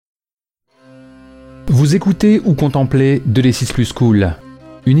Vous écoutez ou contemplez 2D6 Plus Cool,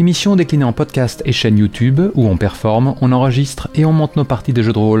 une émission déclinée en podcast et chaîne YouTube où on performe, on enregistre et on monte nos parties de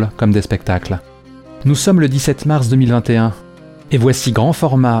jeux de rôle comme des spectacles. Nous sommes le 17 mars 2021 et voici grand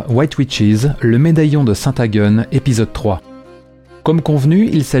format White Witches, le médaillon de Saint-Hagen, épisode 3. Comme convenu,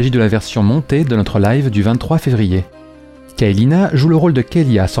 il s'agit de la version montée de notre live du 23 février. Kaelina joue le rôle de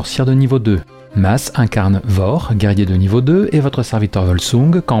Kelia, sorcière de niveau 2. Mas incarne Vor, guerrier de niveau 2, et votre serviteur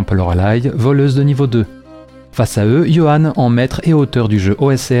Volsung campe Lorelai, voleuse de niveau 2. Face à eux, Johan en maître et auteur du jeu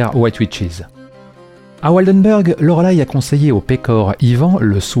OSR White Witches. À Waldenburg, Lorelai a conseillé au pécor Ivan,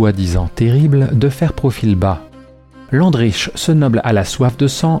 le soi-disant terrible, de faire profil bas. Landrich, ce noble à la soif de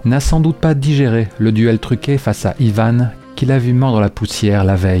sang, n'a sans doute pas digéré le duel truqué face à Ivan, qu'il a vu mordre la poussière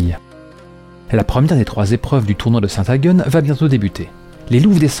la veille. La première des 3 épreuves du tournoi de Saint-Hagen va bientôt débuter. Les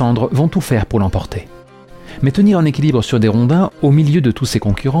louves des cendres vont tout faire pour l'emporter. Mais tenir en équilibre sur des rondins au milieu de tous ses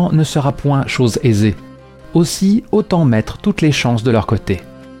concurrents ne sera point chose aisée. Aussi, autant mettre toutes les chances de leur côté.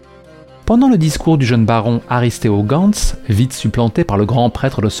 Pendant le discours du jeune baron Aristeo Gantz, vite supplanté par le grand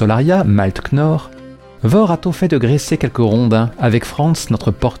prêtre de Solaria, Malte Knorr, Vor a tôt fait de graisser quelques rondins avec Franz,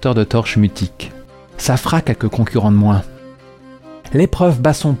 notre porteur de torches mutique. Ça fera quelques concurrents de moins. L'épreuve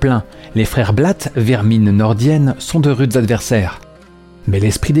bat son plein, les frères Blatt, vermine nordienne, sont de rudes adversaires. Mais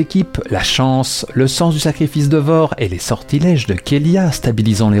l'esprit d'équipe, la chance, le sens du sacrifice de Vor et les sortilèges de Kelia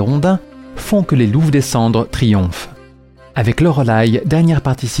stabilisant les rondins font que les louves des cendres triomphent. Avec Lorelai, dernière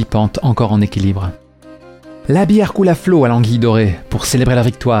participante encore en équilibre. La bière coule à flot à l'anguille dorée pour célébrer la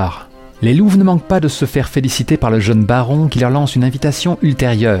victoire. Les louves ne manquent pas de se faire féliciter par le jeune baron qui leur lance une invitation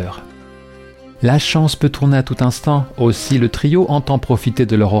ultérieure. La chance peut tourner à tout instant, aussi le trio entend profiter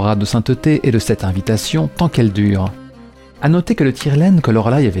de leur aura de sainteté et de cette invitation tant qu'elle dure. A noter que le tire-laine que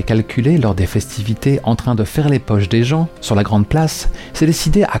Lorelai avait calculé lors des festivités en train de faire les poches des gens sur la grande place s'est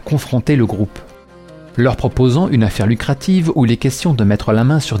décidé à confronter le groupe. Leur proposant une affaire lucrative où il est question de mettre la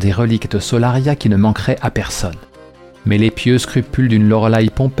main sur des reliques de Solaria qui ne manqueraient à personne. Mais les pieux scrupules d'une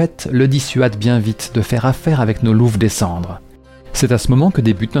Lorelai pompette le dissuadent bien vite de faire affaire avec nos louves des cendres. C'est à ce moment que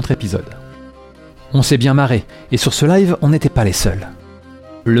débute notre épisode. On s'est bien marré, et sur ce live, on n'était pas les seuls.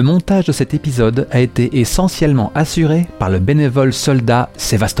 Le montage de cet épisode a été essentiellement assuré par le bénévole soldat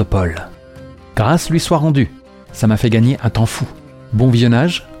Sévastopol. Grâce lui soit rendue, ça m'a fait gagner un temps fou. Bon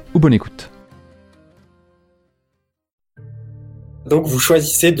visionnage ou bonne écoute. Donc vous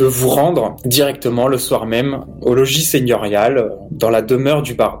choisissez de vous rendre directement le soir même au logis seigneurial dans la demeure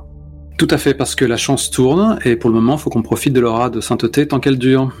du baron. Tout à fait, parce que la chance tourne et pour le moment, il faut qu'on profite de l'aura de sainteté tant qu'elle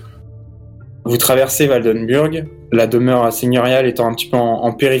dure. Vous traversez Waldenburg, la demeure seigneuriale étant un petit peu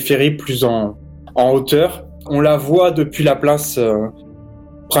en périphérie, plus en hauteur. On la voit depuis la place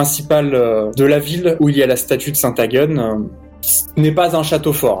principale de la ville où il y a la statue de Saint-Hagen. Ce n'est pas un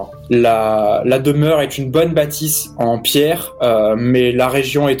château fort. La demeure est une bonne bâtisse en pierre, mais la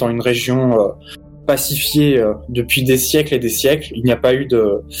région étant une région pacifiée depuis des siècles et des siècles, il n'y a pas eu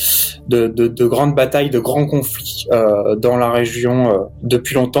de grandes batailles, de grands conflits dans la région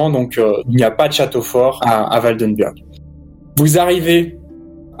depuis longtemps, donc il n'y a pas de château fort à Waldenburg. Vous arrivez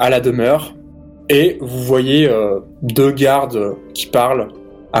à la demeure et vous voyez 2 gardes qui parlent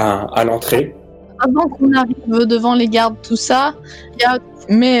à l'entrée. Avant qu'on arrive devant les gardes, tout ça, Garde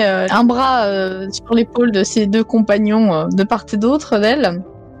met un bras sur l'épaule de ses 2 compagnons de part et d'autre d'elle.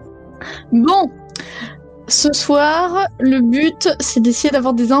 Bon, ce soir, le but, c'est d'essayer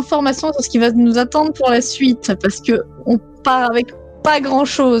d'avoir des informations sur ce qui va nous attendre pour la suite, parce que on part avec pas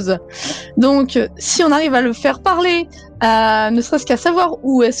grand-chose. Donc, si on arrive à le faire parler, ne serait-ce qu'à savoir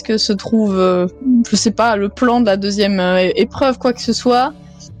où est-ce que se trouve, je sais pas, le plan de la deuxième épreuve, quoi que ce soit,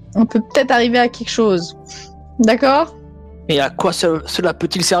 on peut peut-être arriver à quelque chose. D'accord ? Et à quoi cela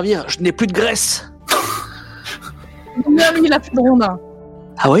peut-il servir ? Je n'ai plus de graisse. Lui, il a plus de rondin.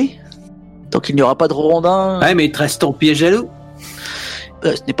 Ah oui ? Donc il n'y aura pas de rondin. Ouais, mais il te reste ton pied jaloux.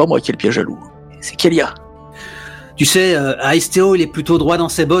 Ce n'est pas moi qui ai le pied jaloux. C'est Kelia. Tu sais, Aristeo, il est plutôt droit dans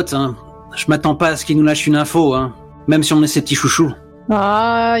ses bottes. Hein. Je m'attends pas à ce qu'il nous lâche une info, hein. Même si on est ses petits chouchous.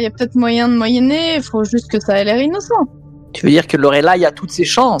 Ah, il y a peut-être moyen de moyenner. Il faut juste que ça ait l'air innocent. Tu veux dire que Lorelai a toutes ses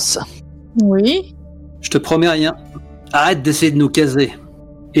chances ? Oui. Je te promets rien. Arrête d'essayer de nous caser.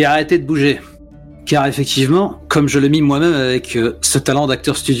 Et arrêtez de bouger. Car effectivement, comme je le mime moi-même avec ce talent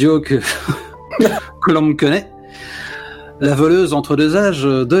d'acteur studio que l'on me connaît, la voleuse entre 2 âges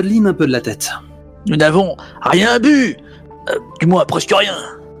dodeline un peu de la tête. Nous n'avons rien bu, du moins presque rien.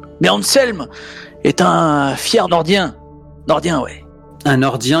 Mais Anselm est un fier Nordien. Nordien, ouais. Un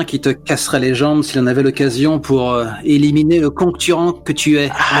Nordien qui te casserait les jambes s'il en avait l'occasion pour éliminer le concurrent que tu es.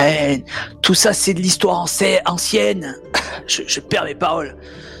 Arrête, tout ça c'est de l'histoire ancienne. Je perds mes paroles.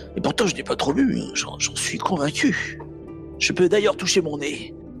 Et pourtant, je n'ai pas trop bu, hein. J'en suis convaincu. Je peux d'ailleurs toucher mon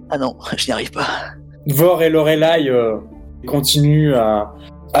nez. Ah non, je n'y arrive pas. Vor et Lorelai continuent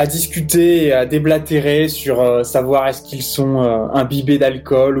à discuter et à déblatérer sur savoir est-ce qu'ils sont imbibés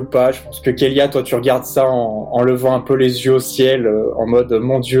d'alcool ou pas. Je pense que Kélia, toi, tu regardes ça en levant un peu les yeux au ciel, en mode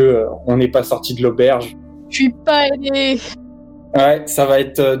mon Dieu, on n'est pas sorti de l'auberge. Je suis pas aidée. Ouais, ça va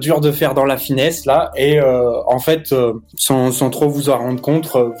être dur de faire dans la finesse là. Et en fait, sans trop vous en rendre compte,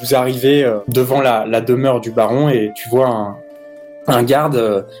 vous arrivez devant la demeure du baron et tu vois un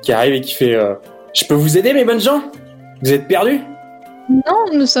garde qui arrive et qui fait je peux vous aider, mes bonnes gens? Vous êtes perdus? Non,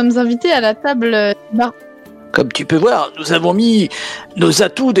 nous sommes invités à la table bar. Comme tu peux voir, nous avons mis nos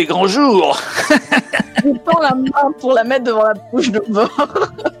atouts des grands jours. Je tends la main pour la mettre devant la bouche de Vor.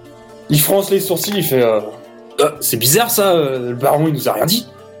 Il fronce les sourcils, il fait c'est bizarre ça, le baron il nous a rien dit.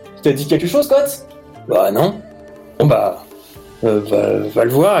 Tu t'as dit quelque chose, Scott? Bah non. Bon bah, va le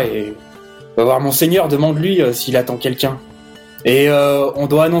voir et va voir Monseigneur, demande-lui s'il attend quelqu'un. Et on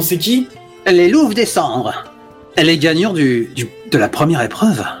doit annoncer qui? Les louves des cendres. Les gagnants de la première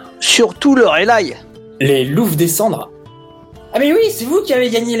épreuve. Surtout Lorelai. Les louves des cendres. Ah mais oui, c'est vous qui avez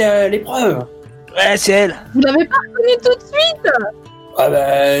gagné l'épreuve. Ouais, c'est elle. Vous l'avez pas reconnu tout de suite? Ah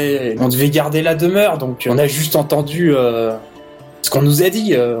bah, on devait garder la demeure, donc on a juste entendu ce qu'on nous a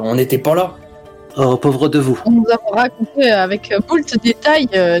dit, on n'était pas là. Oh, pauvre de vous. On nous a raconté avec moult détails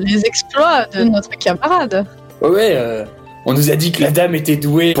les exploits de notre camarade. Ouais, on nous a dit que la dame était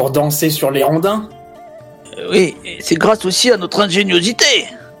douée pour danser sur les rondins. Oui, et c'est grâce aussi à notre ingéniosité.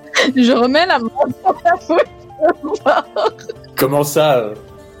 Je remets la main sur la bouche. Comment ça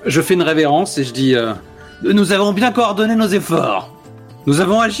Je fais une révérence et je dis nous avons bien coordonné nos efforts. Nous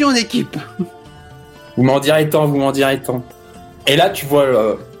avons agi en équipe. Vous m'en direz tant. Et là, tu vois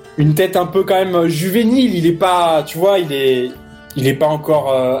une tête un peu quand même juvénile. Il est pas, tu vois, il est pas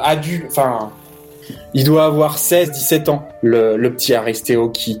encore adulte. Enfin, il doit avoir 16-17 ans. Le petit Aristéo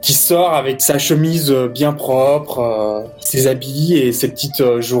qui sort avec sa chemise bien propre, ses habits et ses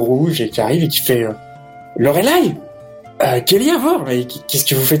petites joues rouges et qui arrive et qui fait Lorelai, Kélia, Vor, mais qu'est-ce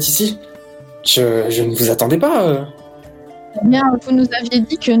que vous faites ici? Je ne vous attendais pas. Eh bien, vous nous aviez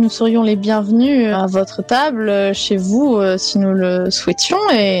dit que nous serions les bienvenus à votre table, chez vous, si nous le souhaitions,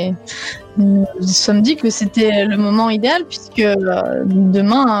 et nous nous sommes dit que c'était le moment idéal, puisque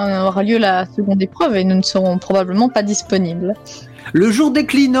demain aura lieu la seconde épreuve, et nous ne serons probablement pas disponibles. Le jour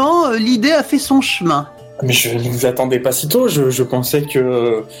déclinant, l'idée a fait son chemin. Mais je ne vous attendais pas si tôt, je pensais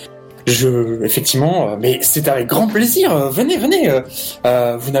que... effectivement, mais c'est avec grand plaisir, venez,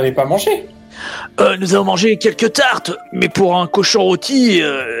 vous n'avez pas mangé? Nous avons mangé quelques tartes, mais pour un cochon rôti,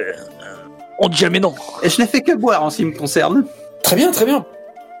 on dit jamais non. Et je n'ai fait que boire en ce qui me concerne. Très bien.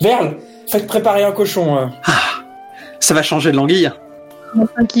 Verle, faites préparer un cochon. Ça va changer de l'anguille.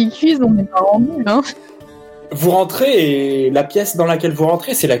 Enfin, qui cuise, on n'est pas rendu, hein. Vous rentrez et la pièce dans laquelle vous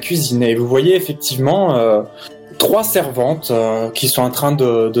rentrez, c'est la cuisine. Et vous voyez effectivement 3 servantes qui sont en train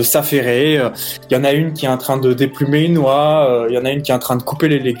de s'affairer. Il y en a une qui est en train de déplumer une noix. Il y en a une qui est en train de couper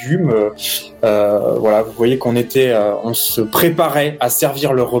les légumes. Voilà, vous voyez on se préparait à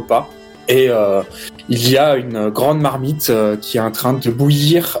servir le repas. Et il y a une grande marmite qui est en train de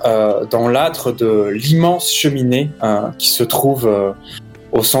bouillir dans l'âtre de l'immense cheminée qui se trouve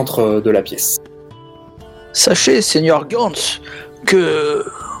au centre de la pièce. Sachez, Seigneur Gantz, que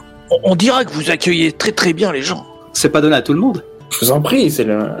on dira que vous accueillez très très bien les gens. C'est pas donné à tout le monde. Je vous en prie, c'est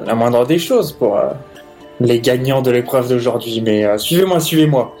la moindre des choses pour les gagnants de l'épreuve d'aujourd'hui. Mais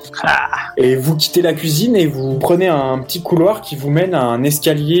suivez-moi. Et vous quittez la cuisine et vous prenez un petit couloir qui vous mène à un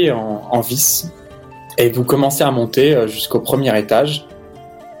escalier en vis. Et vous commencez à monter jusqu'au premier étage.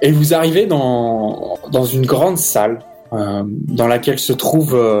 Et vous arrivez dans une grande salle dans laquelle se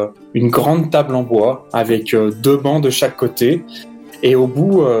trouve une grande table en bois avec 2 bancs de chaque côté. Et au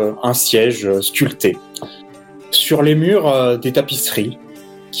bout, un siège sculpté. Sur les murs, des tapisseries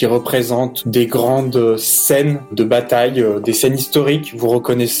qui représentent des grandes scènes de bataille, des scènes historiques. Vous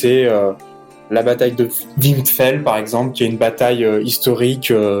reconnaissez la bataille de Windfell, par exemple, qui est une bataille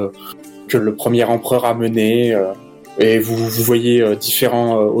historique que le premier empereur a menée. Et vous voyez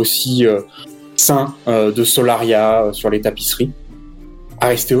différents aussi saints de Solaria sur les tapisseries.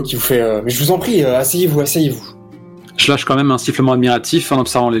 Aristéo qui vous fait « Mais je vous en prie, asseyez-vous. » Je lâche quand même un sifflement admiratif en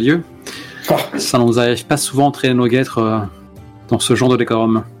observant les lieux. Ça ne nous arrive pas souvent de traîner nos guêtres dans ce genre de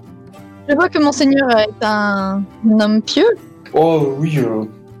décorum. Je vois que Monseigneur est un homme pieux. Oh oui,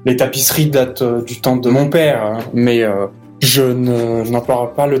 les tapisseries datent du temps de mon père, mais je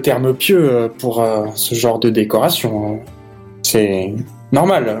n'emploie pas le terme pieux pour ce genre de décoration. C'est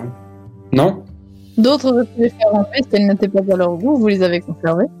normal, non? D'autres auraient pu les faire enlever si elles n'étaient pas à leur goût, vous les avez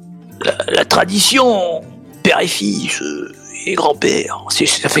conservées. la tradition, père et fils, et grand-père,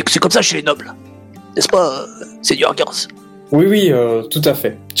 c'est comme ça chez les nobles. N'est-ce pas, Seigneur Gars? Oui, tout à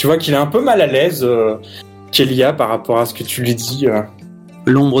fait. Tu vois qu'il est un peu mal à l'aise, Kélia, par rapport à ce que tu lui dis.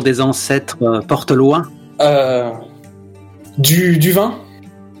 L'ombre des ancêtres porte loin. Du vin.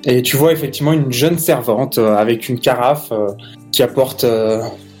 Et tu vois effectivement une jeune servante avec une carafe qui apporte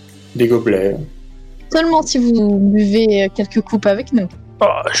des gobelets. Seulement si vous buvez quelques coupes avec nous. Oh,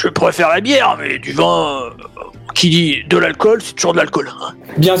 je préfère la bière, mais du vin... qui dit de l'alcool, c'est toujours de l'alcool. Hein.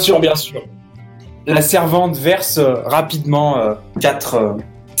 Bien sûr. La servante verse rapidement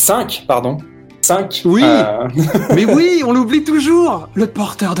 5. Oui, mais oui, on l'oublie toujours. Le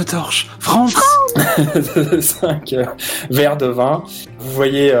porteur de torche, Franz. 5 verres de vin. Vous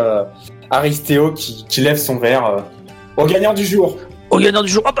voyez Aristéo qui lève son verre au gagnant du jour. Au gagnant du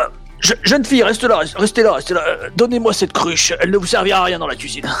jour. Ah bah, jeune fille, restez là. Donnez-moi cette cruche, elle ne vous servira à rien dans la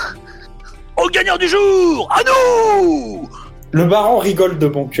cuisine. Au gagnant du jour, à nous. Le baron rigole de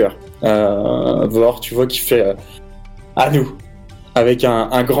bon cœur. Vor, tu vois qu'il fait à nous, avec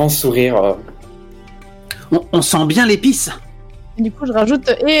un grand sourire. On sent bien l'épice. Et du coup, je rajoute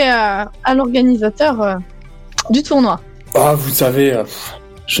à l'organisateur du tournoi. Ah, vous savez,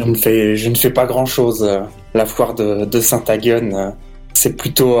 je ne fais pas grand-chose. La foire de Saint-Agone, c'est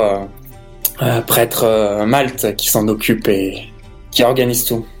plutôt prêtre Malte qui s'en occupe et qui organise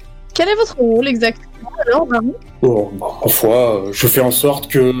tout. Quel est votre rôle exactement alors, baron? Ma foi, je fais en sorte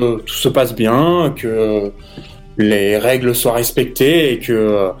que tout se passe bien, que les règles soient respectées et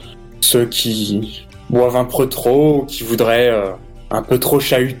que ceux qui boivent un peu trop ou qui voudraient un peu trop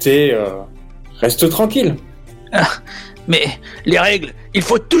chahuter restent tranquilles. Mais les règles, il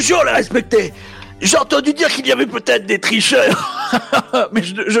faut toujours les respecter. J'ai entendu dire qu'il y avait peut-être des tricheurs, mais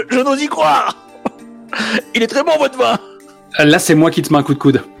je n'ose y croire. Il est très bon votre vin. Là, c'est moi qui te mets un coup de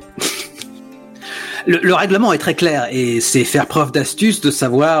coude. Le règlement est très clair et c'est faire preuve d'astuce de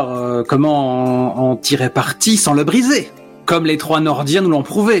savoir comment en tirer parti sans le briser. Comme les 3 Nordiens nous l'ont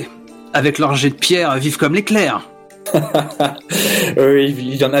prouvé, avec leurs jets de pierre vifs comme l'éclair. Oui,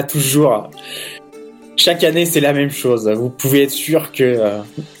 il y en a toujours. Chaque année, c'est la même chose. Vous pouvez être sûr que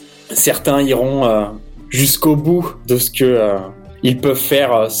certains iront jusqu'au bout de ce que ils peuvent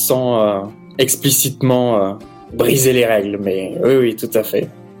faire sans explicitement briser les règles. Mais oui, tout à fait.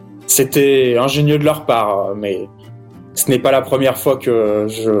 C'était ingénieux de leur part, mais ce n'est pas la première fois que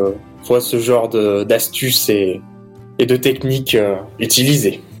je vois ce genre d'astuces et de techniques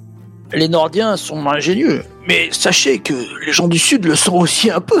utilisées. Les Nordiens sont ingénieux, mais sachez que les gens du Sud le sont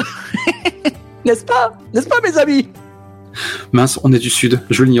aussi un peu. N'est-ce pas, mes amis? Mince, on est du Sud,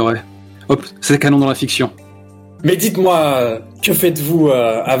 je l'ignorais. Hop, c'est canon dans la fiction. Mais dites-moi, que faites-vous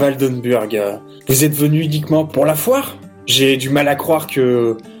à Waldenburg? Vous êtes venu uniquement pour la foire? J'ai du mal à croire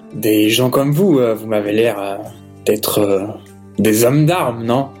que des gens comme vous, vous m'avez l'air d'être des hommes d'armes,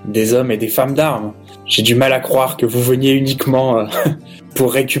 non? Des hommes et des femmes d'armes. J'ai du mal à croire que vous veniez uniquement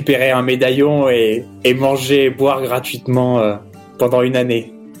pour récupérer un médaillon et manger et boire gratuitement pendant une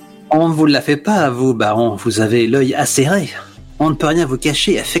année. On ne vous l'a fait pas, vous, baron. Vous avez l'œil acéré. On ne peut rien vous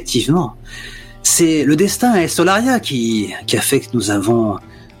cacher, effectivement. C'est le destin et Solaria qui a fait que nous avons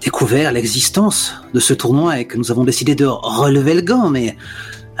découvert l'existence de ce tournoi et que nous avons décidé de relever le gant, mais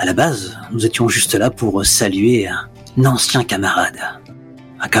à la base, nous étions juste là pour saluer un ancien camarade.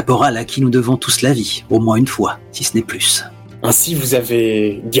 Un caporal à qui nous devons tous la vie, au moins une fois, si ce n'est plus. Ainsi, vous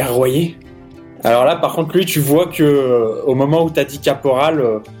avez guerroyé? Alors là, par contre, lui, tu vois que au moment où t'as dit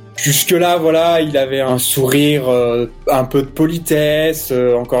caporal, jusque-là, voilà, il avait un sourire, un peu de politesse.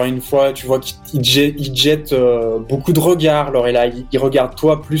 Encore une fois, tu vois qu'il jette beaucoup de regards, Lorella. Il regarde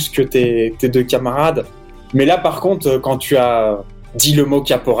toi plus que tes 2 camarades. Mais là, par contre, quand tu as dit le mot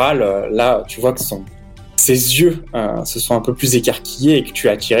caporal, là, tu vois que ses yeux se sont un peu plus écarquillés et que tu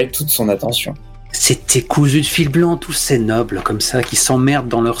as attiré toute son attention. C'était cousu de fil blanc, tous ces nobles comme ça, qui s'emmerdent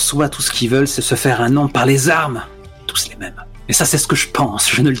dans leur soi, tout ce qu'ils veulent, c'est se faire un nom par les armes. Tous les mêmes. Et ça, c'est ce que je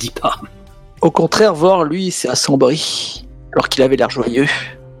pense, je ne le dis pas. Au contraire, Vor, lui, s'est assombri, alors qu'il avait l'air joyeux.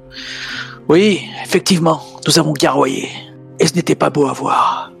 Oui, effectivement, nous avons guerroyé. Et ce n'était pas beau à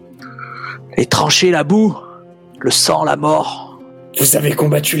voir. Les tranchées, la boue, le sang, la mort. Vous avez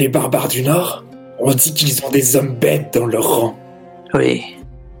combattu les barbares du Nord? On dit qu'ils ont des hommes bêtes dans leur rang. Oui,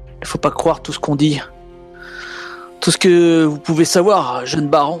 il ne faut pas croire tout ce qu'on dit. Tout ce que vous pouvez savoir, jeune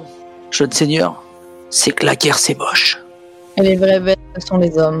baron, jeune seigneur, c'est que la guerre, c'est moche. Et les vraies bêtes, ce sont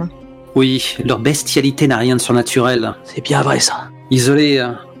les hommes. Oui, leur bestialité n'a rien de surnaturel. C'est bien vrai, ça. Isoler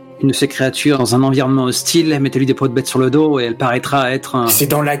une de ces créatures dans un environnement hostile, mettez-lui des peaux de bête sur le dos et elle paraîtra être un... C'est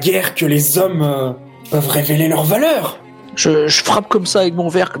dans la guerre que les hommes peuvent révéler leur valeur. Je frappe comme ça avec mon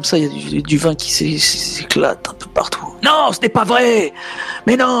verre, comme ça il y a du vin qui s'éclate un peu partout. Non, ce n'est pas vrai.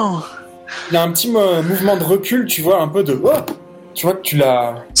 Mais non. Il y a un petit mouvement de recul, tu vois, un peu de... Oh, tu vois que tu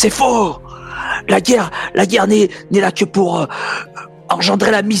l'as... C'est faux. La guerre n'est là que pour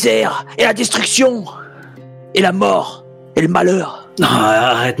engendrer la misère et la destruction et la mort et le malheur. Non,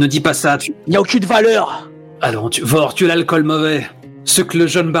 arrête, ne dis pas ça. Il n'y a aucune valeur. Allons, Vor, tu as l'alcool mauvais. Ce que le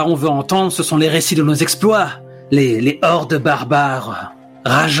jeune baron veut entendre, ce sont les récits de nos exploits. Les hordes barbares,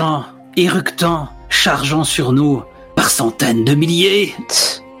 rageant, éructant, chargeant sur nous par centaines de milliers.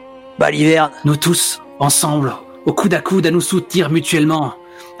 Baliverne. Nous tous, ensemble, au coude à coude, à nous soutenir mutuellement,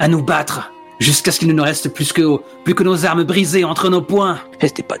 à nous battre, jusqu'à ce qu'il ne nous reste plus que nos armes brisées entre nos poings. Et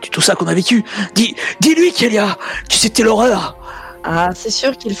c'était pas du tout ça qu'on a vécu. Dis-lui, Kélia, que c'était l'horreur. Ah, c'est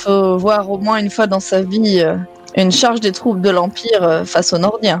sûr qu'il faut voir au moins une fois dans sa vie une charge des troupes de l'Empire face aux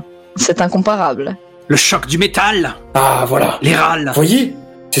Nordiens. C'est incomparable. Le choc du métal. Ah, voilà. Les râles. Vous voyez ?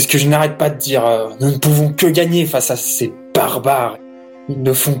 C'est ce que je n'arrête pas de dire. Nous ne pouvons que gagner face à ces barbares. Ils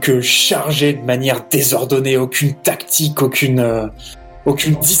ne font que charger de manière désordonnée, aucune tactique, aucune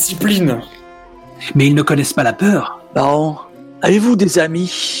discipline. Mais ils ne connaissent pas la peur. Baron, avez-vous des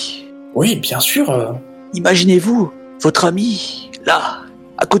amis ? Oui, bien sûr. Imaginez-vous votre ami, là,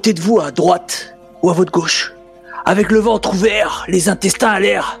 à côté de vous, à droite ou à votre gauche, avec le ventre ouvert, les intestins à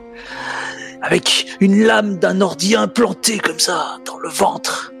l'air, avec une lame d'un ordi implantée comme ça dans le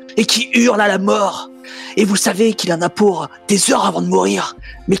ventre, et qui hurle à la mort. Et vous savez qu'il en a pour des heures avant de mourir,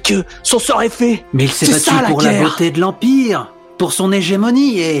 mais que son sort est fait. Mais il s'est C'est battu ça, pour la la guerre. beauté de l'Empire, pour son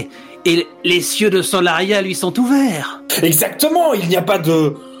hégémonie, et les cieux de Solaria lui sont ouverts. Exactement, il n'y a pas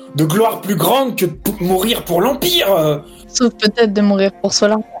de gloire plus grande que de mourir pour l'Empire. Sauf peut-être de mourir pour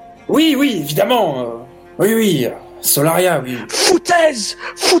cela. Oui, évidemment. Oui, Solaria, oui. Foutaise.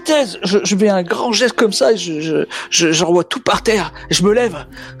 Je fais un grand geste comme ça, et j'envoie tout par terre, et je me lève.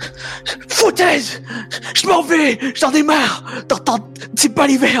 Foutaise. Je m'en vais, j'en ai marre. C'est pas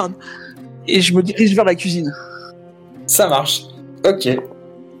l'hiverne. Et je me dirige vers la cuisine. Ça marche. Ok.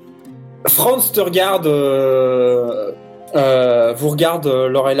 Franz te regarde... vous regarde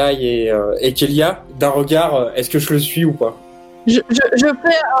Lorelai et Kélia d'un regard, est-ce que je le suis ou pas ? Je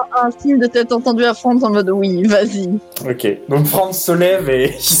fais un signe de tête entendue à Franz en mode oui, vas-y. Ok, donc Franz se lève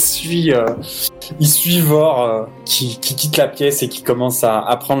et il suit Vor qui quitte la pièce et qui commence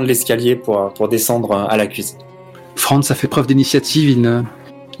à prendre l'escalier pour descendre à la cuisine. Franz a fait preuve d'initiative, il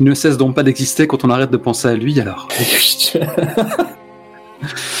ne cesse donc pas d'exister quand on arrête de penser à lui, alors.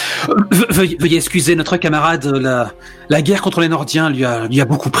 Veuillez excuser notre camarade, la guerre contre les Nordiens lui a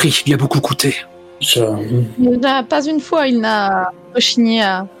beaucoup pris, lui a beaucoup coûté. Pas une fois, il n'a rechigné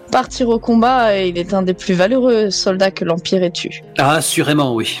à partir au combat et il est un des plus valeureux soldats que l'Empire ait eu. Ah,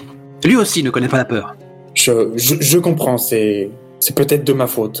 assurément, oui. Lui aussi ne connaît pas la peur. Je comprends, c'est peut-être de ma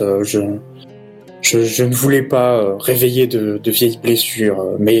faute. Je ne voulais pas réveiller de vieilles blessures,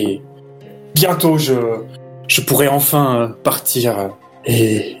 mais bientôt je pourrai enfin partir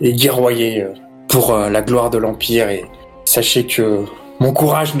et guerroyer pour la gloire de l'Empire, et sachez que mon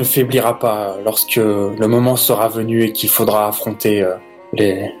courage ne faiblira pas lorsque le moment sera venu et qu'il faudra affronter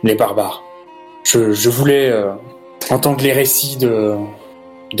les barbares. Je voulais entendre les récits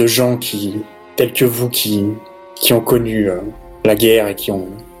de gens tels que vous qui ont connu la guerre et qui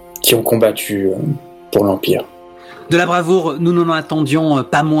ont combattu pour l'Empire. De la bravoure, nous n'en attendions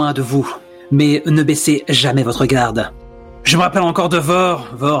pas moins de vous. Mais ne baissez jamais votre garde. Je me rappelle encore de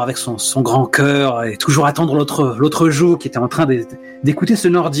Vor avec son grand cœur et toujours attendre l'autre joue qui était en train d'écouter ce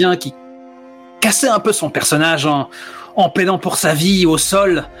Nordien qui cassait un peu son personnage en plaidant pour sa vie au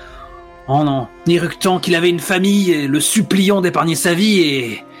sol, en éructant qu'il avait une famille et le suppliant d'épargner sa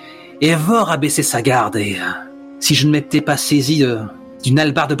vie, et Vor a baissé sa garde, et si je ne m'étais pas saisi d'une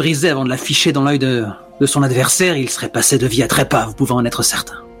hallebarde brisée avant de la ficher dans l'œil de son adversaire, il serait passé de vie à trépas, vous pouvez en être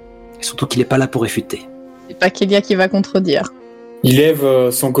certain. Et surtout qu'il n'est pas là pour réfuter. C'est pas Kélia qui va contredire. Il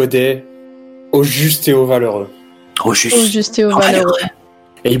lève son godet au juste et au valeureux. Au juste. Au juste et au valeureux.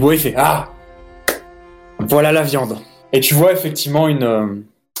 Et il boit et fait « Ah, voilà la viande !» Et tu vois effectivement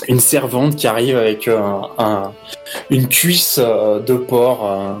une servante qui arrive avec une cuisse de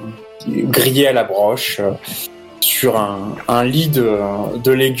porc grillée à la broche sur un lit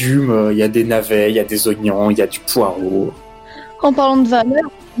de légumes. Il y a des navets, il y a des oignons, il y a du poireau. En parlant de valeur,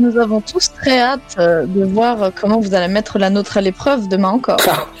 nous avons tous très hâte de voir comment vous allez mettre la nôtre à l'épreuve demain encore.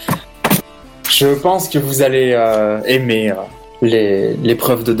 Je pense que vous allez aimer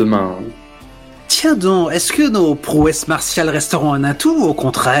l'épreuve de demain. Tiens donc, est-ce que nos prouesses martiales resteront un atout ou au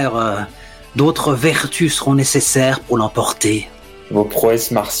contraire, d'autres vertus seront nécessaires pour l'emporter ? Vos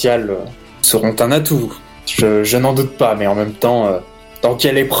prouesses martiales seront un atout. Je n'en doute pas, mais en même temps, dans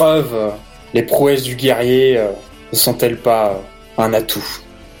quelle épreuve les prouesses du guerrier ne sont-elles pas un atout?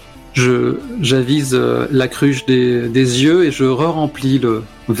 J'avise la cruche des yeux et je re-remplis le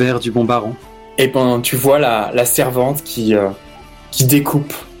verre du bon baron. Et pendant tu vois la servante qui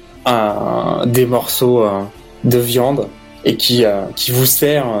découpe des morceaux de viande et qui vous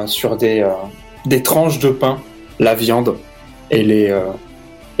sert sur des tranches de pain la viande et les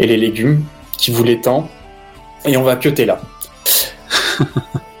légumes, qui vous les tend, et on va cuter là.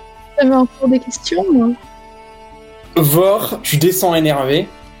 T'avais encore des questions, moi? Vor, tu descends énervé,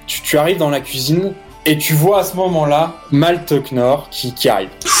 tu arrives dans la cuisine et tu vois à ce moment-là Malte Knorr qui arrive.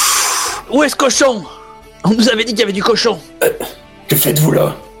 Où est ce cochon? On nous avait dit qu'il y avait du cochon. Que faites-vous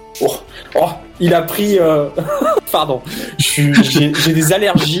là? Oh, il a pris... Pardon, j'ai des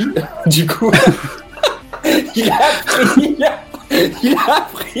allergies, du coup... Il a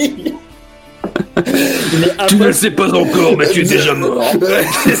pris... Tu ne le sais pas encore, mais tu es déjà mort.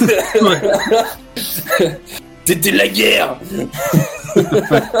 C'était la guerre.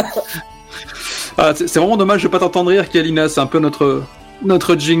 C'est vraiment dommage de pas t'entendre rire, Kalina. C'est un peu notre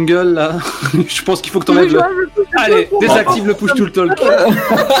jingle, là. Je pense qu'il faut que t'enlèves le... Allez, désactive le push to talk.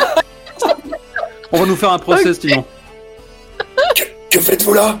 On va nous faire un procès, sinon. Que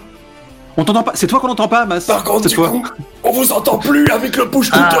faites-vous là? On t'entend pas. C'est toi qu'on n'entend pas, Mas. Par contre, du coup, on vous entend plus avec le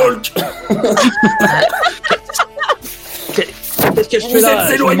push to talk. Qu'est-ce que je fais là? Vous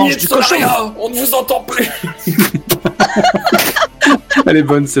êtes éloigné de Solaria. On ne vous entend plus. Elle est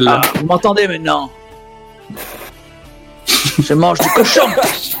bonne, celle-là. Vous m'entendez maintenant? Je mange du cochon.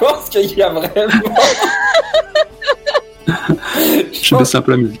 Je pense qu'il y a vraiment... Je baisse un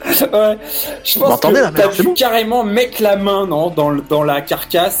peu la musique. Ouais. Je pense que t'as dû carrément mettre la main, non, dans la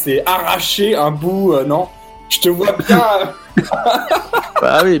carcasse et arracher un bout, non? Je te vois bien.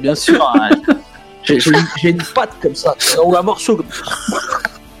 Bah oui, bien sûr. Hein. J'ai une patte comme ça, ou un morceau comme ça.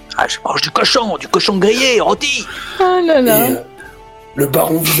 Ah, je mange du cochon grillé, rôti. Oh là là. Et, le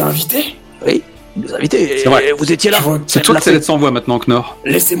baron vous a invité? Oui, il nous a invités. C'est vrai. Vous étiez là. C'est toi qui allais sans voix maintenant, Knorr.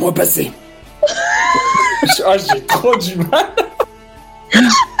 Laissez-moi passer. J'ai trop du mal.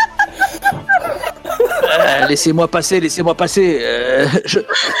 Laissez-moi passer.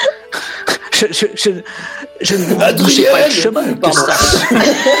 Je ne vous touchez pas le chemin.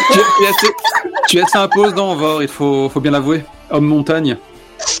 Tu es assez imposant, Vor, il faut bien l'avouer. Homme montagne.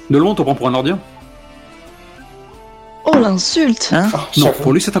 De loin, on te prend pour un ordien. Oh, l'insulte. Hein? Non,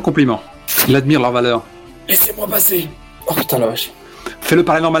 pour lui, c'est un compliment. Il admire leur valeur. Laissez-moi passer. Oh putain la vache. Fais-le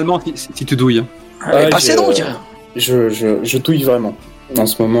parler normalement si tu douilles. Passez donc. Je touille vraiment. En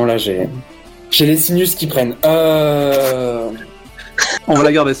ce moment-là, j'ai les sinus qui prennent. On va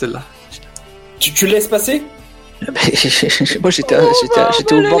la garder, celle-là. Tu laisses passer? Moi, j'étais au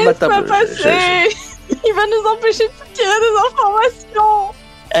bord de la table. Il va nous empêcher de tirer des informations.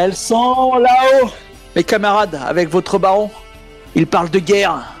 Elles sont là-haut. Mes camarades, avec votre baron, il parle de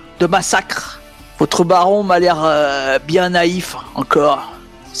guerre, de massacre. Votre baron m'a l'air bien naïf encore.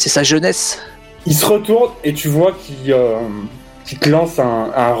 C'est sa jeunesse. Il se retourne et tu vois qu'il te lance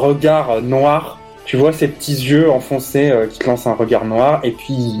un regard noir. Tu vois ses petits yeux enfoncés qui te lancent un regard noir. Et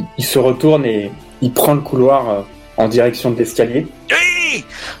puis il se retourne et il prend le couloir en direction de l'escalier. Oui,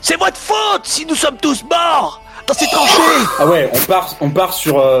 c'est votre faute si nous sommes tous morts dans ces tranchées. Ah ouais, on part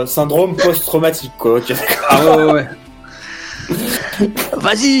sur syndrome post-traumatique, quoi. Okay. Ah ouais.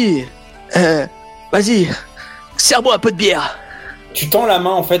 Vas-y, serre-moi un peu de bière. Tu tends la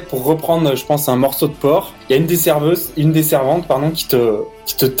main en fait pour reprendre, je pense, un morceau de porc. Il y a une des servantes, qui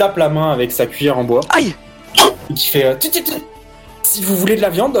te tape la main avec sa cuillère en bois. Aïe! Et qui fait si vous voulez de la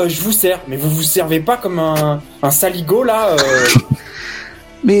viande, je vous sers. Mais vous servez pas comme un saligo là.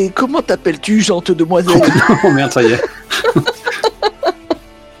 Mais comment t'appelles-tu, gente demoiselle? Oh merde, ça y est.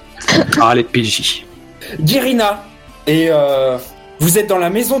 Allez, PJ. Guérina. Et vous êtes dans la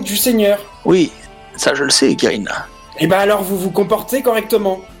maison du Seigneur. Oui, ça je le sais, Guérina. Et ben alors vous vous comportez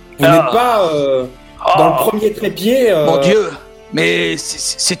correctement. Vous n'êtes pas dans le premier trépied. Mon Dieu, mais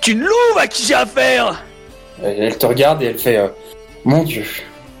c'est une louve à qui j'ai affaire. Elle te regarde et elle fait mon Dieu.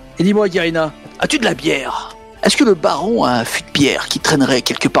 Et dis-moi, Guérina, as-tu de la bière? Est-ce que le baron a un fût de bière qui traînerait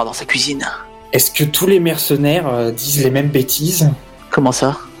quelque part dans sa cuisine? Est-ce que tous les mercenaires disent les mêmes bêtises? Comment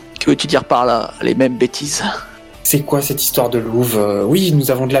ça? Que veux-tu dire par là, les mêmes bêtises? C'est quoi cette histoire de louve? Oui,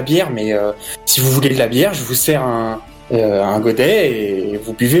 nous avons de la bière, mais si vous voulez de la bière, je vous sers un godet et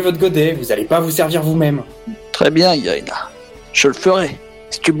vous buvez votre godet. Vous n'allez pas vous servir vous-même. Très bien, Guérina. Je le ferai,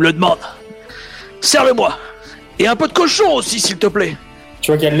 si tu me le demandes. Serre-le-moi. Et un peu de cochon aussi, s'il te plaît.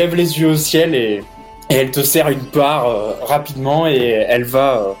 Tu vois qu'elle lève les yeux au ciel et elle te sert une part rapidement et elle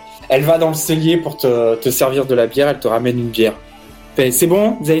va Elle va dans le cellier pour te servir de la bière, elle te ramène une bière. C'est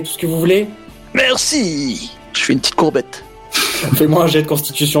bon, vous avez tout ce que vous voulez? Merci. Je fais une petite courbette. Fais-moi un jet de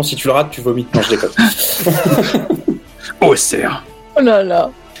constitution, si tu le rates, tu vomis. Non, je déconne. Oh, serre. Oh là là.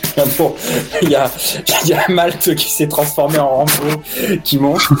 Bon, il y a Malte qui s'est transformé en Rambo, qui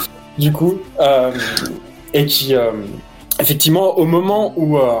monte, du coup, et qui, effectivement, au moment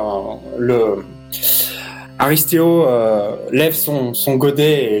où le Aristéo lève son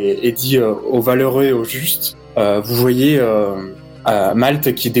godet et dit aux valeureux et aux justes, vous voyez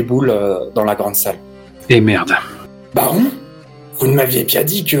Malte qui déboule dans la grande salle. Et merde. Baron, vous ne m'aviez pas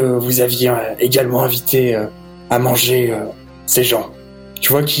dit que vous aviez également invité à manger ces gens.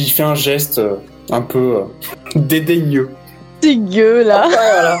 Tu vois qu'il fait un geste un peu dédaigneux. Dégueu, là. Ouais,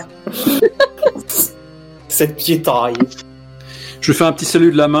 voilà. Cette piétaille. Je fais un petit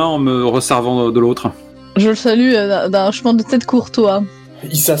salut de la main en me resservant de l'autre. Je le salue d'un hochement de tête courtois.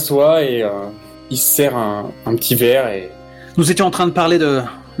 Il s'assoit et il se sert un petit verre et... Nous étions en train de parler de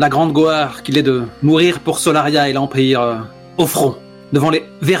la grande gloire qu'il est de mourir pour Solaria et l'Empire au front, devant les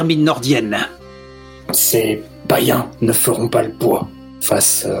vermines nordiennes. Ces païens ne feront pas le poids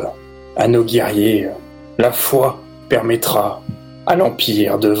face à nos guerriers. La foi permettra à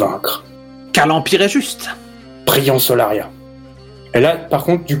l'Empire de vaincre. Car l'Empire est juste. Prions Solaria. Et là, par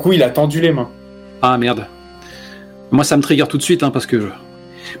contre, du coup, il a tendu les mains. Ah merde. Moi, ça me trigger tout de suite, parce que je...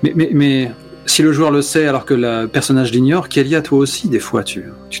 Mais si le joueur le sait alors que le personnage l'ignore, Kélia, toi aussi, des fois,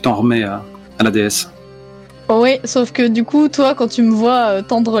 tu t'en remets à la déesse. Oui, sauf que du coup, toi, quand tu me vois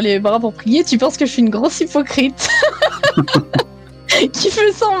tendre les bras pour prier, tu penses que je suis une grosse hypocrite. Qui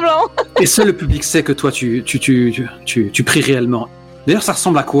fait semblant. Et seul le public sait que toi, tu pries réellement. D'ailleurs, ça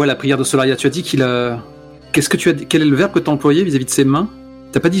ressemble à quoi, la prière de Solaria? Tu as dit qu'il a... Quel est le verbe que tu as employé vis-à-vis de ses mains?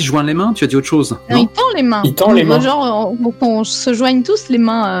 T'as pas dit joindre les mains? Tu as dit autre chose? Non, il tend les mains. Il tend les mains. Genre, qu'on se joigne tous les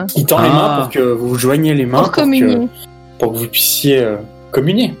mains. Il tend les mains pour que vous vous joigniez les mains. Pour communier. Pour que vous puissiez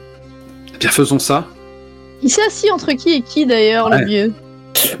communier. Eh bien, faisons ça. Il s'est assis entre qui et qui, d'ailleurs, le vieux?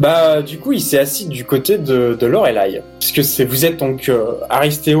 Bah, du coup, il s'est assis du côté de Lorelai. Parce que vous êtes donc...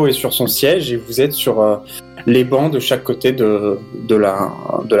 Aristéo est sur son siège et vous êtes sur les bancs de chaque côté de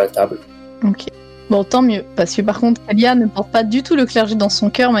la table. Ok. Bon, tant mieux, parce que par contre, Kélia ne porte pas du tout le clergé dans son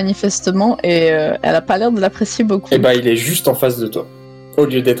cœur, manifestement, et elle a pas l'air de l'apprécier beaucoup. Et bah, il est juste en face de toi, au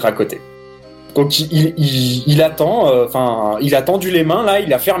lieu d'être à côté. Donc, il attend, il a tendu les mains, là,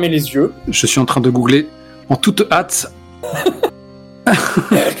 il a fermé les yeux. Je suis en train de googler en toute hâte.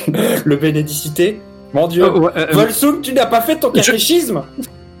 Le bénédicité. Mon Dieu. Volsung, tu n'as pas fait ton catéchisme?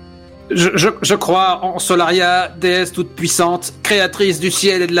 Je crois en Solaria, déesse toute puissante, créatrice du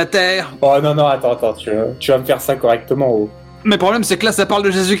ciel et de la terre. Oh non, attends, tu vas me faire ça correctement. Mais le problème, c'est que là, ça parle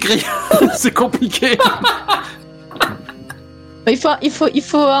de Jésus-Christ. C'est compliqué. Il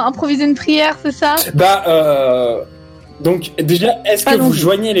faut improviser une prière, c'est ça? Donc, déjà, est-ce que vous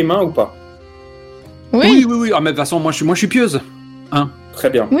joignez les mains ou pas? Oui. Ah, mais de toute façon, moi, je suis pieuse. Hein? Très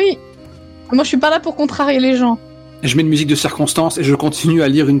bien. Oui. Moi, je suis pas là pour contrarier les gens. Je mets une musique de circonstance et je continue à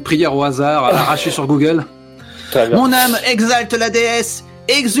lire une prière au hasard, arrachée sur Google. Très bien. Mon âme exalte la déesse,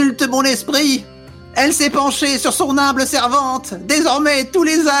 exulte mon esprit. Elle s'est penchée sur son humble servante. Désormais, tous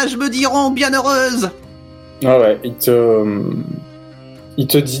les âges me diront bienheureuse. Ah ouais, il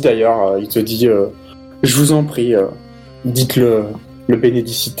te dit d'ailleurs, je vous en prie, dites le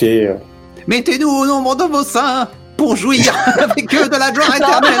bénédicité. Mettez-nous au nombre de vos saints pour jouir avec eux de la gloire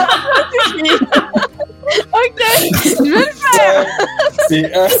éternelle. Ok, je vais le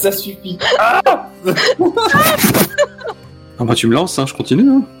faire. Ça suffit. Ah bah tu me lances, je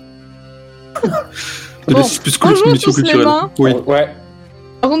continue. Bon, plus on joue tous les mains. Oui. Ouais.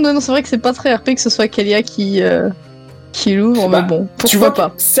 Par contre, non, c'est vrai que c'est pas très RP que ce soit Kélia qui l'ouvre, mais bon, tu vois pourquoi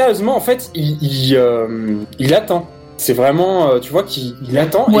pas. Sérieusement, en fait, il attend. C'est vraiment, tu vois qu'il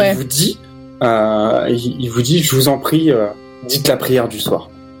attend et il vous dit, je vous en prie, dites la prière du soir.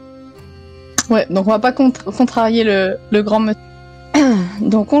 Ouais, donc on va pas contrarier le grand monsieur.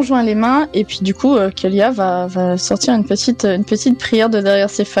 Donc on joint les mains et puis du coup Kélia va sortir une petite prière de derrière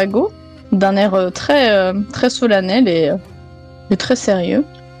ses fagots d'un air très solennel et très sérieux.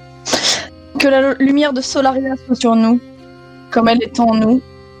 Que la lumière de Solaria soit sur nous, comme elle est en nous,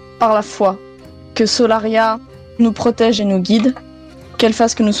 par la foi. Que Solaria nous protège et nous guide. Qu'elle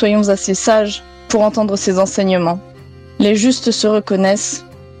fasse que nous soyons assez sages pour entendre ses enseignements. Les justes se reconnaissent.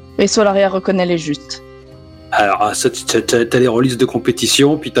 Et Solaria reconnaît les justes. Alors, t'as les releases de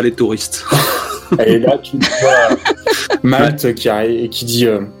compétition, puis t'as les touristes. Et là, tu vois Malte qui dit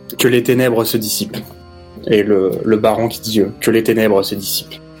que les ténèbres se dissipent. Et le baron qui dit que les ténèbres se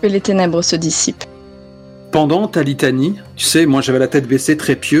dissipent. Que les ténèbres se dissipent. pendant ta litanie, tu sais, moi j'avais la tête baissée,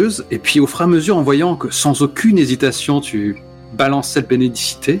 très pieuse, et puis au fur et à mesure, en voyant que sans aucune hésitation, tu balançais le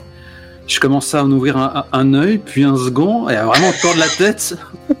bénédicité, je commençais à en ouvrir un œil, puis un second, et à vraiment tordre la tête.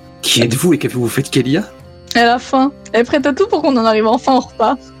 Qui êtes-vous et qu'avez-vous fait de Kélia ? À la fin, elle est prête à tout pour qu'on en arrive enfin au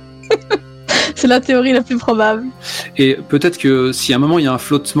repas. C'est la théorie la plus probable. Et peut-être que si à un moment il y a un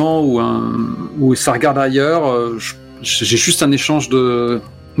flottement ou ça regarde ailleurs, j'ai juste un échange de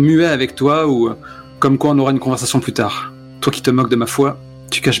muet avec toi ou comme quoi on aura une conversation plus tard. Toi qui te moques de ma foi,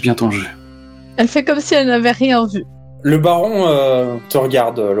 tu caches bien ton jeu. Elle fait comme si elle n'avait rien vu. Le baron te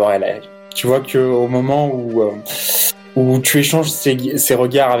regarde, Lorelai. Tu vois qu'au moment où tu échanges ces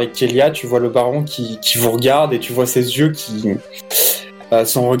regards avec Kélia, tu vois le baron qui vous regarde et tu vois ses yeux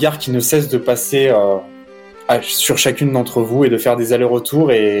son regard qui ne cesse de passer sur chacune d'entre vous et de faire des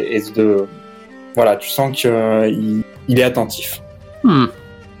allers-retours et de... Voilà, tu sens qu'il est attentif. Il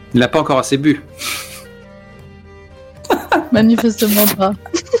n'a pas encore assez bu. Manifestement pas.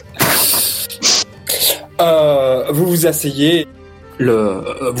 Vous vous asseyez,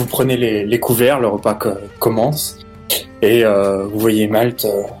 vous prenez les couverts, le repas commence, et vous voyez Malte.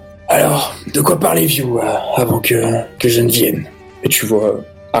 Alors, de quoi parlez-vous avant que je ne vienne ? Et tu vois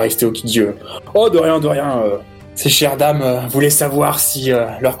Aristéo qui dit oh, de rien. Ces chères dames voulaient savoir si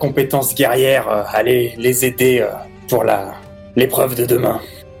leurs compétences guerrières allaient les aider pour l'épreuve de demain.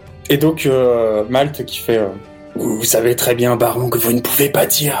 Et donc Malte qui fait vous savez très bien, baron, que vous ne pouvez pas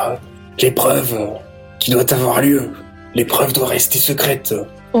dire l'épreuve qui doit avoir lieu. L'épreuve doit rester secrète.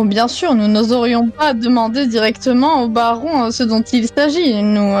 Bon, bien sûr, nous n'oserions pas demander directement au baron ce dont il s'agit.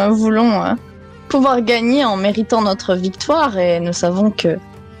 Nous voulons pouvoir gagner en méritant notre victoire et nous savons que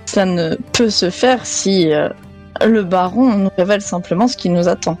ça ne peut se faire si le baron nous révèle simplement ce qui nous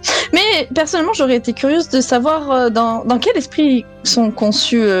attend. Mais personnellement, j'aurais été curieuse de savoir dans quel esprit sont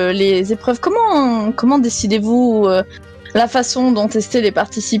conçues les épreuves. Comment décidez-vous la façon dont tester les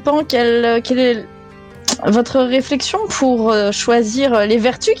participants ? Quelle est votre réflexion pour choisir les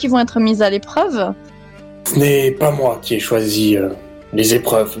vertus qui vont être mises à l'épreuve ? Ce n'est pas moi qui ai choisi les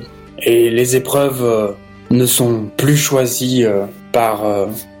épreuves. Et les épreuves ne sont plus choisies par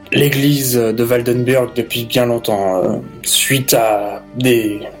l'église de Waldenburg depuis bien longtemps. Suite à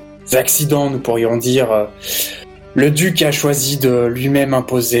des accidents, nous pourrions dire, le duc a choisi de lui-même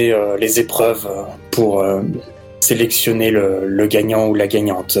imposer les épreuves pour sélectionner le gagnant ou la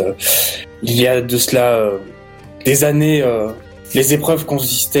gagnante. Il y a de cela des années, les épreuves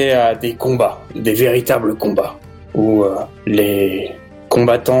consistaient à des combats, des véritables combats, où les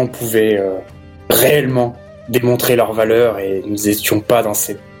combattants pouvaient réellement démontrer leur valeur et nous n'étions pas dans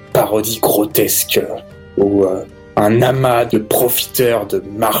ces parodies grotesques où un amas de profiteurs, de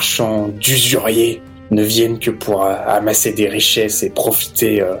marchands, d'usuriers ne viennent que pour amasser des richesses et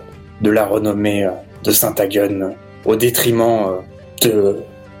profiter de la renommée de Saint-Agon au détriment de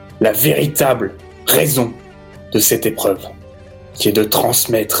la véritable raison de cette épreuve, qui est de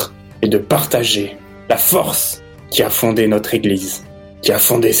transmettre et de partager la force qui a fondé notre Église, qui a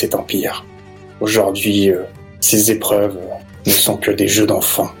fondé cet empire. Aujourd'hui, ces épreuves ne sont que des jeux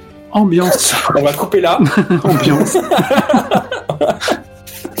d'enfants. Ambiance. On va couper là. Ambiance.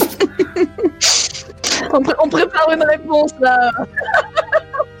 On prépare une réponse là.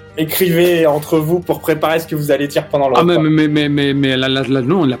 Écrivez entre vous pour préparer ce que vous allez dire pendant le repas. Mais là,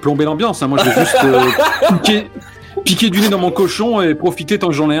 non, il a plombé l'ambiance. Hein. Moi, je vais juste piquer du nez dans mon cochon et profiter tant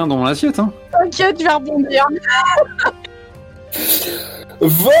que j'en ai un dans mon assiette. Hein. T'inquiète, je vais rebondir.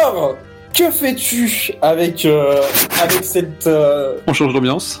 Vor, que fais-tu avec cette... On change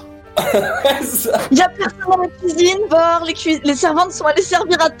d'ambiance. Il y a personne dans la cuisine, Vor, les servantes sont allées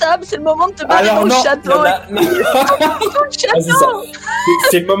servir à table, c'est le moment de te barrer Alors au non, château. non.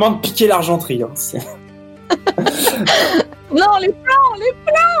 C'est le moment de piquer l'argenterie. Hein. Non, les plans.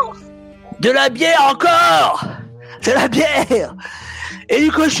 De la bière encore. De la bière. Et du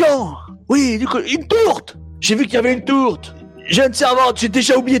cochon. Oui, une tourte. J'ai vu qu'il y avait une tourte. Jeune servante, j'ai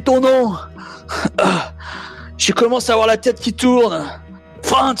déjà oublié ton nom. Je commence à avoir la tête qui tourne.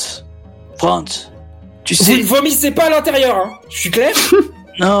 Franz, tu sais... Vous ne vomissez pas à l'intérieur, hein. Je suis clair?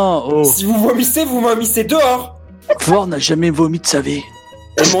 Non, oh. Si vous vomissez dehors. Vor n'a jamais vomi de sa vie.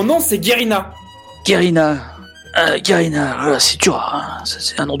 Et mon nom, c'est Guérina. Guérina, voilà, c'est dur, hein. Ça,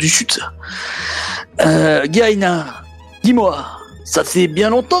 c'est un nom du sud, ça. Guérina, dis-moi, ça fait bien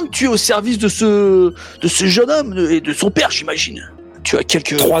longtemps que tu es au service de ce jeune homme et de son père, j'imagine. Tu as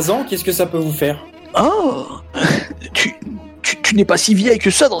quelques... 3 ans, qu'est-ce que ça peut vous faire? Oh, tu n'es pas si vieille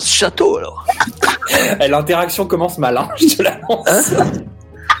que ça dans ce château, alors. L'interaction commence mal, hein, je te l'annonce. Hein?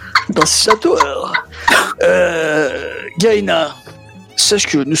 Dans ce château, alors. Gaïna, sache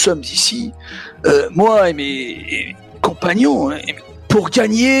que nous sommes ici moi et mes compagnons, pour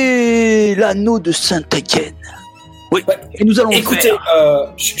gagner l'anneau de Saint-Aiguen. Oui, Ouais. et nous allons Écoutez,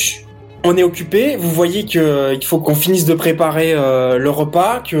 faire. on est occupé. Vous voyez que il faut qu'on finisse de préparer le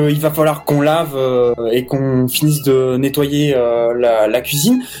repas, qu'il va falloir qu'on lave et qu'on finisse de nettoyer la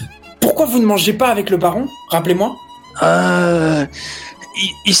cuisine. Pourquoi vous ne mangez pas avec le baron? Rappelez-moi.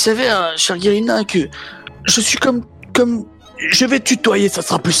 Il s'avère, cher Guérina, que je suis comme... Je vais te tutoyer, ça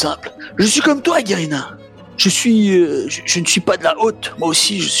sera plus simple. Je suis comme toi, Guérina. Je ne suis pas de la haute. Moi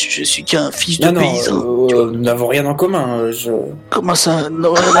aussi, je suis qu'un fils de paysan. Nous n'avons rien en commun. Comment ça?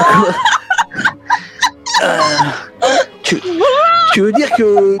 Non, tu veux dire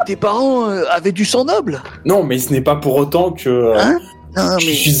que tes parents avaient du sang noble? Non, mais ce n'est pas pour autant que Hein? Non, je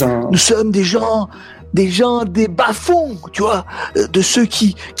mais suis un... nous sommes des bas-fonds, tu vois, de ceux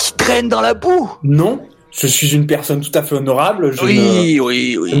qui traînent dans la boue. Non, je suis une personne tout à fait honorable. Je Oui.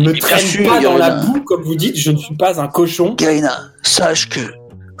 ne me Bien traîne sûr, pas dans la Guérina. boue, comme vous dites. Je ne suis pas un cochon. Guérina, sache que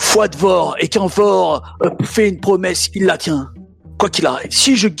foi de Vor, et qu'un Vor fait une promesse, il la tient. Quoi qu'il arrive,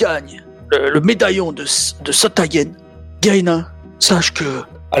 si je gagne le médaillon de Saint-Aiguen, Guérina, sache que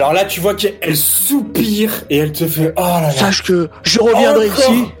Alors là, tu vois qu'elle soupire et elle te fait... Oh là là. Sache que je reviendrai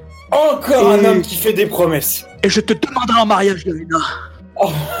Encore ici Encore un Et- homme qui fait des promesses. et je te demanderai en mariage, Guérina.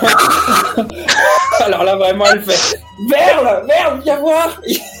 Alors là, vraiment, elle fait... Verle, viens voir.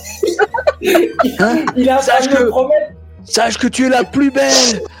 Hein? Il a Sache pas de que- promesse. Sache que tu es la plus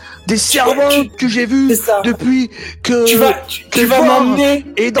belle des servantes que j'ai vues C'est ça. depuis que Tu vas Vor m'emmener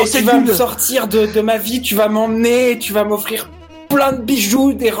est dans et tu cette vas me ville. sortir de ma vie. Tu vas m'emmener et tu vas m'offrir plein de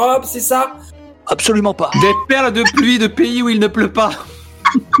bijoux, des robes, c'est ça? Absolument pas. Des perles de pluie de pays où il ne pleut pas.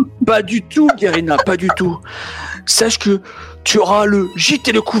 Pas du tout, Guérina, pas du tout. Sache que tu auras le gîte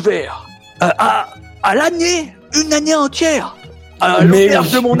et le couvert à l'année, une année entière. À Mais l'auberge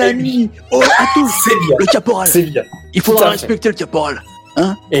oui, de mon mais ami, à tous, C'est bien, le caporal. c'est bien. Il tout faudra à fait. respecter le caporal.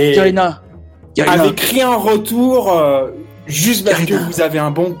 Et Guérina, avec rien en retour, juste parce que Guérina. vous avez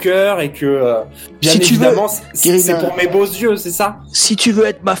un bon cœur et que, bien Si tu évidemment, c'est Guérina. pour mes beaux yeux, c'est ça? si tu veux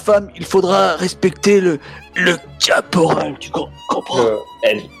être ma femme, il faudra respecter le caporal, tu comprends?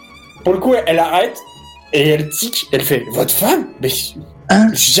 Pour le coup, elle arrête et elle tique. Elle fait votre femme? Mais Hein?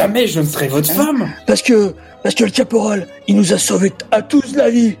 jamais je ne serai votre femme. Parce que le caporal, il nous a sauvés à tous la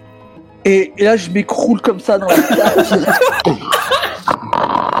vie. Et là, je m'écroule comme ça dans la table.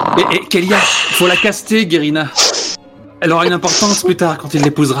 Et Kélia, faut la caster, Guérina. Elle aura une importance plus tard quand il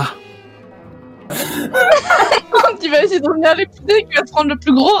l'épousera. Tu vas essayer de revenir l'épouser, qui va se prendre le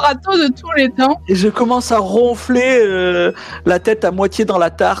plus gros râteau de tous les temps. Et je commence à ronfler la tête à moitié dans la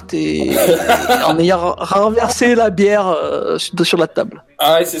tarte et en ayant renversé la bière sur la table.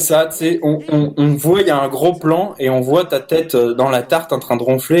 Ah ouais, c'est ça. Tu sais, on voit, il y a un gros plan et on voit ta tête dans la tarte en train de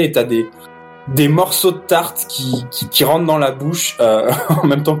ronfler et t'as des morceaux de tarte qui rentrent dans la bouche en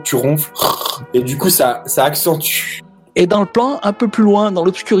même temps que tu ronfles. Et du coup, ça accentue. Et dans le plan, un peu plus loin, dans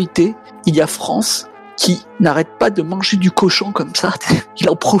l'obscurité, il y a France qui n'arrête pas de manger du cochon comme ça. Il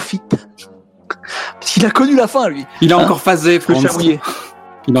en profite. Parce qu'il a connu la fin, lui. Il a Hein? encore phasé, Le Franz. chamouillé.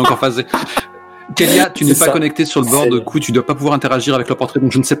 Il a encore phasé. Kélia, tu n'es C'est pas ça. connecté sur le bord, C'est- de coup, tu dois pas pouvoir interagir avec le portrait,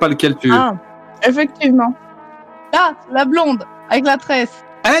 donc je ne sais pas lequel tu... Ah, effectivement. Ah, la blonde, avec la tresse.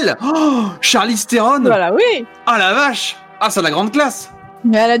 Elle oh, Charlize Theron Voilà, oui. Ah la vache Ah, c'est la grande classe.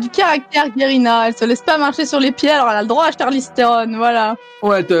 Mais elle a du caractère, Guérina. Elle se laisse pas marcher sur les pieds, alors elle a le droit à Charlize Theron, voilà.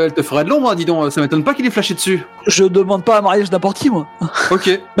 Ouais, elle te ferait de l'ombre, hein, dis donc. Ça m'étonne pas qu'il ait flashé dessus. Je demande pas un mariage n'importe qui, moi. Ok.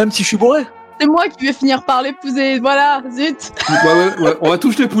 Même si je suis bourré. C'est moi qui vais finir par l'épouser, voilà, zut. Ouais. On va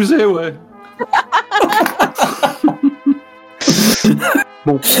tous l'épouser, ouais.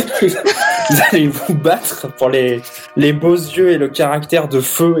 Vous allez vous battre pour les beaux yeux et le caractère de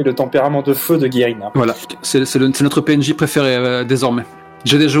feu et le tempérament de feu de Guérina. Voilà. C'est notre PNJ préféré désormais.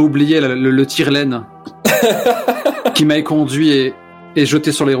 J'ai déjà oublié le tire-laine qui m'a éconduit et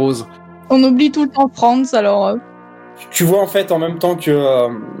jeté sur les roses. On oublie tout le temps Franz, alors... Tu vois en fait en même temps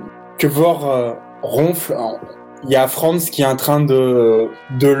que Vor ronfle, il y a Franz qui est en train de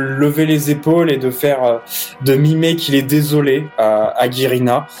lever les épaules et de faire de mimer qu'il est désolé à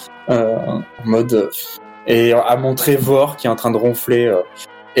Guérina en mode et à montrer Vor qui est en train de ronfler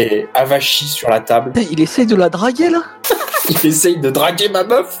et avachi sur la table. Il essaye de la draguer, là. Il essaye de draguer ma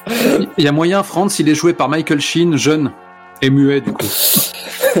meuf. Il y a moyen, Franz, il est joué par Michael Sheen, jeune et muet du coup.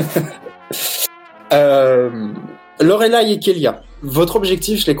 Lorelai et Kélia, votre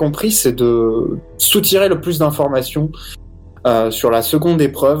objectif, je l'ai compris, c'est de soutirer le plus d'informations sur la seconde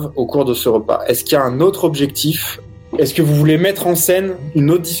épreuve au cours de ce repas. Est-ce qu'il y a un autre objectif? Est-ce que vous voulez mettre en scène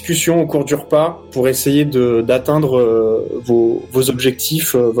une autre discussion au cours du repas pour essayer d'atteindre vos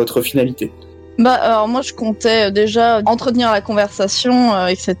objectifs, votre finalité? Alors moi je comptais déjà entretenir la conversation,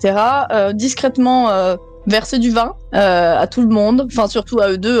 etc. Discrètement verser du vin à tout le monde, enfin surtout à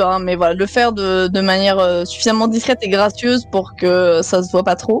eux deux, hein, mais voilà, le faire de manière suffisamment discrète et gracieuse pour que ça se voit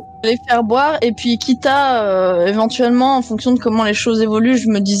pas trop. Les faire boire, et puis quitte à éventuellement, en fonction de comment les choses évoluent, je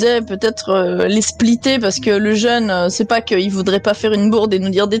me disais peut-être les splitter, parce que le jeune, c'est pas qu'il voudrait pas faire une bourde et nous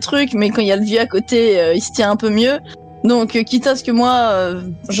dire des trucs, mais quand il y a le vieux à côté, il se tient un peu mieux. Donc, quitte à ce que moi,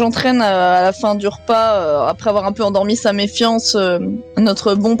 j'entraîne à la fin du repas, après avoir un peu endormi sa méfiance,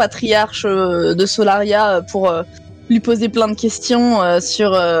 notre bon patriarche de Solaria pour lui poser plein de questions sur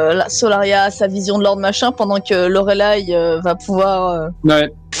la Solaria, sa vision de l'ordre machin, pendant que Lorelai va pouvoir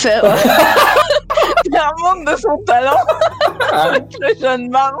faire un monde de son talent avec le jeune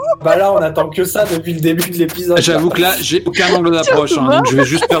marron. Bah là, on attend que ça depuis le début de l'épisode. J'avoue que là, j'ai aucun angle d'approche, hein, donc je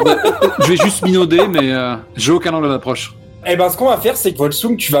vais juste minauder, mais j'ai aucun angle d'approche. Eh ben, ce qu'on va faire, c'est que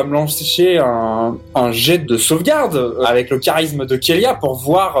Volsung, tu vas me lancer un jet de sauvegarde avec le charisme de Kélia pour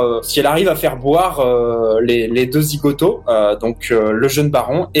voir si elle arrive à faire boire les deux zigotos, donc le jeune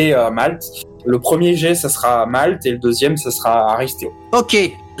baron et Malte. Le premier jet, ça sera Malte, et le deuxième, ça sera Aristéo. Ok,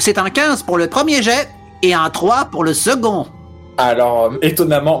 c'est un 15 pour le premier jet et un 3 pour le second. Alors,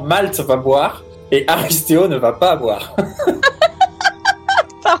 étonnamment, Malte va boire et Aristéo ne va pas boire.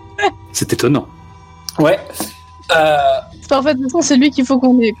 C'est étonnant. Ouais. C'est parfait, de toute façon, c'est lui qu'il faut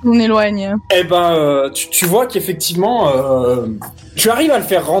qu'on éloigne. Eh ben, tu vois qu'effectivement, tu arrives à le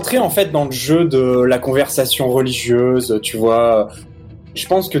faire rentrer en fait dans le jeu de la conversation religieuse, tu vois. Je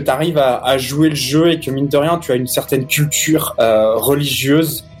pense que tu arrives à jouer le jeu et que mine de rien, tu as une certaine culture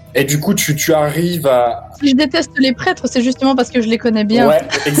religieuse. Et du coup, tu arrives à... Si je déteste les prêtres, c'est justement parce que je les connais bien. Ouais,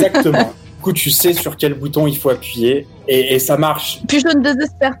 exactement. Du coup, tu sais sur quel bouton il faut appuyer et ça marche. Puis je ne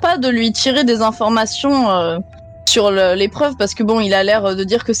désespère pas de lui tirer des informations sur l'épreuve, parce que bon, il a l'air de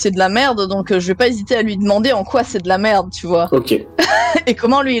dire que c'est de la merde, donc je vais pas hésiter à lui demander en quoi c'est de la merde, tu vois. Ok. Et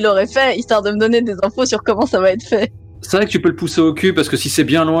comment lui il aurait fait, histoire de me donner des infos sur comment ça va être fait. C'est vrai que tu peux le pousser au cul, parce que si c'est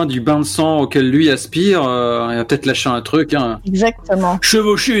bien loin du bain de sang auquel lui aspire, il va peut-être lâcher un truc. Hein. Exactement.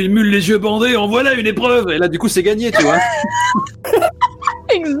 Chevaucher une mule les yeux bandés, en voilà une épreuve. Et là, du coup, c'est gagné, tu vois.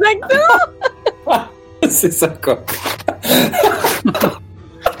 Exactement. C'est ça, quoi.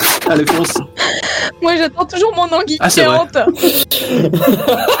 Allez, fonce. Moi, j'attends toujours mon anguille c'est vrai. géante.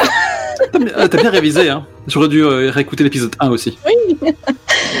 T'as bien révisé, hein. J'aurais dû réécouter l'épisode 1 aussi. Oui.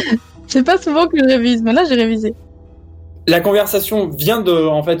 C'est pas souvent que je révise, mais là, j'ai révisé. La conversation vient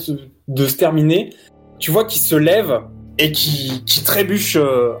de se terminer. Tu vois qu'il se lève et qui trébuche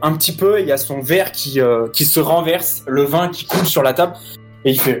un petit peu. Il y a son verre qui se renverse, le vin qui coule sur la table.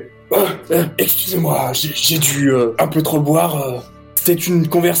 Et il fait excusez-moi, j'ai dû un peu trop boire. C'était une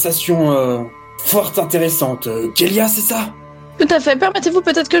conversation fort intéressante. Kélia, c'est ça? Tout à fait. Permettez-vous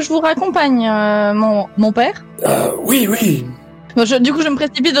peut-être que je vous raccompagne, mon père? Oui. Bon, du coup, je me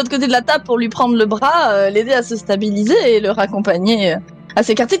précipite de l'autre côté de la table pour lui prendre le bras, l'aider à se stabiliser et le raccompagner à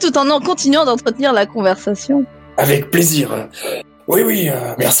s'écarter tout en continuant d'entretenir la conversation. Avec plaisir. Oui,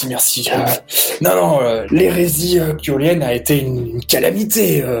 merci. Non, l'hérésie kyolienne a été une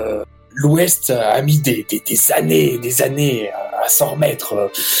calamité. L'Ouest a mis des années à s'en remettre.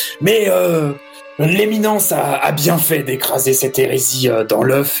 Mais l'éminence a bien fait d'écraser cette hérésie dans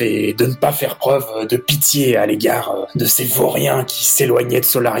l'œuf et de ne pas faire preuve de pitié à l'égard de ces vauriens qui s'éloignaient de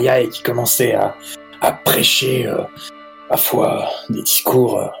Solaria et qui commençaient à prêcher parfois des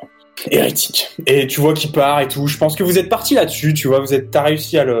discours hérétiques. Et tu vois qu'il part et tout. Je pense que vous êtes partis là-dessus, tu vois. T'as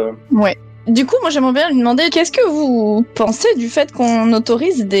réussi à le... Ouais. Du coup, moi, j'aimerais bien lui demander, qu'est-ce que vous pensez du fait qu'on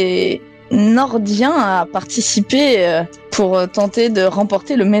autorise des Nordiens à participer pour tenter de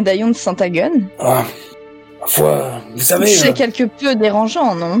remporter le médaillon de Saint-Agon? Ah, parfois, vous savez... C'est quelque peu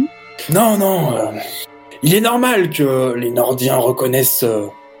dérangeant, non? Non. Il est normal que les Nordiens reconnaissent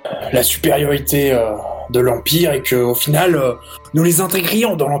la supériorité de l'Empire et qu'au final, nous les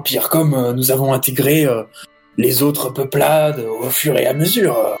intégrions dans l'Empire, comme nous avons intégré les autres peuplades au fur et à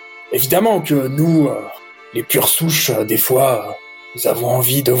mesure. Évidemment que nous, les pures souches, des fois, nous avons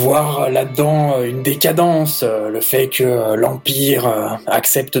envie de voir là-dedans une décadence, le fait que l'Empire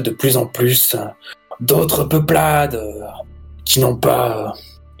accepte de plus en plus d'autres peuplades qui n'ont pas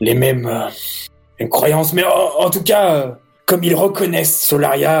les mêmes croyances. Mais en tout cas, comme ils reconnaissent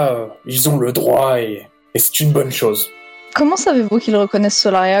Solaria, ils ont le droit et c'est une bonne chose. Comment savez-vous qu'ils reconnaissent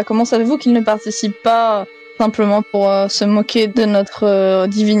Solaria? Comment savez-vous qu'ils ne participent pas simplement pour se moquer de notre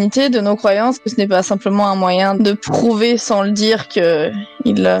divinité, de nos croyances, que ce n'est pas simplement un moyen de prouver sans le dire qu'ils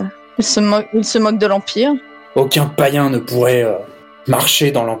se moquent de l'Empire? Aucun païen ne pourrait marcher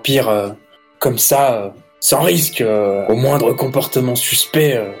dans l'Empire comme ça, sans risque. Au moindre comportement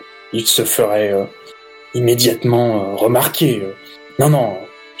suspect, il se ferait immédiatement remarquer. Non,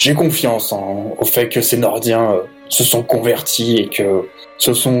 j'ai confiance au fait que ces Nordiens se sont convertis et que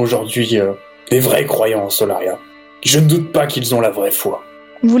ce sont aujourd'hui des vrais croyants en Solaria. Je ne doute pas qu'ils ont la vraie foi.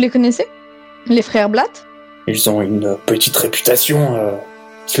 Vous les connaissez? Les frères Blatt? Ils ont une petite réputation.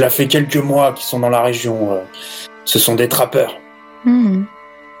 Cela fait quelques mois qu'ils sont dans la région. Ce sont des trappeurs.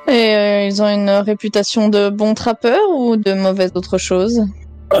 Et ils ont une réputation de bons trappeurs ou de mauvaise autre chose?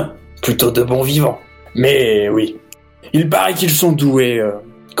 Plutôt de bons vivants. Mais oui, il paraît qu'ils sont doués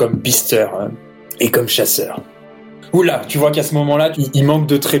comme pisteurs et comme chasseurs. Oula, tu vois qu'à ce moment-là, il manque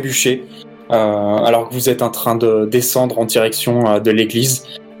de trébucher, alors que vous êtes en train de descendre en direction de l'église.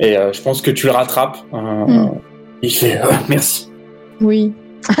 Et je pense que tu le rattrapes. Il fait merci. Oui.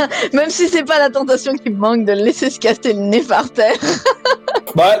 Même si c'est pas la tentation qui me manque de le laisser se casser le nez par terre.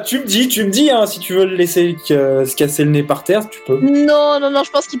 Bah, tu me dis, hein, si tu veux le laisser se casser le nez par terre, tu peux. Non,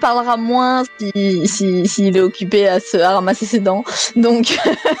 je pense qu'il parlera moins s'il est occupé à ramasser ses dents. Donc,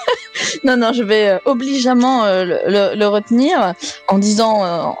 non, je vais obligeamment le retenir en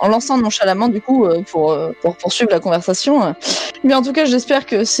disant, en lançant nonchalamment du coup pour poursuivre la conversation. Mais en tout cas, j'espère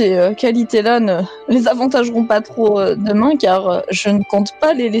que ces qualités-là ne les avantageront pas trop demain, car je ne compte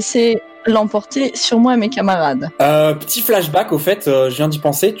pas les laisser l'emporter sur moi et mes camarades. Petit flashback, au fait, je viens d'y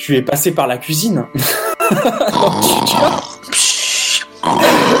penser, tu es passé par la cuisine.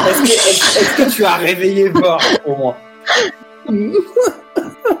 Est-ce que tu as réveillé Vor, au moins?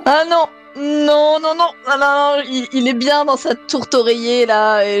 Ah non, il est bien dans sa tourte oreiller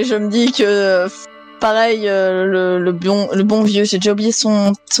là, et je me dis que pareil, le bon vieux, j'ai déjà oublié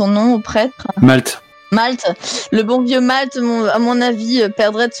son nom au prêtre. Malte, le bon vieux Malte, à mon avis,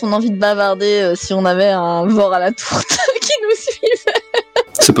 perdrait de son envie de bavarder si on avait un Vor à la tourte qui nous suivait.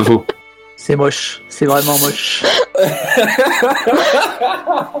 C'est pas faux. C'est moche, c'est vraiment moche.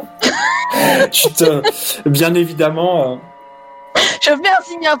 Bien évidemment. Je fais un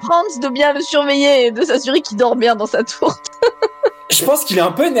signe à Franz de bien le surveiller et de s'assurer qu'il dort bien dans sa tourte. Je pense qu'il est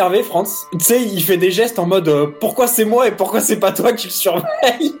un peu énervé, Franz. Tu sais, il fait des gestes en mode pourquoi c'est moi et pourquoi c'est pas toi qui le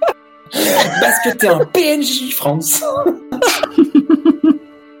surveille? Parce que t'es un PNJ, Franz.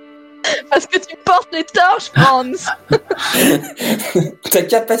 Parce que tu portes les torches, Franz. Ta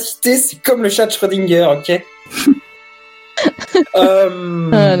capacité, c'est comme le chat de Schrödinger, ok?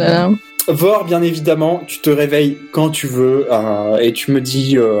 Vor, bien évidemment, tu te réveilles quand tu veux et tu me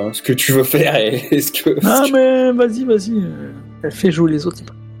dis ce que tu veux faire et ce que... Mais vas-y. Elle fait jouer les autres.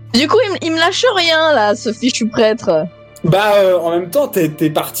 Du coup, il me lâche rien, là, ce fichu prêtre. Bah, en même temps,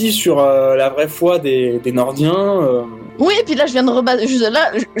 t'es parti sur la vraie foi des Nordiens. Oui, et puis là, je viens de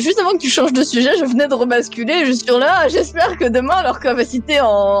juste avant que tu changes de sujet, je venais de rebasculer. Je suis sur là, j'espère que demain, leur capacité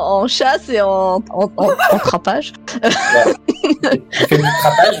en chasse et en trappage. Tu fais du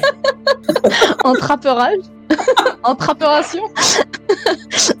trappage? En trapperage. En trapperation.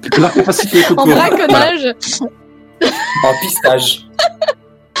 Leur capacité en braconnage. En pistage.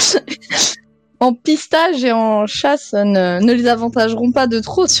 En pistage et en chasse ne les avantageront pas de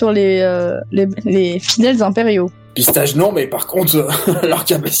trop sur les fidèles impériaux. Pistage non, mais par contre, leur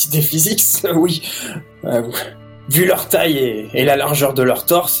capacité physique, oui. Vu leur taille et la largeur de leur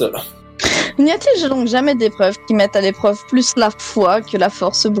torse... N'y a-t-il donc jamais d'épreuves qui mettent à l'épreuve plus la foi que la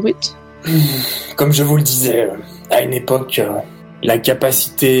force brute? Comme je vous le disais, à une époque, la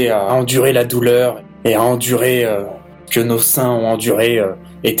capacité à endurer la douleur et à endurer que nos saints ont enduré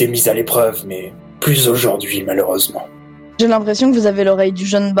était mise à l'épreuve, mais plus aujourd'hui, malheureusement. J'ai l'impression que vous avez l'oreille du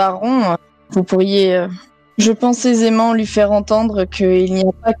jeune baron. Vous pourriez, je pense aisément, lui faire entendre qu'il n'y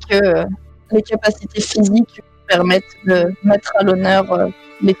a pas que les capacités physiques qui permettent de mettre à l'honneur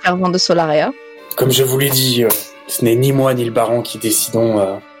les fervents de Solaria. Comme je vous l'ai dit, ce n'est ni moi ni le baron qui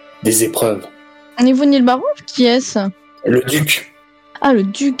décidons des épreuves. Ni vous ni le baron? Qui est-ce? Le duc. Ah, le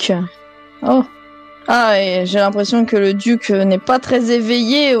duc. Oh. Ah, et j'ai l'impression que le duc n'est pas très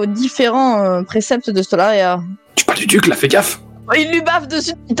éveillé aux différents préceptes de Solaria. Tu parles du duc, là, fais gaffe. Il lui baffe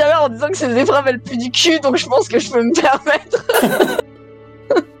dessus depuis tout à l'heure en disant que ses épreuves elles puent du cul, donc je pense que je peux me permettre.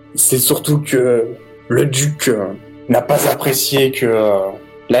 C'est surtout que le duc n'a pas apprécié que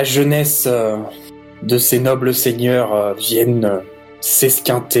la jeunesse de ces nobles seigneurs vienne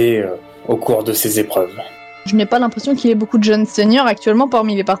s'esquinter au cours de ces épreuves. Je n'ai pas l'impression qu'il y ait beaucoup de jeunes seigneurs actuellement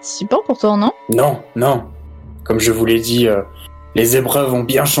parmi les participants, pourtant, non? Non. Comme je vous l'ai dit, les épreuves ont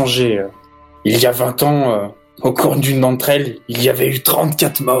bien changé. Il y a 20 ans, au cours d'une d'entre elles, il y avait eu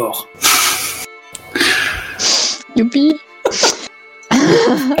 34 morts. Youpi.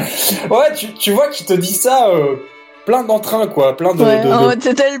 Ouais, tu vois qu'il te dit ça plein d'entrain, quoi. Plein de... Ouais, en mode,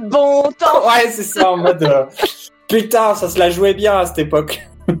 c'était le bon temps. Ouais, c'est ça, en mode... putain, ça se la jouait bien à cette époque.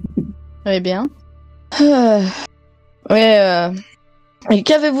 Très bien. Et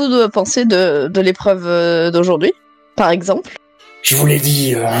qu'avez-vous pensé de l'épreuve d'aujourd'hui, par exemple? Je vous l'ai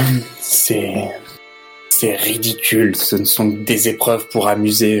dit, c'est ridicule. Ce ne sont que des épreuves pour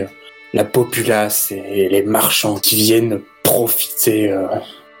amuser la populace et les marchands qui viennent profiter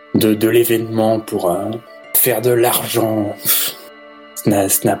de l'événement pour faire de l'argent. Ça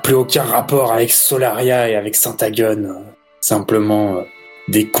n'a plus aucun rapport avec Solaria et avec Syntagone. Simplement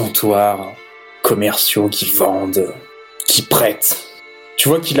des comptoirs commerciaux qui vendent, qui prêtent. Tu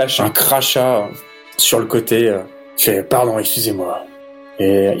vois qu'il lâche un crachat sur le côté. Il fait « Pardon, excusez-moi ».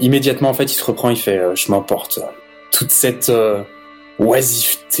 Et immédiatement, en fait, il se reprend, il fait « Je m'emporte ». Toute cette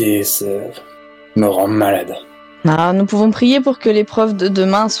oisiveté me rend malade. Ah, nous pouvons prier pour que l'épreuve de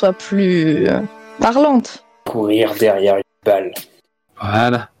demain soit plus parlante. Courir derrière une balle.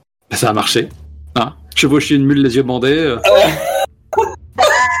 Voilà, ça a marché. Hein, chevaucher une mule les yeux bandés.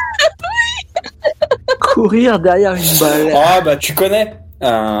 Courir derrière une balle. Ah bah tu connais,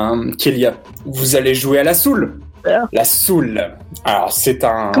 Kélia. Vous allez jouer à la soule. La soule. Alors c'est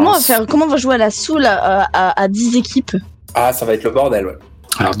un... Comment on va jouer à la soule à 10 équipes? Ah, ça va être le bordel, ouais.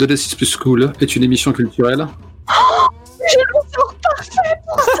 Alors 2D6 plus School est une émission culturelle. Oh, j'ai le sort parfait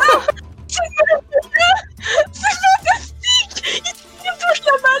pour ça. C'est fantastique. Il touche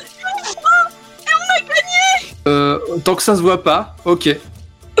la balle une fois et on a gagné. Tant que ça se voit pas, ok.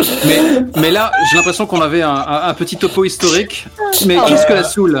 Mais là, j'ai l'impression qu'on avait un petit topo historique. Mais qu'est-ce que la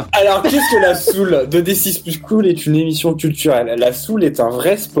soule? Alors, qu'est-ce que la soule? 2D6 plus Cool est une émission culturelle. La soule est un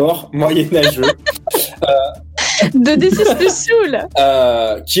vrai sport moyenâgeux. 2D6 plus soule.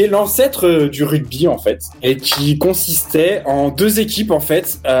 Qui est l'ancêtre du rugby, en fait. Et qui consistait en 2 équipes, en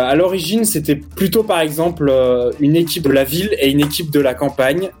fait. À l'origine, c'était plutôt, par exemple, une équipe de la ville et une équipe de la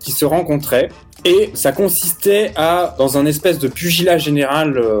campagne qui se rencontraient. Et ça consistait dans un espèce de pugilat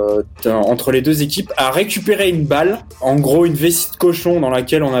général entre les 2 équipes, à récupérer une balle, en gros une vessie de cochon dans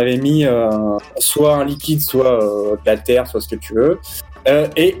laquelle on avait mis soit un liquide, soit de la terre, soit ce que tu veux,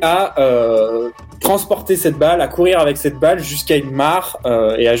 et à transporter cette balle, à courir avec cette balle jusqu'à une mare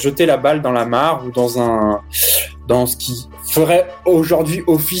et à jeter la balle dans la mare ou dans ce qui ferait aujourd'hui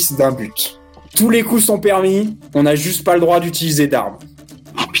office d'un but. Tous les coups sont permis, on n'a juste pas le droit d'utiliser d'armes.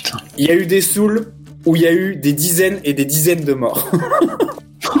 Oh putain. Il y a eu des souls où il y a eu des dizaines et des dizaines de morts.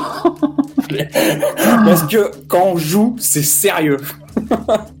 Parce que quand on joue, c'est sérieux.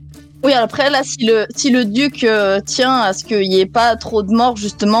 Oui, après là, si le duc tient à ce qu'il n'y ait pas trop de morts,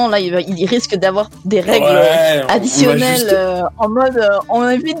 justement, là, il risque d'avoir des règles additionnelles en mode on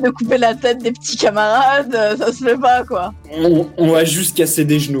évite de couper la tête des petits camarades, ça se fait pas, quoi. On va juste casser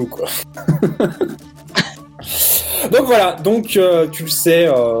des genoux, quoi. Donc voilà, tu le sais,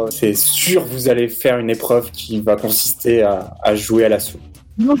 c'est sûr vous allez faire une épreuve qui va consister à jouer à la soupe.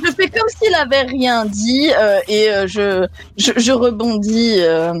 Donc je fais comme s'il avait rien dit et je rebondis.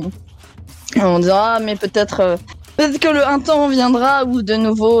 On dira mais peut-être que un temps viendra où de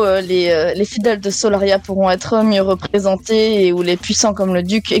nouveau les fidèles de Solaria pourront être mieux représentés et où les puissants comme le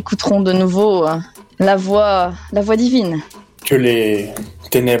duc écouteront de nouveau la voix divine. Que les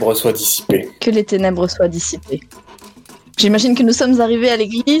ténèbres soient dissipées. Que les ténèbres soient dissipées. J'imagine que nous sommes arrivés à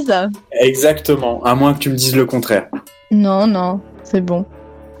l'église. Exactement, à moins que tu me dises le contraire. Non, c'est bon.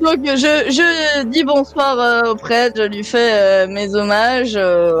 Donc je dis bonsoir au prêtre, je lui fais mes hommages,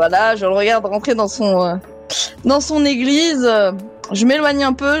 voilà, je le regarde rentrer dans son église, je m'éloigne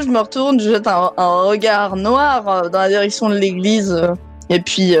un peu, je me retourne, je jette un regard noir dans la direction de l'église, et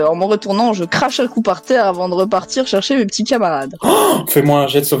puis en me retournant, je crache un coup par terre avant de repartir chercher mes petits camarades. Oh, fais-moi un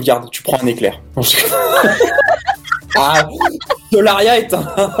jet de sauvegarde, tu prends un éclair. Ah, Solaria est un...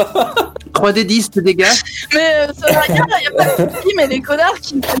 3D10 de dégâts. Mais Solaria, il n'y a pas de soucis, mais les connards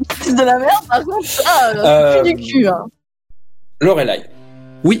qui me disent de la merde, par contre, ça, c'est du cul. Hein. Lorelai.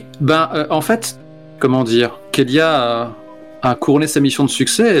 Oui, en fait, comment dire, Kélia a couronné sa mission de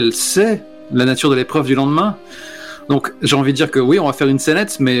succès, elle sait la nature de l'épreuve du lendemain. Donc j'ai envie de dire que oui, on va faire une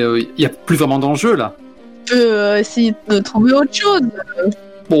scénette, mais il n'y a plus vraiment d'enjeu là. Tu peux essayer de trouver autre chose.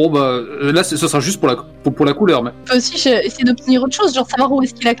 Bon, là, ce sera juste pour la couleur. Mais... On peut aussi essayer d'obtenir autre chose, genre savoir où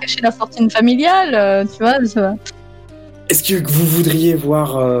est-ce qu'il a caché la fortune familiale, tu vois. Ça... Est-ce que vous voudriez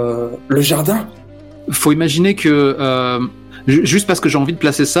voir le jardin ? Faut imaginer que, juste parce que j'ai envie de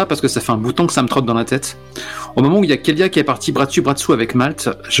placer ça, parce que ça fait un bout de temps que ça me trotte dans la tête, au moment où il y a Kélia qui est parti bras dessus bras dessous avec Malte,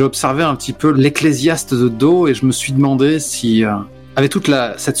 j'ai observé un petit peu l'ecclésiaste de dos et je me suis demandé si, avec toute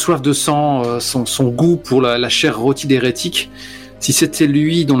cette soif de sang, son goût pour la chair rôtie d'hérétique, si c'était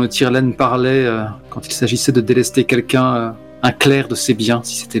lui dont le tire-laine parlait quand il s'agissait de délester quelqu'un, un clerc de ses biens,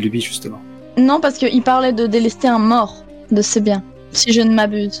 si c'était lui justement. Non, parce qu'il parlait de délester un mort de ses biens. si je ne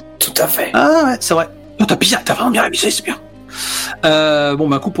m'abuse. Tout à fait. Ah ouais, c'est vrai. Oh, t'as vraiment bien révisé, c'est bien.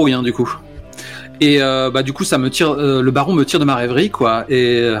 Coup pour rien du coup. Et du coup, ça me tire, le baron me tire de ma rêverie, quoi.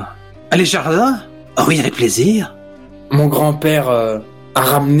 Et allez, jardin. Oh oui, avec plaisir. Mon grand-père a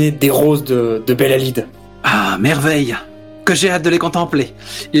ramené des roses de Belle-Alide. Ah, merveille. Que j'ai hâte de les contempler.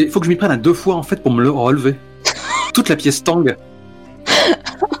 Il faut que je m'y prenne à 2 fois en fait pour me le relever. Toute la pièce tangue.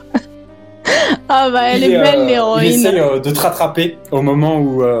 Ah bah elle est belle l'héroïne. Il essaie de te rattraper au moment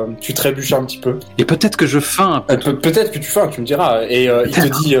où tu trébuches un petit peu. Et peut-être que je feins un peu. Peut-être que tu feins, tu me diras. Et il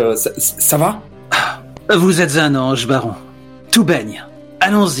te dit ça va ? Vous êtes un ange, baron. Tout baigne.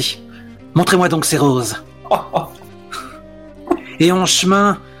 Allons-y. Montrez-moi donc ces roses. Et en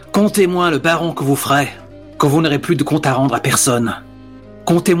chemin, contez-moi le baron que vous ferez, quand vous n'aurez plus de compte à rendre à personne.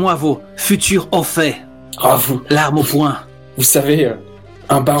 Comptez-moi vos futurs hauts faits. L'arme au poing. Vous savez,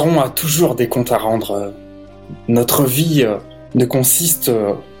 un baron a toujours des comptes à rendre. Notre vie ne consiste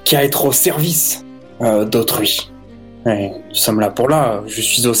qu'à être au service d'autrui. Et nous sommes là pour là. Je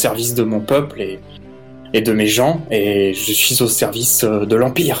suis au service de mon peuple et de mes gens, et je suis au service de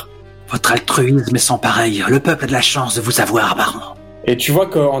l'Empire. Votre altruisme est sans pareil. Le peuple a de la chance de vous avoir, baron. Et tu vois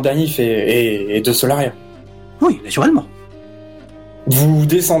qu'Andanif est de Solaria. Oui, naturellement. Vous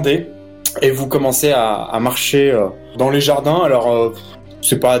descendez et vous commencez à marcher dans les jardins. Alors,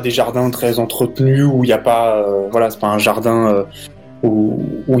 c'est pas des jardins très entretenus où il n'y a pas... c'est pas un jardin où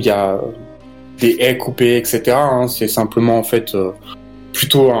il y a des haies coupées, etc. Hein. C'est simplement, en fait...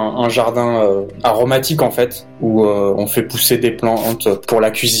 plutôt un jardin aromatique en fait, où on fait pousser des plantes pour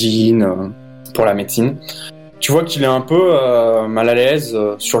la cuisine, pour la médecine. Tu vois qu'il est un peu mal à l'aise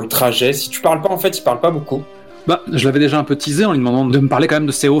sur le trajet. Si tu parles pas, en fait, il parle pas beaucoup. Je l'avais déjà un peu teasé en lui demandant de me parler quand même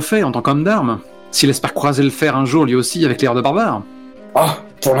de ses hauts faits en tant qu'homme d'armes. S'il espère croiser le fer un jour lui aussi avec l'air de barbare. Ah,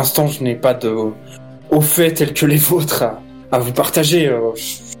 pour l'instant, je n'ai pas de hauts faits tels que les vôtres à vous partager.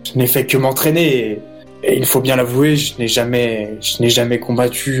 Je n'ai fait que m'entraîner et il faut bien l'avouer, je n'ai jamais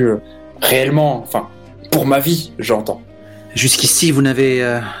combattu réellement, enfin, pour ma vie, j'entends. Jusqu'ici, vous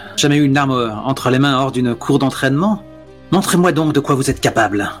n'avez jamais eu une arme entre les mains hors d'une cour d'entraînement ? Montrez-moi donc de quoi vous êtes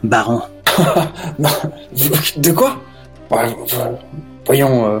capable, baron. De quoi ?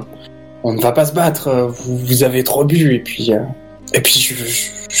 Voyons, on ne va pas se battre, vous avez trop bu, et puis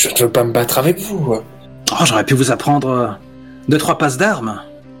je ne veux pas me battre avec vous. Oh, j'aurais pu vous apprendre 2-3 passes d'armes.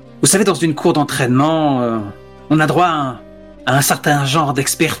 Vous savez, dans une cour d'entraînement, on a droit à un certain genre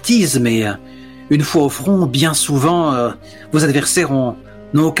d'expertise, mais une fois au front, bien souvent, vos adversaires n'ont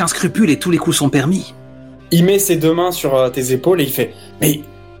aucun scrupule et tous les coups sont permis. Il met ses 2 mains sur tes épaules et il fait « Mais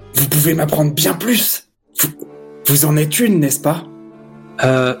vous pouvez m'apprendre bien plus. Vous en êtes une, n'est-ce pas ?»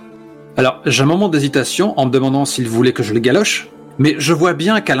 Alors, j'ai un moment d'hésitation en me demandant s'il voulait que je le galoche, mais je vois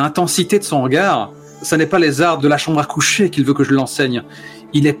bien qu'à l'intensité de son regard, ça n'est pas les arts de la chambre à coucher qu'il veut que je l'enseigne.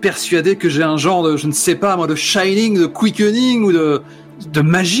 Il est persuadé que j'ai un genre de, je ne sais pas moi, de shining, de quickening ou de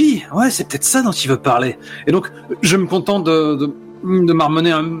magie. Ouais, c'est peut-être ça dont il veut parler. Et donc, je me contente de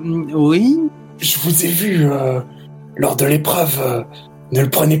marmonner un... Oui ? Je vous ai vu lors de l'épreuve. Ne le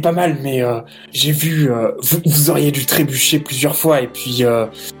prenez pas mal, mais j'ai vu... vous auriez dû trébucher plusieurs fois, et puis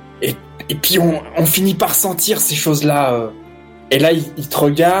on finit par sentir ces choses-là. Et là, il te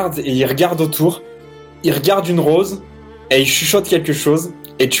regarde, et il regarde autour. Il regarde une rose, et il chuchote quelque chose,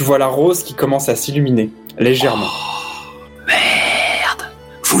 et tu vois la rose qui commence à s'illuminer, légèrement. Oh, merde !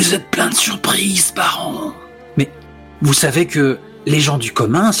 Vous êtes plein de surprises, baron. Mais vous savez que les gens du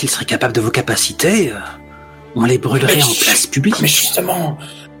commun, s'ils seraient capables de vos capacités, on les brûlerait en place publique. Mais justement,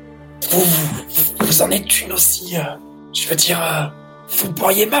 vous en êtes une aussi. Je veux dire, vous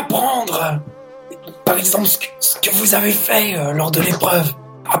pourriez m'apprendre. Par exemple, ce que vous avez fait lors de l'épreuve.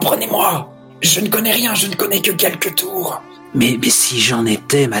 Apprenez-moi. Je ne connais rien, je ne connais que quelques tours. Mais si j'en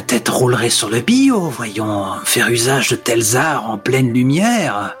étais, ma tête roulerait sur le bio, voyons. Faire usage de tels arts en pleine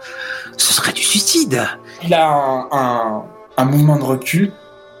lumière, ce serait du suicide. Il a un mouvement de recul.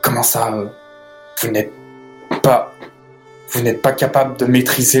 Comment ça, vous n'êtes pas capable de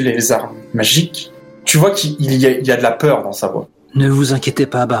maîtriser les armes magiques? Tu vois qu'il y a de la peur dans sa voix. Ne vous inquiétez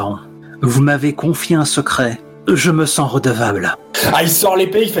pas, baron. Vous m'avez confié un secret. Je me sens redevable. Ah, il sort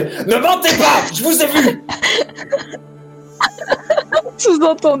l'épée, il fait « Ne mentez pas, je vous ai vu !»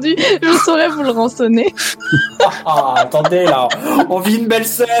 Sous-entendu, je saurais vous le rançonner. Attendez, là, on vit une belle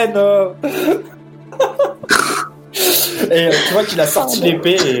scène. Et tu vois qu'il a sorti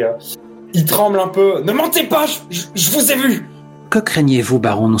l'épée et il tremble un peu. « Ne mentez pas, je vous ai vu !» Que craignez-vous,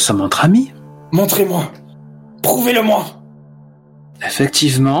 baron? Nous sommes entre amis. Montrez-moi. Prouvez-le-moi.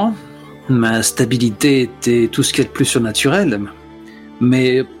 Effectivement, ma stabilité était tout ce qu'il y a de plus surnaturel.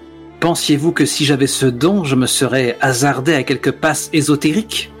 Mais Pensiez-vous que si j'avais ce don, je me serais hasardé à quelques passes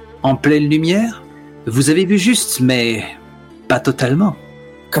ésotériques, en pleine lumière? Vous avez vu juste, mais pas totalement.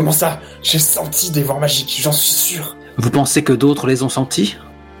 Comment ça? J'ai senti des voix magiques, j'en suis sûr. Vous pensez que d'autres les ont sentis?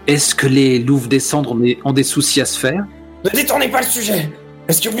 Est-ce que les louves des cendres ont des soucis à se faire? Ne détournez pas le sujet.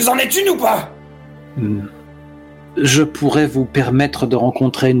 Est-ce que vous en êtes une ou pas? Je pourrais vous permettre de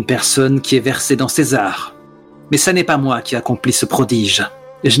rencontrer une personne qui est versée dans ces arts. Mais ça n'est pas moi qui accomplis ce prodige.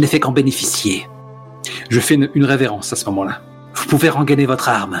 Et je n'ai fait qu'en bénéficier. Je fais une révérence à ce moment-là. Vous pouvez rengainer votre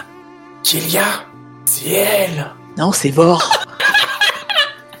arme. Kélia, c'est elle. Non, c'est Vor.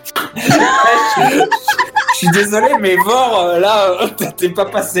 Je suis désolé, mais Vor, là, t'es pas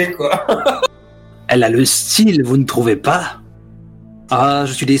passé, quoi. Elle a le style, vous ne trouvez pas? Ah,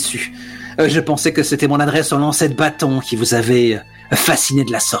 je suis déçu. Je pensais que c'était mon adresse au lancer de bâton qui vous avait fasciné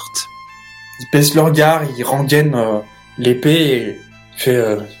de la sorte. Il baisse le regard, il rengaine l'épée et fait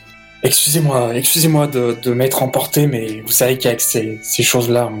excusez-moi de m'être emporté, mais vous savez qu'avec ces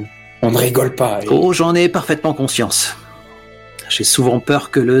choses-là, on ne rigole pas. Et... Oh, j'en ai parfaitement conscience. J'ai souvent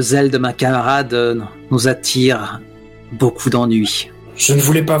peur que le zèle de ma camarade nous attire beaucoup d'ennuis. Je ne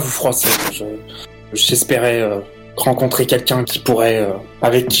voulais pas vous froisser. J'espérais rencontrer quelqu'un qui pourrait,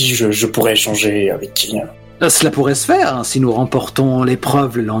 avec qui je pourrais échanger, avec qui... Cela pourrait se faire hein, si nous remportons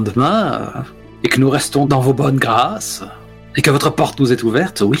l'épreuve le lendemain et que nous restons dans vos bonnes grâces et que votre porte nous est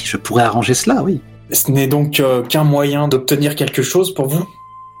ouverte. Oui, je pourrais arranger cela, oui. Ce n'est donc qu'un moyen d'obtenir quelque chose pour vous?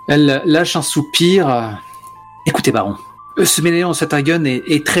 Elle lâche un soupir. Écoutez, baron, ce Ménéon Satagun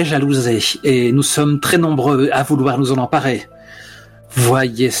est très jalousé et nous sommes très nombreux à vouloir nous en emparer.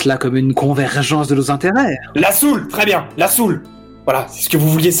 Voyez cela comme une convergence de nos intérêts. La Soule, très bien, la Soule. Voilà, c'est ce que vous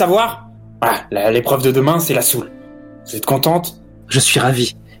vouliez savoir? Voilà, l'épreuve de demain, c'est la Soule. Vous êtes contente? Je suis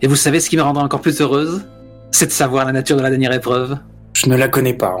ravi. Et vous savez ce qui me rendra encore plus heureuse? C'est de savoir la nature de la dernière épreuve. Je ne la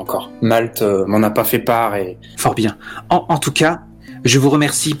connais pas encore. Malte m'en a pas fait part et... Fort bien. En tout cas, je vous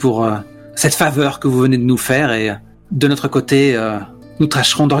remercie pour cette faveur que vous venez de nous faire et de notre côté, nous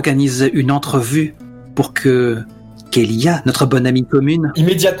tâcherons d'organiser une entrevue pour que Kélia, notre bonne amie commune...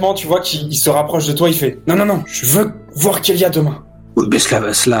 Immédiatement, tu vois qu'il se rapproche de toi, il fait « Non, je veux voir Kélia demain !» Mais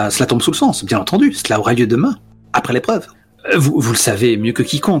cela tombe sous le sens, bien entendu. Cela aura lieu demain, après l'épreuve. Vous le savez mieux que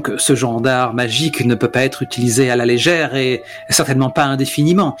quiconque, ce genre d'art magique ne peut pas être utilisé à la légère et certainement pas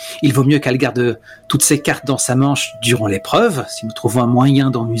indéfiniment. Il vaut mieux qu'elle garde toutes ses cartes dans sa manche durant l'épreuve, si nous trouvons un moyen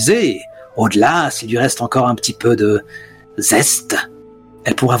d'en user. Et au-delà, s'il lui reste encore un petit peu de zeste,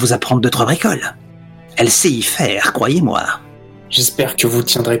 elle pourra vous apprendre 2-3 bricoles. Elle sait y faire, croyez-moi. J'espère que vous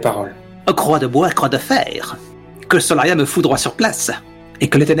tiendrez parole. Croix de bois, croix de fer. Que Solaria me foudroie sur place et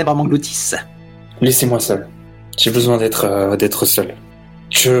que les ténèbres m'engloutissent. Laissez-moi seul. J'ai besoin d'être seul.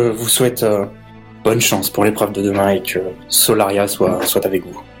 Je vous souhaite bonne chance pour l'épreuve de demain et que Solaria soit avec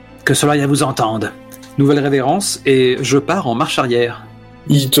vous. Que Solaria vous entende. Nouvelle révérence et je pars en marche arrière.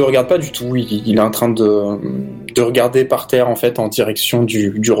 Il te regarde pas du tout. Il est en train de regarder par terre en fait en direction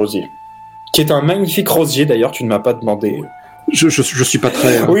du rosier, qui est un magnifique rosier. D'ailleurs, tu ne m'as pas demandé. Je suis pas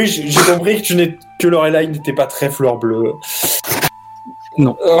très... Oui, j'ai compris que Lorelai n'était pas très fleur bleue.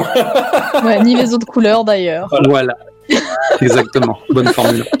 Non. Ouais, ni les autres couleurs d'ailleurs. Voilà. Exactement. Bonne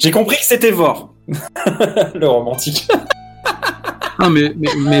formule. J'ai compris que c'était Vor. Le romantique. Ah,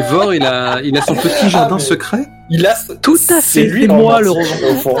 mais Vor, il a son petit jardin secret. Il a... Tout à fait. C'est moi le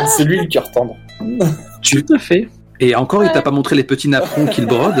romantique. C'est lui le cœur tendre. Tout à fait. Et encore, il t'a pas montré les petits napperons qu'il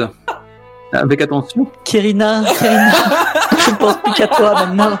brode. Avec attention. Kérina, je ne pense plus qu'à toi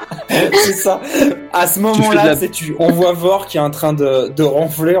maintenant. C'est ça. À ce moment-là, on voit Vor qui est en train de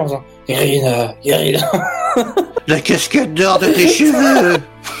ronfler en disant Irina. La casquette d'or de tes cheveux.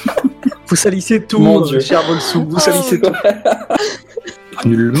 Vous salissez tout, mon Dieu. Cher Volsou, vous salissez tout.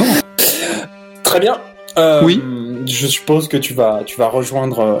 Nullement. Très bien. Oui. Je suppose que tu vas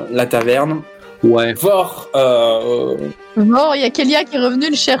rejoindre la taverne. Ouais. Vor. Vor, il y a Kélia qui est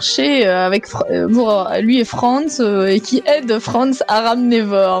revenu le chercher avec pour lui et Franz et qui aide Franz à ramener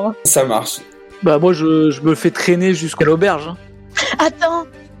Vor. Ça marche. Bah moi je me fais traîner jusqu'à l'auberge. Hein. Attends,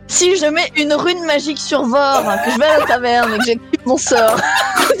 si je mets une rune magique sur Vor, que je vais à la taverne et que j'active mon sort.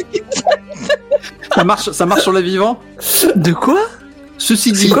 Ça marche sur les vivants. De quoi?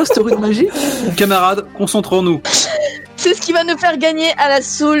 Ceci dit, c'est quoi cette rune magique? Camarades, concentrons-nous. C'est ce qui va nous faire gagner à la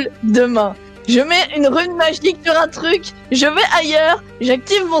Soule demain. Je mets une rune magique sur un truc, je vais ailleurs,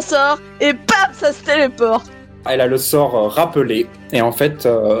 j'active mon sort, et paf, ça se téléporte. Elle a le sort rappelé, et en fait,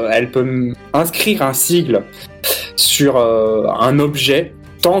 elle peut inscrire un sigle sur un objet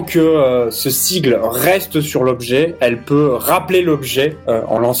Tant que ce sigle reste sur l'objet, elle peut rappeler l'objet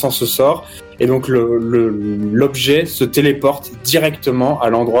en lançant ce sort. Et donc l'objet se téléporte directement à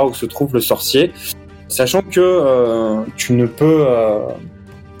l'endroit où se trouve le sorcier. Sachant que tu ne peux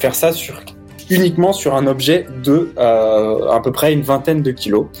faire ça uniquement sur un objet de à peu près une vingtaine de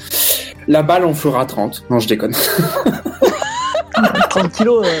kilos. La balle en fera 30. Non, je déconne. 30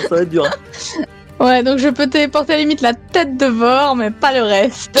 kilos, ça va être dur. Hein. Ouais, donc je peux téléporter à la limite la tête de Vor, mais pas le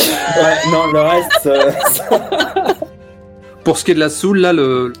reste. Ouais, non, le reste... Pour ce qui est de la soul, là,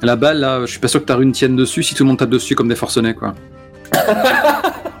 la balle, là, je suis pas sûr que ta rune tienne dessus si tout le monde tape dessus comme des forcenés, quoi.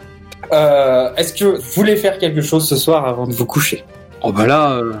 Est-ce que vous voulez faire quelque chose ce soir avant de vous coucher? Oh bah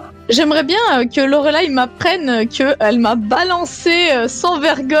là... J'aimerais bien que Lorelai m'apprenne qu'elle m'a balancé sans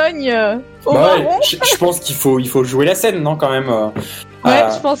vergogne au marron. Ouais, je pense qu'il faut jouer la scène, non, quand même. Ouais,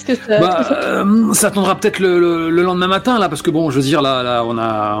 je pense que ça... ça attendra peut-être le lendemain matin, là, parce que bon, je veux dire, là on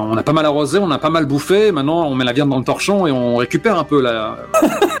a pas mal arrosé, on a pas mal bouffé, maintenant on met la viande dans le torchon et on récupère un peu, là.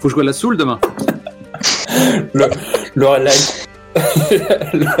 Faut jouer à la soul demain.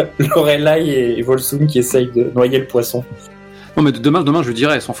 Lorelai et Volsung qui essayent de noyer le poisson. Non, mais demain, je lui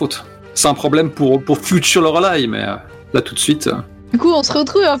dirai, sans faute. C'est un problème pour future Lorelai, mais là, tout de suite... Du coup, on se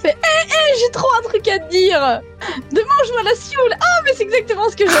retrouve et on fait j'ai trop un truc à te dire. Demain, je vois la Sioule. Ah, mais c'est exactement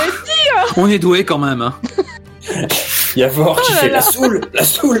ce que j'avais dit. On est doué quand même, hein. Il y a Vor qui fait la Soule.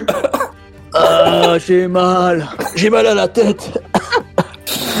 Ah, j'ai mal à la tête.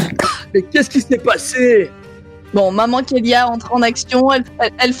 Mais qu'est-ce qui s'est passé? Bon, maman Kélia entre en action.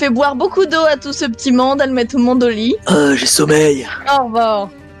 Elle fait boire beaucoup d'eau à tout ce petit monde. Elle met tout le monde au lit. J'ai sommeil. Au revoir.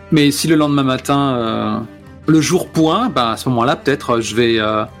 Mais si le lendemain matin, le jour point, bah à ce moment-là, peut-être, je vais...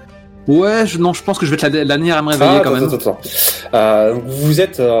 je pense que je vais être la dernière à me réveiller quand même. Attends. Vous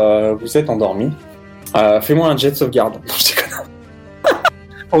êtes endormi. Fais-moi un jet de sauvegarde. Je déconne.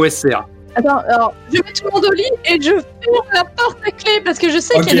 OSR. Attends, alors, je mets tout le monde au lit et je ferme la porte à clé parce que je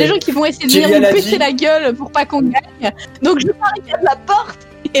sais qu'il y a des gens qui vont essayer de venir nous péter la gueule pour pas qu'on gagne. Donc je barricade la porte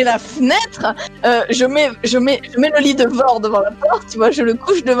et la fenêtre. Je mets le lit de Vor devant la porte, tu vois, je le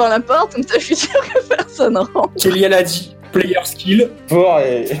couche devant la porte, comme ça je suis sûr que personne rentre. Kélia l'a dit, player skill, Vor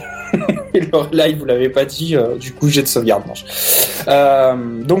et Lorelai, vous l'avez pas dit, du coup jet de sauvegarde.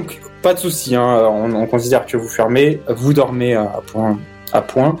 Donc, pas de soucis, hein, on considère que vous fermez, vous dormez à point.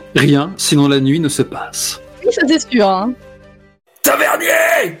 Rien, sinon la nuit ne se passe. Oui, ça c'est sûr. Hein.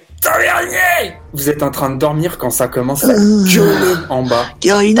 Tavernier! Vous êtes en train de dormir quand ça commence à gueuler en bas.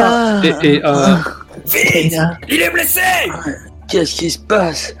 Karina! Vite! Il est blessé! Qu'est-ce qui se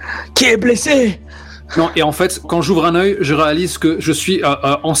passe? Qui est blessé? Non, et en fait, quand j'ouvre un œil, je réalise que je suis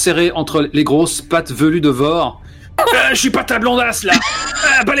enserré entre les grosses pattes velues de Vor. Je suis pas ta blondasse, là.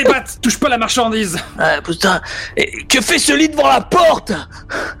 Pas les pattes, touche pas la marchandise. Putain, que fait ce lit devant la porte?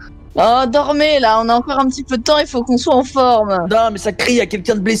 Oh, dormez, là, on a encore un petit peu de temps, il faut qu'on soit en forme. Non, mais ça crie, il y a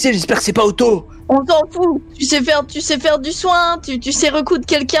quelqu'un de blessé, j'espère que c'est pas Otto. On s'en fout, tu sais faire du soin, tu sais recoudre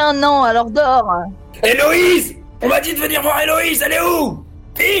quelqu'un, non, alors dors. Héloïse! On m'a dit de venir voir Héloïse, elle est où?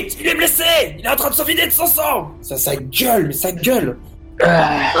 Vite, il est blessé! Il est en train de se vider de son sang! Ça gueule, mais ça gueule!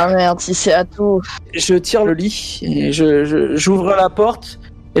 Ah merde, si c'est à tout. Je tire le lit, et j'ouvre la porte,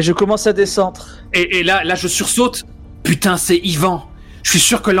 et je commence à descendre. Et là, je sursaute. Putain, c'est Yvan. Je suis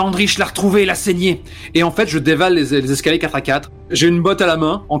sûr que Landrich l'a retrouvé et l'a saigné. Et en fait, je dévale les escaliers 4 à 4. J'ai une botte à la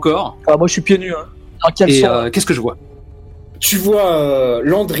main, encore. Ah, moi, je suis pieds nus, hein. Et qu'est-ce que je vois? Tu vois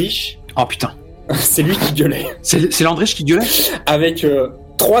Landrich. Oh putain. C'est lui qui gueulait. C'est Landrich qui gueulait? Avec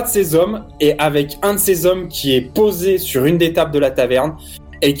 3 de ses hommes, et avec un de ses hommes qui est posé sur une des tables de la taverne,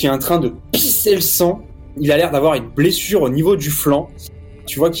 et qui est en train de pisser le sang. Il a l'air d'avoir une blessure au niveau du flanc.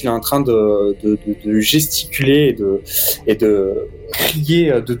 Tu vois qu'il est en train de gesticuler et de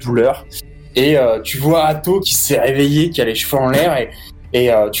crier de douleur. Et tu vois Atto qui s'est réveillé, qui a les cheveux en l'air,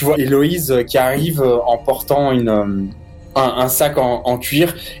 et tu vois Héloïse qui arrive en portant un sac en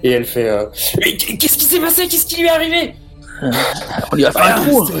cuir, et elle fait mais qu'est-ce qui s'est passé? Qu'est-ce qui lui est arrivé? On lui a fait un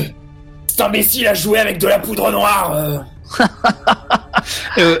trou. Cet imbécile a joué avec de la poudre noire.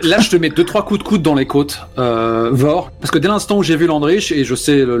 Là, je te mets 2-3 coups de coude dans les côtes, Vor, parce que dès l'instant où j'ai vu Landrich, et je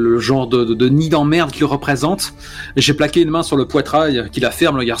sais le genre de nid d'emmerde qu'il représente, j'ai plaqué une main sur le poitrail qui la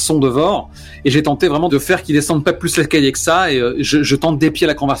ferme, le garçon de Vor, et j'ai tenté vraiment de faire qu'il descende pas plus l'escalier que ça, et je tente d'épier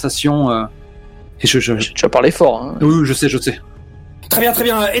la conversation. Et tu as parlé fort, hein. Oui, je sais. Très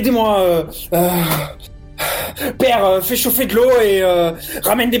bien, aidez-moi. Père, fais chauffer de l'eau et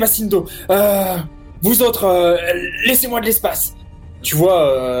ramène des bassines d'eau. Vous autres, laissez-moi de l'espace. tu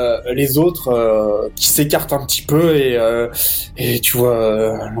vois les autres qui s'écartent un petit peu et tu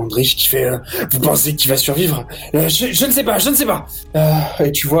vois Landrich qui fait vous pensez qu'il va survivre? Je ne sais pas,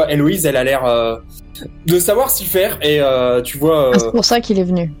 et tu vois Héloïse, elle a l'air de savoir s'y faire et tu vois C'est pour ça qu'il est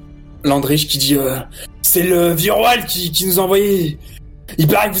venu. Landrich qui dit c'est le vieux Roal qui nous a envoyé. Il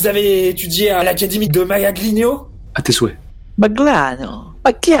paraît que vous avez étudié à l'académie de Magaglino. À tes souhaits. Magliano.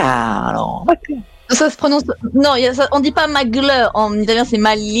 Ça se prononce. Non, on dit pas Magle en italien, c'est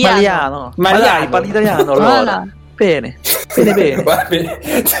Magliano. Magliano, il parle italiano. Voilà. Bene. Ouais, mais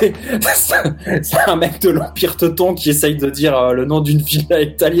c'est un mec de l'Empire Teuton qui essaye de dire le nom d'une ville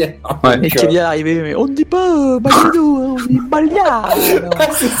italienne. Ouais. Et qui vient arriver, mais on ne dit pas Magliano, on dit Magliano.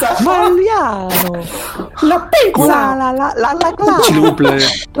 C'est ça. Magliano. La pizza. La. S'il vous plaît,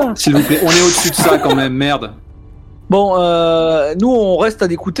 on est au-dessus de ça quand même, merde. Bon, nous on reste à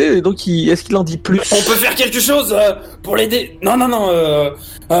l'écouter, donc est-ce qu'il en dit plus? On peut faire quelque chose pour l'aider. Non,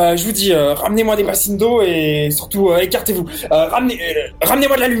 je vous dis, ramenez-moi des bassines d'eau et surtout écartez-vous.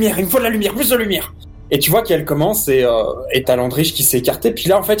 Ramenez-moi de la lumière, il me faut de la lumière, plus de lumière. Et tu vois qu'elle commence et t'as Landrich qui s'est écarté, puis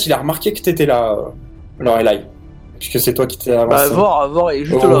là en fait il a remarqué que t'étais là, Lorelai. Puisque c'est toi qui t'es avancé. Vor est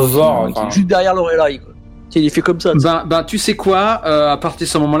juste là. Vor, juste derrière Lorelai, quoi. Il fait comme ça. Ben, tu sais quoi, à partir de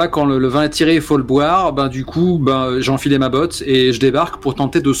ce moment-là, quand le vin est tiré, il faut le boire. Ben, du coup, j'ai enfilé ma botte et je débarque pour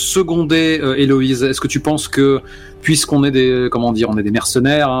tenter de seconder Héloïse. Est-ce que tu penses que, puisqu'on est des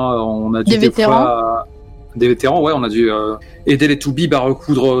mercenaires, hein, on a dû des vétérans, des vétérans, ouais, on a dû aider les Toubibs à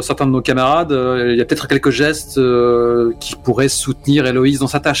recoudre certains de nos camarades. Il y a peut-être quelques gestes qui pourraient soutenir Héloïse dans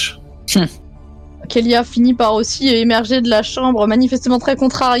sa tâche. Kélia finit par aussi émerger de la chambre, manifestement très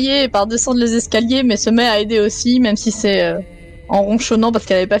contrariée, et par descendre les escaliers, mais se met à aider aussi, même si c'est en ronchonnant parce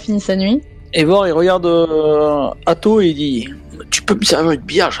qu'elle n'avait pas fini sa nuit. Et Vor, il regarde Atto et il dit tu peux me servir une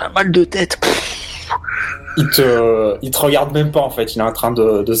bière, j'ai un mal de tête. Il te regarde même pas en fait, il est en train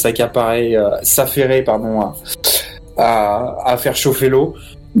de s'accaparer, s'affairer pardon à faire chauffer l'eau.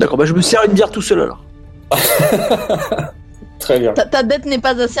 D'accord, je me sers une bière tout seul alors. Très bien. Ta dette n'est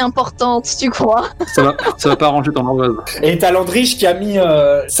pas assez importante, tu crois? Ça va pas arranger ton angoisse. Et t'as Landrich qui a mis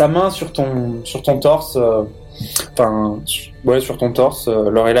sa main sur ton torse, sur ton torse,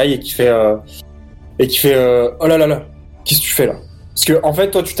 Lorelai, et qui fait oh là là, qu'est-ce que tu fais là? Parce que en fait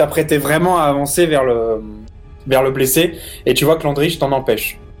toi tu t'apprêtais vraiment à avancer vers le blessé et tu vois que Landrich t'en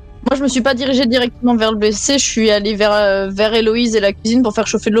empêche. Moi je me suis pas dirigée directement vers le blessé, je suis allée vers Héloïse et la cuisine pour faire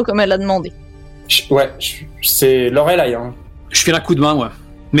chauffer de l'eau comme elle a demandé. C'est Lorelai, hein. Je file un coup de main, moi.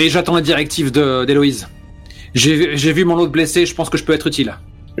 Mais j'attends la directive d'Héloïse. J'ai vu mon autre blessé, je pense que je peux être utile.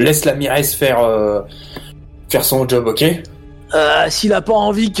 Laisse la Miresse faire son job, ok? S'il a pas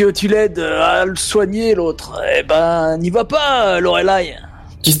envie que tu l'aides à le soigner, l'autre, n'y va pas, Lorelai.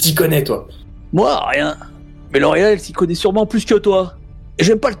 Qui t'y connaît, toi? Moi, rien. Mais Lorelai, elle s'y connaît sûrement plus que toi. Et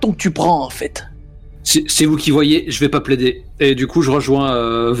j'aime pas le ton que tu prends, en fait. C'est vous qui voyez, je vais pas plaider. Et du coup, je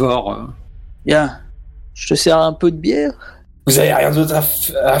rejoins Vor. Bien. Je te sers un peu de bière? Vous avez rien d'autre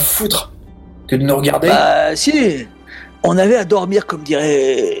à foutre que de nous regarder? Si. On avait à dormir, comme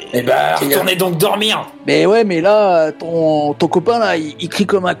dirait... Retournez donc dormir. Mais ouais, mais là, ton copain, là, il crie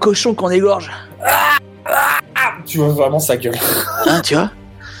comme un cochon qu'on égorge. Tu vois vraiment sa gueule. Hein, tu vois?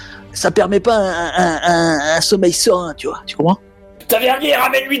 Ça permet pas un sommeil serein, tu vois? Tu comprends? T'as vernier,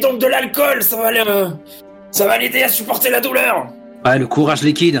 ramène-lui donc de l'alcool, ça va l'aider à supporter la douleur. Ouais, le courage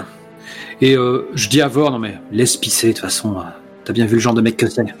liquide. Et je dis à Vor, non mais laisse pisser, de toute façon, t'as bien vu le genre de mec que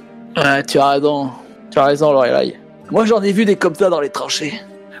c'est. Ouais, tu as raison, Lorelai. Moi, j'en ai vu des comme ça dans les tranchées.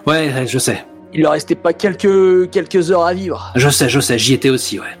 Ouais, je sais. Il leur restait pas quelques heures à vivre. Je sais, j'y étais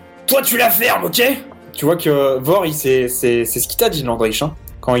aussi, ouais. Toi, tu la fermes, ok? Tu vois que Vor, c'est ce qu'il t'a dit, Landrich, hein,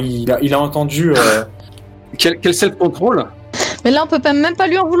 quand il a entendu... Quel self-control? Mais là, on peut même pas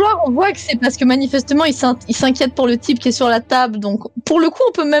lui en vouloir. On voit que c'est parce que manifestement, il s'inquiète pour le type qui est sur la table. Donc, pour le coup,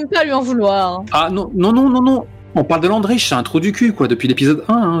 on peut même pas lui en vouloir. Ah non. On parle de Landrich, c'est un trou du cul, quoi, depuis l'épisode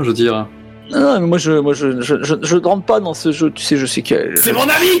 1, hein, je veux dire. Non, mais moi, je ne rentre pas dans ce jeu. Tu sais, je sais que... C'est mon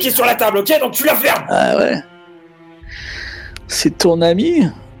ami qui est sur la table, ok? Donc tu la fermes. Ah ouais. C'est ton ami?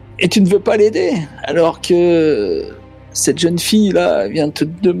 Et tu ne veux pas l'aider? Alors que... cette jeune fille-là vient te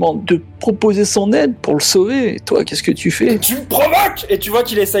proposer son aide pour le sauver. Et toi, qu'est-ce que tu fais? Tu me provoques! Et tu vois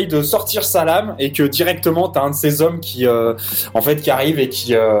qu'il essaye de sortir sa lame et que directement t'as un de ces hommes qui arrive et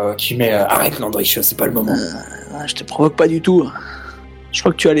qui met arrête Landrich, c'est pas le moment. Je te provoque pas du tout. Je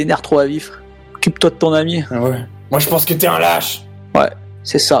crois que tu as les nerfs trop à vif. Occupe-toi de ton ami. Ouais. Moi je pense que t'es un lâche. Ouais,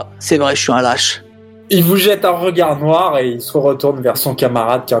 c'est ça. C'est vrai, je suis un lâche. Il vous jette un regard noir et il se retourne vers son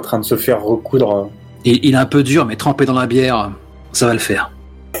camarade qui est en train de se faire recoudre. Et il est un peu dur, mais trempé dans la bière, ça va le faire.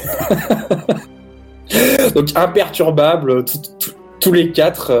 Donc imperturbable, tous les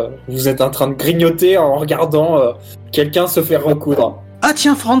quatre, vous êtes en train de grignoter en regardant quelqu'un se faire recoudre. Ah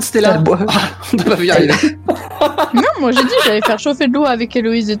tiens, Franz, t'es là. On ne peut pas y arriver. Non, moi j'ai dit que j'allais faire chauffer de l'eau avec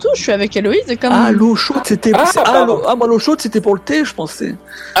Héloïse et tout. Je suis avec Héloïse et comme. Ah, l'eau chaude, c'était. Moi, l'eau chaude, c'était pour le thé, je pensais.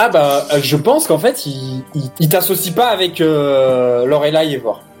 Ah bah, je pense qu'en fait, il t'associe pas avec Lorelai et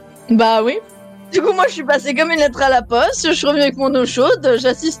Vor. Bah oui. Du coup, moi je suis passée comme une lettre à la poste. Je suis revenue avec mon eau chaude.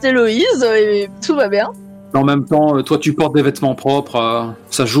 J'assiste Héloïse et tout va bien. En même temps, toi, tu portes des vêtements propres.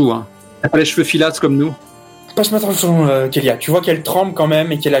 Ça joue, hein. T'as pas les cheveux filates comme nous. Passe-moi attention, Kélia. Tu vois qu'elle tremble quand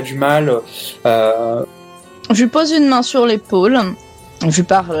même et qu'elle a du mal. Je lui pose une main sur l'épaule. Je lui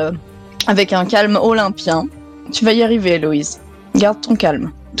parle avec un calme olympien. Tu vas y arriver, Héloïse. Garde ton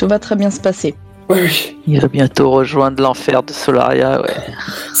calme. Tout va très bien se passer. Oui. Il va bientôt rejoindre l'enfer de Solaria, ouais.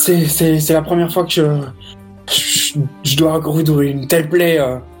 C'est la première fois que je dois recoudre une telle plaie.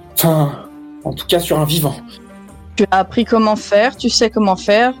 Enfin, en tout cas sur un vivant. Tu as appris comment faire, tu sais comment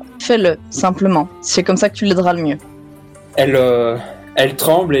faire. Fais-le, simplement. C'est comme ça que tu l'aideras le mieux. Elle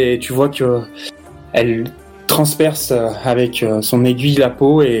tremble et tu vois que elle transperce avec son aiguille la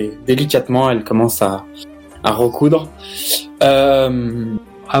peau et délicatement elle commence à recoudre.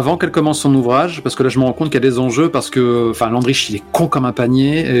 Avant qu'elle commence son ouvrage, parce que là je me rends compte qu'il y a des enjeux, parce que Landrich il est con comme un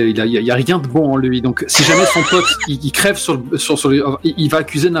panier, il y a rien de bon en lui, donc si jamais son pote il crève il va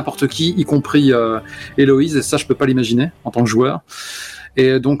accuser n'importe qui, y compris Héloïse, et ça je peux pas l'imaginer en tant que joueur.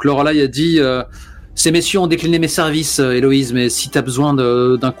 Et donc Lorelai a dit ces messieurs ont décliné mes services, Héloïse, mais si t'as besoin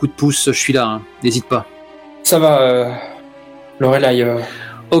d'un coup de pouce, je suis là, hein. N'hésite pas. Ça va, Lorelai.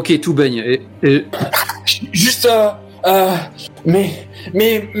 Ok, tout baigne. Et... Juste, mais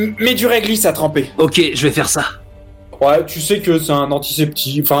du réglisse à tremper. Ok, je vais faire ça. Ouais, tu sais que c'est un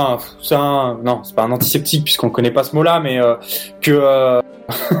antiseptique. Enfin, non, c'est pas un antiseptique puisqu'on connaît pas ce mot-là, mais que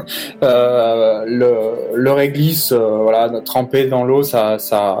le réglisse, voilà, trempé dans l'eau, ça,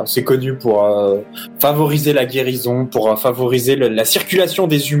 c'est connu pour favoriser la guérison, pour favoriser la circulation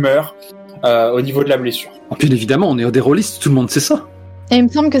des humeurs au niveau de la blessure. Bien évidemment, on est des rôlistes, tout le monde sait ça. Et il me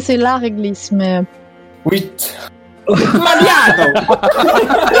semble que c'est la réglisse, mais... Oui. C'est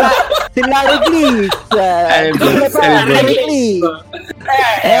la réglisse. C'est la réglisse.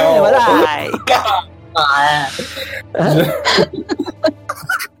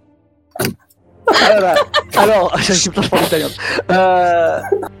 Voilà. Alors, je parle italien.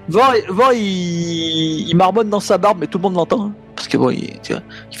 Vor, il marmonne dans sa barbe, mais tout le monde l'entend. Hein, parce que bon, il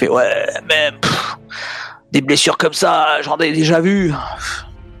fait ouais, même des blessures comme ça, j'en ai déjà vu.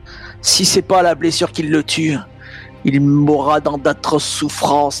 Si c'est pas la blessure qui le tue, il mourra dans d'atroces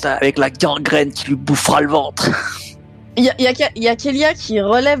souffrances avec la gangrène qui lui bouffera le ventre. Il y a Kélia qui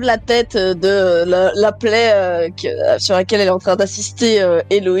relève la tête de la plaie sur laquelle elle est en train d'assister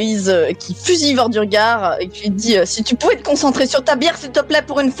Héloïse, qui fusille Vor du regard et qui lui dit si tu pouvais te concentrer sur ta bière, s'il te plaît,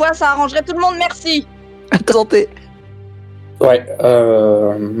 pour une fois, ça arrangerait tout le monde, merci. Ta santé. Ouais,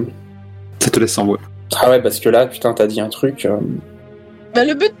 Ça te laisse sans voix. Ah ouais, parce que là, putain, t'as dit un truc... Bah,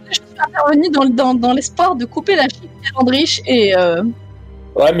 le but, je suis intervenu dans l'espoir de couper la chic de Landrich et...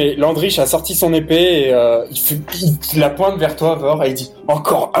 Ouais, mais Landrich a sorti son épée et il la pointe vers toi, Vor, et il dit «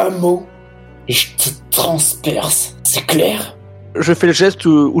 Encore un mot, et je te transperce. C'est clair ?» Je fais le geste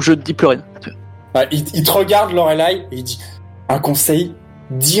où je ne dis plus rien. Ouais, il te regarde, Lorelai, et il dit « Un conseil,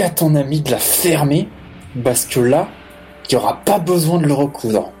 dis à ton ami de la fermer, parce que là, il n'y aura pas besoin de le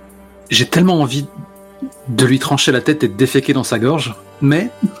recoudre. » J'ai tellement envie de lui trancher la tête et de déféquer dans sa gorge, mais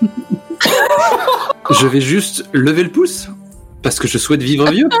je vais juste lever le pouce parce que je souhaite vivre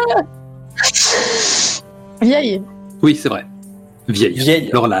vieux. Vieille. Oui, c'est vrai. Vieille.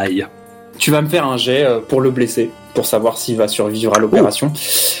 Lorelai. Tu vas me faire un jet pour le blesser, pour savoir s'il va survivre à l'opération.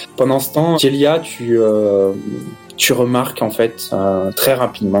 Pendant ce temps, Kélia, tu remarques en fait très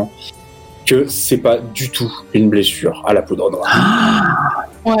rapidement que c'est pas du tout une blessure à la poudre noire.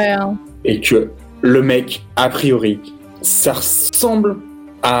 Ouais. Et que le mec, a priori, ça ressemble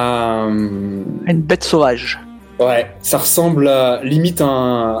à... Une bête sauvage. Ouais, ça ressemble limite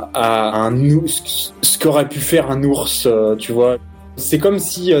à un ours, ce qu'aurait pu faire un ours, tu vois. C'est comme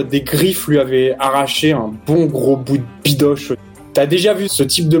si des griffes lui avaient arraché un bon gros bout de bidoche. T'as déjà vu ce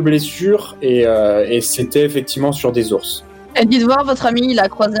type de blessure et c'était effectivement sur des ours. Et dites voir, votre ami, il a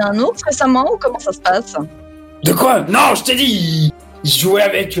croisé un ours récemment ou comment ça se passe? De quoi? Non, je t'ai dit, il jouait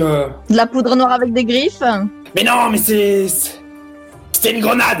avec... De la poudre noire avec des griffes? Mais non, mais c'était une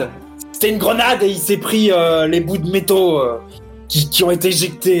grenade. C'était une grenade et il s'est pris les bouts de métaux qui ont été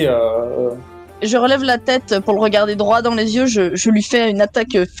éjectés. Je relève la tête pour le regarder droit dans les yeux. Je lui fais une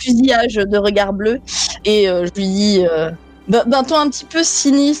attaque fusillage de regard bleu et je lui dis d'un ton un petit peu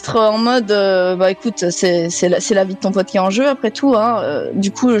sinistre, en mode bah écoute, c'est la vie de ton pote qui est en jeu après tout, hein.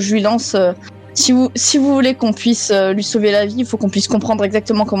 Du coup, je lui lance si vous voulez qu'on puisse lui sauver la vie, il faut qu'on puisse comprendre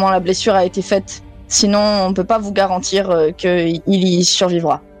exactement comment la blessure a été faite. Sinon, on peut pas vous garantir qu'il y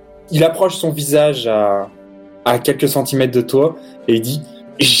survivra. Il approche son visage à quelques centimètres de toi et il dit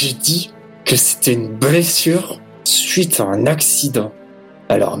 « J'ai dit que c'était une blessure suite à un accident.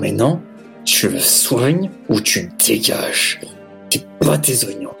 Alors maintenant, tu le soignes ou tu dégages. C'est pas tes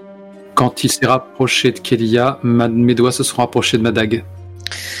oignons. » Quand il s'est rapproché de Kélia, mes doigts se sont rapprochés de ma dague.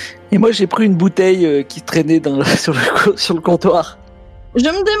 Et moi, j'ai pris une bouteille qui traînait sur le comptoir. Je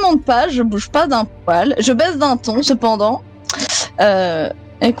me démonte pas, je bouge pas d'un poil, je baisse d'un ton cependant.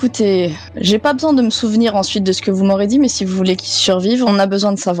 Écoutez, j'ai pas besoin de me souvenir ensuite de ce que vous m'aurez dit, mais si vous voulez qu'il survive, on a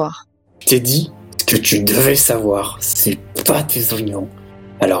besoin de savoir. Je t'ai dit ce que tu devais savoir, c'est pas tes oignons.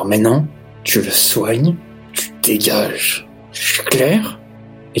 Alors maintenant, tu le soignes, tu dégages. Je suis clair ?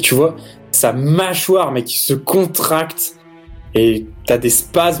 Et tu vois, sa mâchoire, mais qui se contracte, et t'as des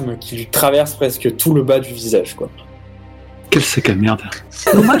spasmes qui lui traversent presque tout le bas du visage, quoi. Quel sac à merde.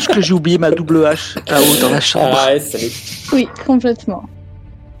 C'est dommage que j'ai oublié ma double hache là-haut dans la chambre. Ah ouais, salut. Oui, complètement.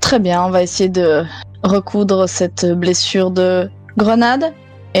 Très bien, on va essayer de recoudre cette blessure de grenade.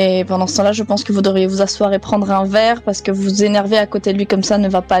 Et pendant ce temps-là, je pense que vous devriez vous asseoir et prendre un verre, parce que vous énerver à côté de lui comme ça ne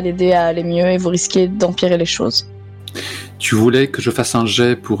va pas l'aider à aller mieux et vous risquez d'empirer les choses. Tu voulais que je fasse un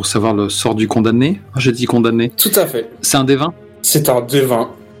jet pour savoir le sort du condamné ? J'ai dit condamné. Tout à fait. C'est un D20 ? C'est un D20.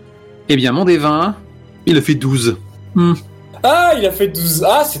 Eh bien, mon D20, il a fait 12. Ah, il a fait 12.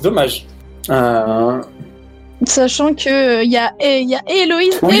 Ah, c'est dommage. Sachant que y a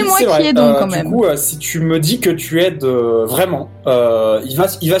Héloïse et moi c'est qui vrai. aidons quand même. Du coup, si tu me dis que tu aides vraiment, il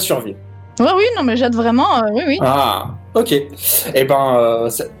va survivre. Oui, non, mais j'aide vraiment, oui. Ah, ok. Eh ben,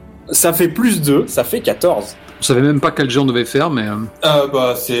 ça fait plus 2, ça fait 14. Je savais même pas quel jet on devait faire, mais...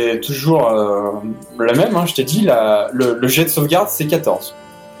 Bah, c'est toujours la même, hein, je t'ai dit, le jet de sauvegarde, c'est 14.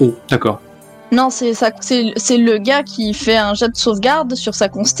 Oh, d'accord. Non, c'est le gars qui fait un jet de sauvegarde sur sa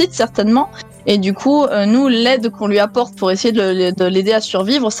constite, certainement. Et du coup, nous, l'aide qu'on lui apporte pour essayer de l'aider à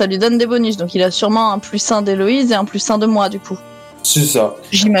survivre, ça lui donne des bonus. Donc il a sûrement un +1 d'Héloïse et un +1 de moi, du coup. C'est ça.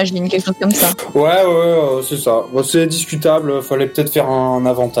 J'imagine, quelque chose comme ça. Ouais, c'est ça. Bon, c'est discutable, fallait peut-être faire un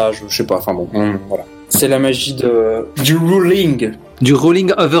avantage, je sais pas, enfin bon, voilà. C'est la magie du ruling. Du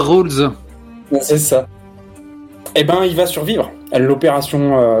rolling overrules. C'est ça. Eh ben, il va survivre.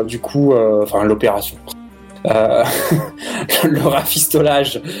 L'opération, l'opération. Le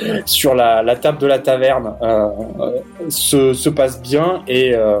rafistolage sur la table de la taverne se passe bien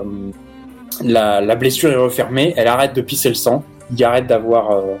et la blessure est refermée. Elle arrête de pisser le sang. Il arrête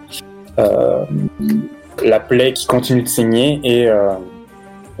d'avoir la plaie qui continue de saigner et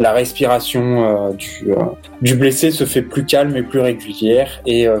la respiration du blessé se fait plus calme et plus régulière.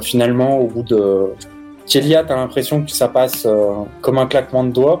 Et finalement, au bout de... Kélia, t'as l'impression que ça passe comme un claquement de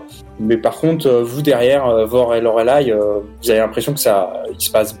doigts, mais par contre, vous derrière, Vor et Lorelai, vous avez l'impression que il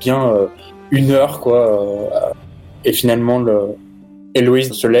se passe bien 1 heure, quoi. Et finalement,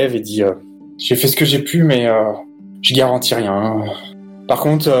 Héloïse se lève et dit j'ai fait ce que j'ai pu, mais je garantis rien. Par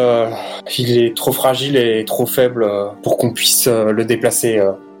contre, il est trop fragile et trop faible pour qu'on puisse le déplacer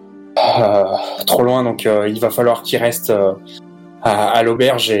trop loin, donc il va falloir qu'il reste à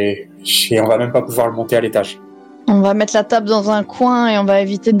l'auberge et on va même pas pouvoir le monter à l'étage. On va mettre la table dans un coin et on va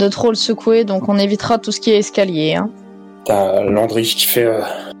éviter de trop le secouer, donc on évitera tout ce qui est escalier. Hein. T'as Landrich qui fait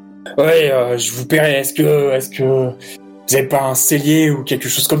ouais, je vous paierai. Est-ce que vous avez pas un cellier ou quelque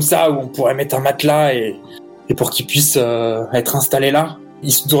chose comme ça où on pourrait mettre un matelas et pour qu'il puisse être installé là?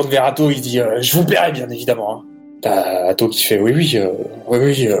 Il se tourne vers Atto, il dit je vous paierai bien évidemment. Hein. T'as Atto qui fait oui,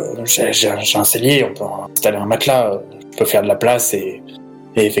 j'ai un cellier, on peut installer un matelas, je peux faire de la place et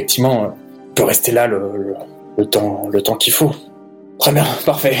effectivement, on peut rester là le temps qu'il faut. Très bien,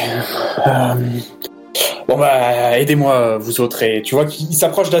 parfait. Bon bah, aidez-moi vous autres. Et tu vois qu'il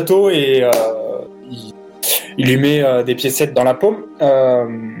s'approche d'Atto et il lui met des piécettes dans la paume.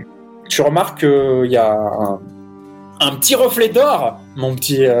 Tu remarques qu'il y a un petit reflet d'or, mon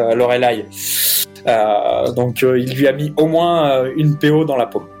petit Lorelai. Donc il lui a mis au moins une PO dans la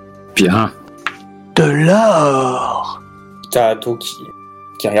paume. Bien. De l'or. T'as Atto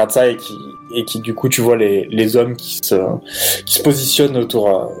qui regarde ça et qui du coup tu vois les hommes qui se positionnent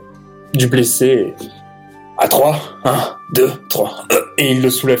autour du blessé à 3, 1, 2, 3 et ils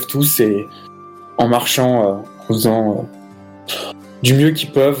le soulèvent tous et en marchant en faisant du mieux qu'ils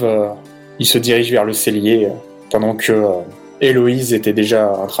peuvent ils se dirigent vers le cellier pendant que Héloïse était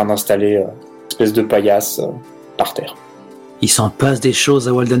déjà en train d'installer une espèce de paillasse par terre. Il s'en passe des choses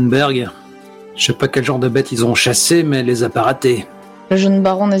à Waldenberg. Je sais pas quel genre de bêtes ils ont chassé, mais elle les a pas ratés. Le jeune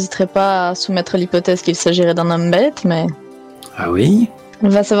baron n'hésiterait pas à soumettre l'hypothèse qu'il s'agirait d'un homme bête, mais Ah oui? on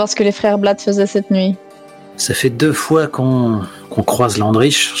va savoir ce que les frères Blatt faisaient cette nuit. Ça fait 2 fois qu'on croise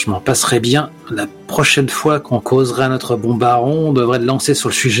Landrich, je m'en passerai bien. La prochaine fois qu'on causera à notre bon baron, on devrait le lancer sur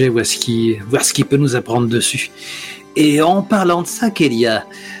le sujet, voir ce qu'il peut nous apprendre dessus. Et en parlant de ça, Kélia,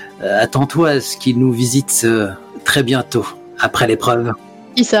 attends-toi à ce qu'il nous visite très bientôt, après l'épreuve.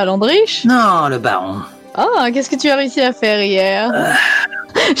 Qui ça, Landrich? Non, le baron. Ah, qu'est-ce que tu as réussi à faire hier?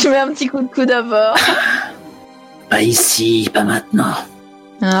 Je mets un petit coup de coude d'abord. Pas ici, pas maintenant.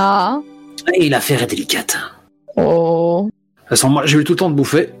 Ah. Et l'affaire est délicate. Oh. De toute façon, moi, j'ai eu tout le temps de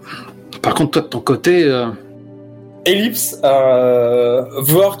bouffer. Par contre, toi, de ton côté... Ellipse,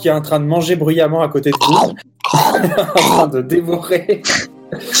 Vor qui est en train de manger bruyamment à côté de vous, en train de dévorer.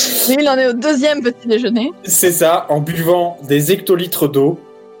 Lui, il en est au 2e petit déjeuner. C'est ça, en buvant des hectolitres d'eau.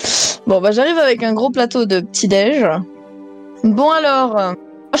 Bon, bah j'arrive avec un gros plateau de petit-déj. Bon alors,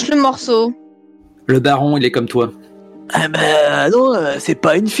 lâche le morceau. Le baron, il est comme toi. Ah ben non, c'est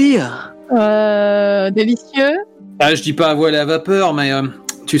pas une fille. Délicieux. Ah, je dis pas à voile et à vapeur, mais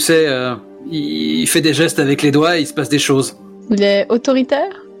tu sais, il fait des gestes avec les doigts et il se passe des choses. Il est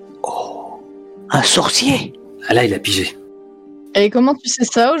autoritaire. Oh, un sorcier. Ah là, il a pigé. Et comment tu sais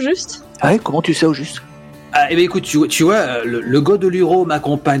ça, au juste? Ouais, comment tu sais au juste? Ah, eh bien écoute, tu vois, le gars de l'Uro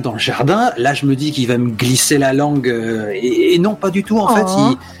m'accompagne dans le jardin. Là, je me dis qu'il va me glisser la langue. Et non, pas du tout, en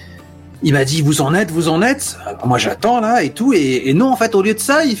fait. Il m'a dit, vous en êtes. Alors, moi, j'attends, là, et tout. Et non, en fait, au lieu de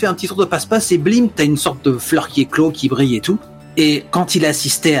ça, il fait un petit tour de passe-passe et blim, t'as une sorte de fleur qui éclot, qui brille et tout. Et quand il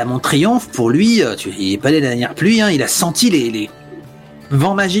assistait à mon triomphe, pour lui, il est pas allé la dernière pluie, hein, il a senti les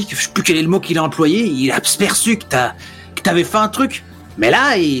vents magiques. Je sais plus quel est le mot qu'il a employé. Il a perçu que t'avais fait un truc. Mais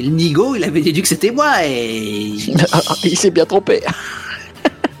là, le Nigo, il avait déduit que c'était moi et... Il s'est bien trompé.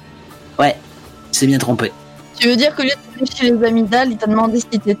 Ouais, il s'est bien trompé. Tu veux dire que lui, chez les Amygdales, il t'a demandé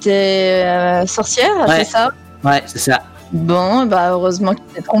si t'étais sorcière, Ouais. c'est ça? Ouais, c'est ça. Bon, bah heureusement qu'il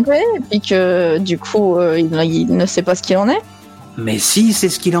s'est trompé, et puis que du coup, il ne sait pas ce qu'il en est. Mais si, c'est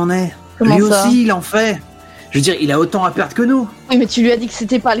ce qu'il en est. Comment Lui ça? aussi, il en fait. Je veux dire, il a autant à perdre que nous. Oui, mais tu lui as dit que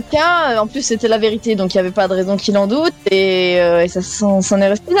c'était pas le cas, en plus c'était la vérité, donc il y avait pas de raison qu'il en doute, et ça s'en est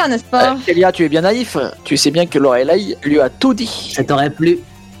resté là, n'est-ce pas? Kélia, tu es bien naïf. Tu sais bien que Lorelai lui a tout dit. Ça t'aurait plu.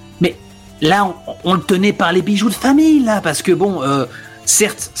 Mais là, on le tenait par les bijoux de famille, là, parce que bon,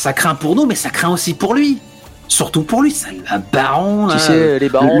 certes, ça craint pour nous, mais ça craint aussi pour lui. Surtout pour lui, c'est un baron, Tu là, sais, les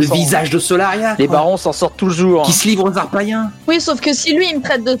barons le sont- visage de Solaria. Les quoi, barons s'en sortent toujours. qui se livre aux arpaïens. Oui, sauf que si lui il me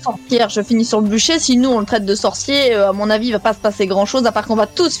traite de sorcière, je finis sur le bûcher, si nous on le traite de sorcier, à mon avis il va pas se passer grand chose, à part qu'on va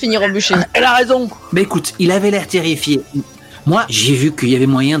tous finir au bûcher. Elle a raison. Mais écoute, il avait l'air terrifié. Moi, j'ai vu qu'il y avait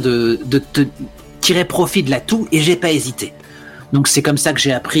moyen de te tirer profit de l'atout et j'ai pas hésité. Donc c'est comme ça que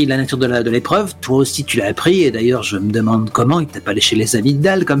j'ai appris la nature de l'épreuve. Toi aussi tu l'as appris et d'ailleurs je me demande comment il t'a pas léché les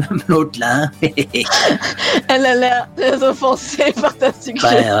amygdales comme l'autre là. Hein. Elle a l'air très offensée par ta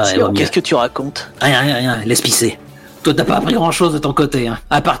suggestion. Ouais, Qu'est-ce que tu racontes? Rien, laisse pisser. Toi t'as pas appris grand chose de ton côté, hein,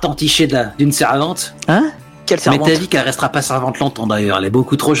 à part t'enticher d'une servante. Hein? Quelle Mais servante? t'as dit qu'elle restera pas servante longtemps d'ailleurs, elle est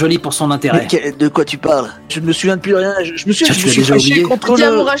beaucoup trop jolie pour son intérêt. De quoi tu parles? Je ne me souviens de plus rien. Je me Tu suis as fâché déjà oublié contre Tu as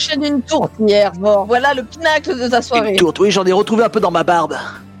le... mouraché d'une tourtière, bon, voilà le pinacle de ta soirée. Une tourte, oui, j'en ai retrouvé un peu dans ma barbe.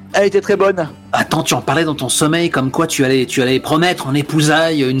 Elle était très bonne. Attends, tu en parlais dans ton sommeil, comme quoi tu allais promettre en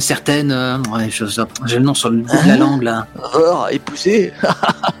épousailles une certaine... ouais, j'ai le nom sur le bout de la langue, là. Oh, épousée.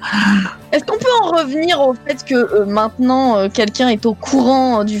 Est-ce qu'on peut en revenir au fait que maintenant quelqu'un est au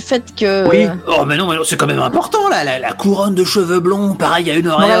courant du fait que... Oui. Oh, mais non, c'est quand même important, là, la couronne de cheveux blonds, pareil, il y a une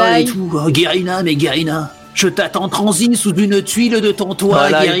auréole Voilà. et tout. Oh, Guérina, je t'attends transine sous une tuile de ton toit,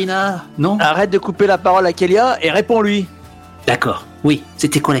 Voilà. Guérina. Non? Arrête de couper la parole à Kélia et réponds-lui. D'accord, oui,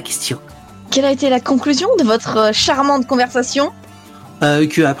 c'était quoi la question? Quelle a été la conclusion de votre charmante conversation?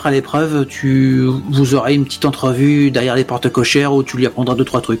 Que après l'épreuve, vous aurez une petite entrevue derrière les portes cochères où tu lui apprendras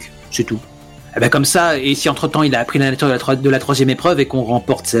 2-3 trucs, c'est tout. Et ben comme ça, et si entre-temps il a appris la nature de la 3e épreuve et qu'on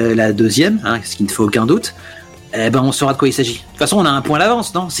remporte la 2e, hein, ce qui ne fait aucun doute, eh ben on saura de quoi il s'agit. De toute façon, on a un point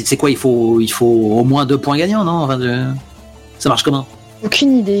d'avance, non? C'est quoi? Il faut au moins 2 points gagnants, non? Enfin, ça marche comment?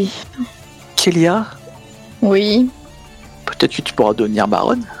 Aucune idée. Kélia, Oui. peut-être que tu pourras devenir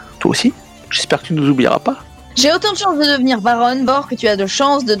baronne. Toi aussi. J'espère que tu nous oublieras pas. J'ai autant de chances de devenir baronne, Bor, que tu as de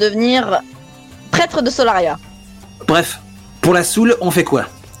chances de devenir prêtre de Solaria. Bref, pour la soule, on fait quoi?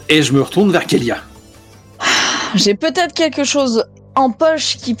 Et je me retourne vers Kélia. J'ai peut-être quelque chose en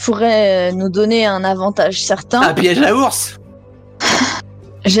poche qui pourrait nous donner un avantage certain. Un piège à ours?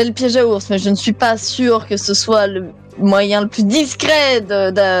 J'ai le piège à ours, mais je ne suis pas sûre que ce soit le moyen le plus discret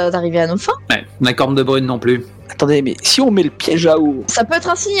d'arriver à nos fins. Ouais, la corne de brune non plus. Attendez, mais si on met le piège à ours... Ça peut être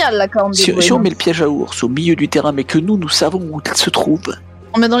un signal, la corne des bruits. Si on met le piège à ours au milieu du terrain, mais que nous savons où il se trouve...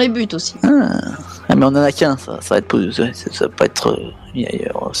 On met dans les buts aussi. Ah, mais on en a qu'un, ça va être... Ça va pas être...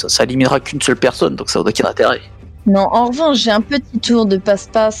 Ça éliminera qu'une seule personne, donc ça n'a aucun intérêt. Non, en revanche, j'ai un petit tour de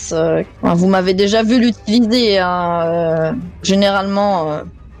passe-passe. Vous m'avez déjà vu l'utiliser. Généralement,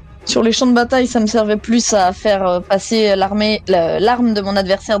 sur les champs de bataille, ça me servait plus à faire passer l'arme de mon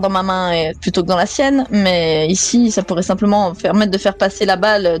adversaire dans ma main plutôt que dans la sienne. Mais ici, ça pourrait simplement permettre de faire passer la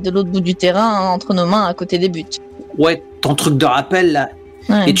balle de l'autre bout du terrain entre nos mains à côté des buts. Ouais, ton truc de rappel là.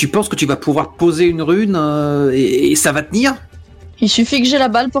 Ouais. Et tu penses que tu vas pouvoir poser une rune et ça va tenir ? Il suffit que j'ai la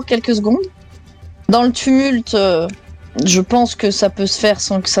balle pour quelques secondes. Dans le tumulte, je pense que ça peut se faire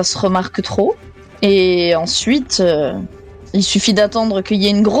sans que ça se remarque trop. Et ensuite, il suffit d'attendre qu'il y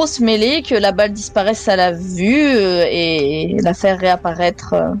ait une grosse mêlée, que la balle disparaisse à la vue et la faire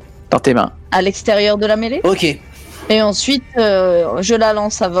réapparaître Dans tes mains. à l'extérieur de la mêlée. Ok. Et ensuite, je la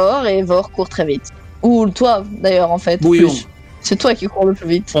lance à Vor et Vor court très vite. Ou toi, d'ailleurs, en fait. Bouillon. Plus. C'est toi qui cours le plus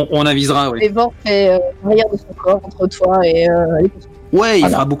vite. On avisera, oui. Et Vor fait l'arrière de son corps entre toi et... Ouais, il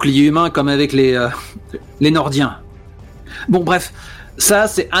Voilà. fera bouclier humain comme avec les Nordiens. Bon, bref, ça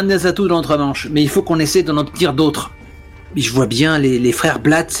c'est un des atouts de l'entremanche, mais il faut qu'on essaie d'en obtenir d'autres. Et je vois bien les frères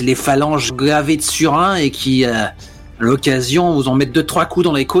Blatt, les phalanges gravées de surin et qui, à l'occasion, vous en mettent 2-3 coups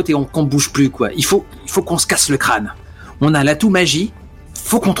dans les côtes et qu'on bouge plus, quoi. Il faut qu'on se casse le crâne. On a l'atout magie,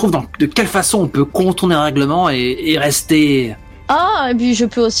 faut qu'on trouve de quelle façon on peut contourner un règlement et rester... Ah, et puis je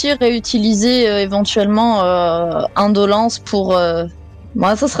peux aussi réutiliser éventuellement Indolence pour...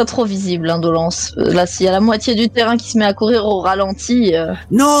 Bon, ça serait trop visible, Indolence. Là, s'il y a la moitié du terrain qui se met à courir au ralenti...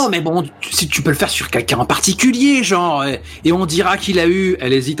 Non, mais bon, si tu peux le faire sur quelqu'un en particulier, genre, et on dira qu'il a eu,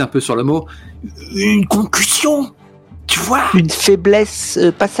 elle hésite un peu sur le mot, une concussion, tu vois ? Une faiblesse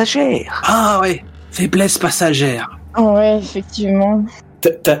passagère. Ah ouais, faiblesse passagère. Ouais, effectivement.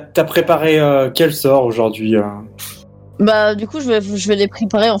 T'as préparé quel sort aujourd'hui Bah, du coup, je vais les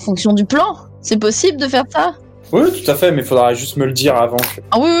préparer en fonction du plan. C'est possible de faire ça ? Oui, tout à fait, mais il faudra juste me le dire avant.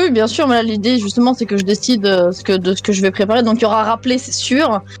 Ah oui, bien sûr, mais là, l'idée, justement, c'est que je décide de ce que je vais préparer. Donc, il y aura rappelé, c'est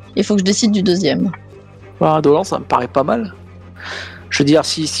sûr. Il faut que je décide du deuxième. Indolence, ça me paraît pas mal. Je veux dire,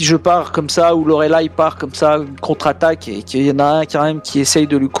 si je pars comme ça, ou Lorelai part comme ça, une contre-attaque, et qu'il y en a un quand même qui essaye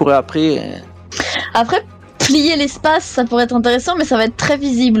de lui courir après... Après, plier l'espace, ça pourrait être intéressant, mais ça va être très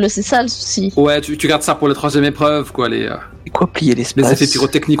visible. C'est ça, le souci. Ouais, tu gardes ça pour la troisième épreuve, quoi, les Quoi, plier l'espace? effets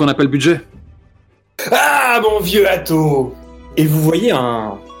pyrotechniques, on n'a pas le budget. Ah, mon vieux Atto! Et vous voyez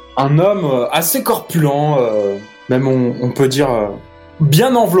un homme assez corpulent, même on peut dire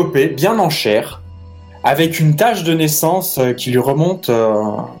bien enveloppé, bien en chair, avec une tache de naissance qui lui remonte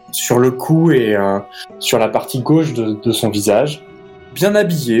sur le cou et sur la partie gauche de son visage, bien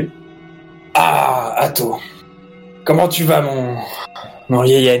habillé. Ah, Atto, comment tu vas, mon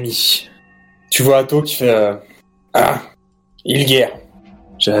vieil ami? Tu vois Atto qui fait ah, Ilguerre,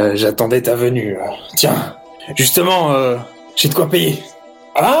 j'attendais ta venue. Tiens, justement, j'ai de quoi payer.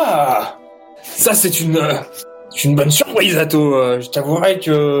 Ah, ça c'est une bonne surprise, Atto. Je t'avouerai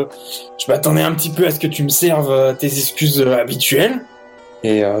que je m'attendais un petit peu à ce que tu me serves tes excuses habituelles.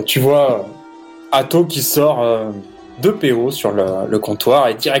 Et tu vois Atto qui sort 2 PO sur le comptoir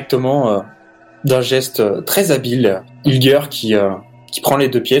et directement d'un geste très habile, Ilger qui prend les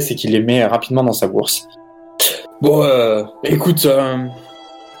 2 pièces et qui les met rapidement dans sa bourse. Bon, écoute,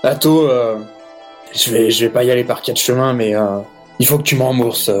 Atto, je vais pas y aller par 4 chemins, mais il faut que tu me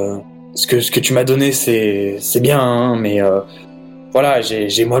rembourses. Ce que tu m'as donné, c'est bien, hein, mais voilà,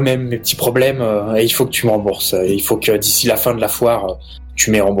 j'ai moi-même mes petits problèmes et il faut que tu me rembourses. Et il faut que d'ici la fin de la foire,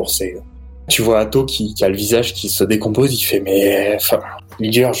 tu m'aies remboursé. Tu vois Atto qui a le visage qui se décompose, il fait mais enfin,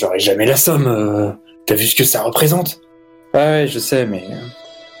 Ilger, j'aurai jamais la somme. T'as vu ce que ça représente? Ouais, je sais, mais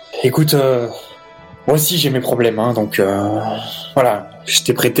écoute, moi aussi j'ai mes problèmes, hein, donc voilà, je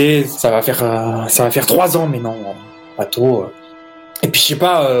t'ai prêté, ça va faire 3 ans maintenant, Atto. Et puis je sais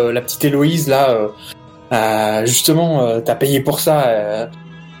pas, la petite Héloïse là, justement, t'as payé pour ça.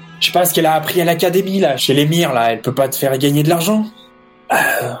 Je sais pas ce qu'elle a appris à l'académie là, chez les Mires là, elle peut pas te faire gagner de l'argent.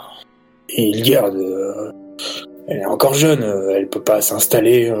 Et Ilgard, elle est encore jeune, elle peut pas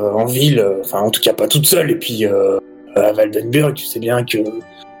s'installer en ville, enfin en tout cas pas toute seule. Et puis à Valdenburg, tu sais bien que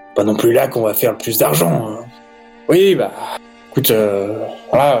pas non plus là qu'on va faire le plus d'argent. Hein. Oui, bah écoute,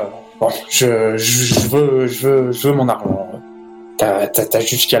 voilà, bon, je veux mon argent. T'as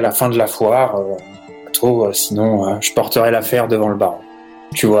jusqu'à la fin de la foire, Atto, sinon je porterai l'affaire devant le baron.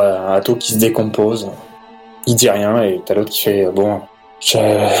 Tu vois Atto qui se décompose, il dit rien et t'as l'autre qui fait bon, je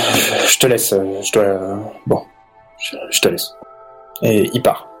te laisse, je te laisse. Et il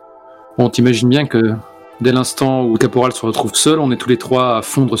part. Bon, t'imagines bien que Dès l'instant où le caporal se retrouve seul, on est tous les trois à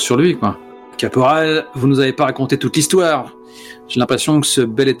fondre sur lui, quoi. Caporal, vous nous avez pas raconté toute l'histoire. J'ai l'impression que ce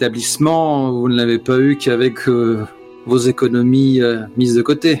bel établissement, vous ne l'avez pas eu qu'avec vos économies mises de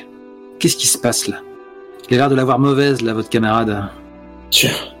côté. Qu'est-ce qui se passe là? Il a l'air de l'avoir mauvaise, là, votre camarade. Tu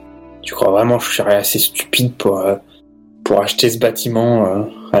crois vraiment que je serais assez stupide pour acheter ce bâtiment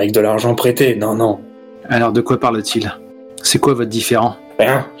avec de l'argent prêté? Non. Alors de quoi parle-t-il? C'est quoi votre différend?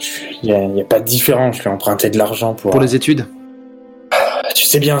 Rien. Il y a pas de différence. Je lui ai emprunté de l'argent pour les études? Tu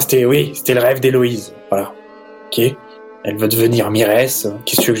sais bien, c'était le rêve d'Héloïse. Voilà. Ok. Elle veut devenir Mirès.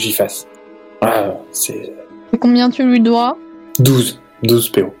 Qu'est-ce que tu veux que j'y fasse? Voilà, c'est... Et combien tu lui dois? 12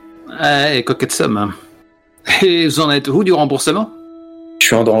 PO. Et coquette somme. Et vous en êtes où du remboursement? Je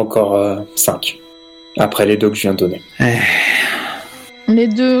suis en droit encore 5. Après les 2 que je viens de donner. Les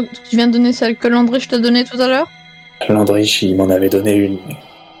 2 que tu viens de donner, celles que Landry t'a donné tout à l'heure? Landry, il m'en avait donné une.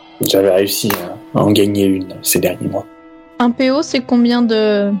 J'avais réussi à en gagner une ces derniers mois. Un PO, c'est combien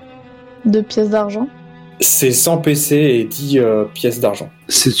de pièces d'argent? C'est 100 PC et 10 pièces d'argent.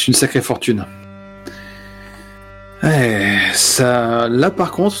 C'est une sacrée fortune. Ça, là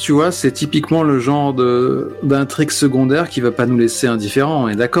par contre, tu vois, c'est typiquement le genre d'intrigue secondaire qui va pas nous laisser indifférents.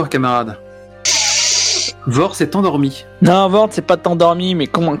 Et d'accord, camarade? Vor s'est endormi. Non, Vord, c'est pas endormi, mais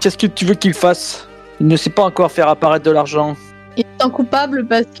qu'est-ce que tu veux qu'il fasse? Il ne sait pas encore faire apparaître de l'argent. Il est coupable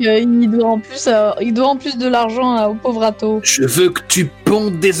parce qu'il doit en plus de l'argent au pauvre Atto. Je veux que tu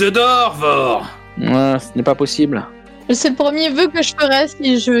pondes des œufs d'or, Vor. Ouais, ce n'est pas possible. C'est le premier vœu que je ferai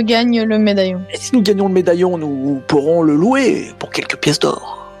si je gagne le médaillon. Et si nous gagnons le médaillon, nous pourrons le louer pour quelques pièces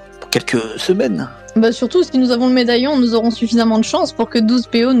d'or. Pour quelques semaines. Bah surtout, si nous avons le médaillon, nous aurons suffisamment de chance pour que 12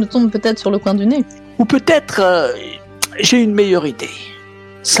 PO nous tombent peut-être sur le coin du nez. Ou peut-être, j'ai une meilleure idée.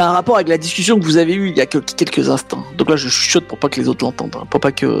 C'est un rapport avec la discussion que vous avez eue il y a quelques instants. Donc là, je chuchote pour pas que les autres l'entendent, pour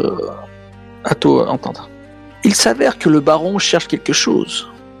pas que Atto entende. Il s'avère que le baron cherche quelque chose.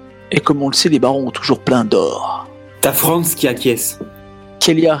 Et comme on le sait, les barons ont toujours plein d'or. T'as Franz qui acquiesce.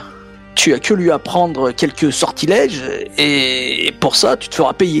 Kélia, tu as que lui apprendre quelques sortilèges, et pour ça, tu te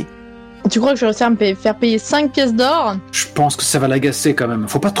feras payer. Tu crois que je vais réussir à me faire payer 5 pièces d'or? Je pense que ça va l'agacer quand même.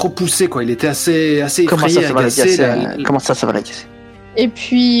 Faut pas trop pousser, quoi. Il était assez Comment effrayé, ça va agacé. l'agacer? Comment ça va l'agacer? Et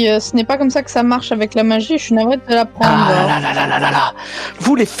puis, ce n'est pas comme ça que ça marche avec la magie, je suis navrée de te l'apprendre. Ah là.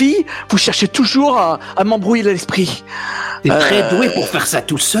 Vous les filles, vous cherchez toujours à m'embrouiller l'esprit. T'es très doué pour faire ça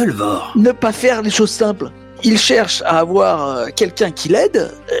tout seul, Vor. Ne pas faire les choses simples. Il cherche à avoir quelqu'un qui l'aide,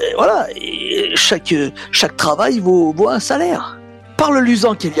 voilà, et chaque travail vaut un salaire.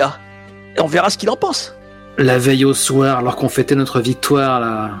 Parle-lui-en, Kélia, et on verra ce qu'il en pense. La veille au soir, alors qu'on fêtait notre victoire,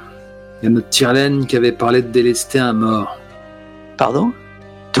 là, il y a notre Tyrlène qui avait parlé de délester un mort. Pardon?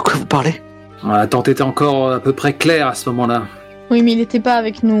 De quoi vous parlez? La tante était encore à peu près claire à ce moment-là. Oui, mais il n'était pas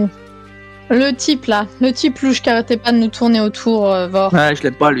avec nous. Le type louche qui arrêtait pas de nous tourner autour, Vor. Ouais, je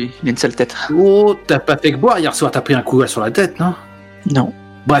l'aime pas, lui, il a une sale tête. Oh, t'as pas fait que boire hier soir, t'as pris un coup sur la tête, non? Non,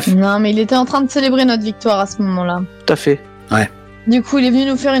 Bref. Non, mais il était en train de célébrer notre victoire à ce moment-là. tout à fait. Du coup, il est venu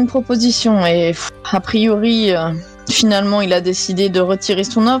nous faire une proposition et a priori, finalement, il a décidé de retirer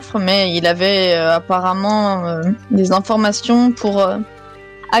son offre, mais il avait apparemment des informations pour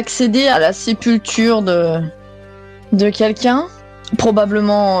accéder à la sépulture de quelqu'un,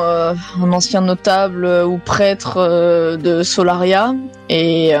 probablement un ancien notable ou prêtre de Solaria,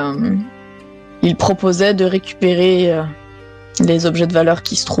 et il proposait de récupérer les objets de valeur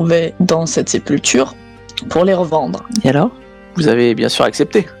qui se trouvaient dans cette sépulture pour les revendre. Et alors? Vous avez bien sûr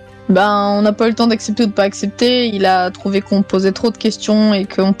accepté. Ben, on n'a pas eu le temps d'accepter ou de pas accepter. Il a trouvé qu'on posait trop de questions et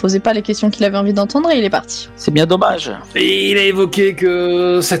qu'on posait pas les questions qu'il avait envie d'entendre et il est parti. C'est bien dommage. Et il a évoqué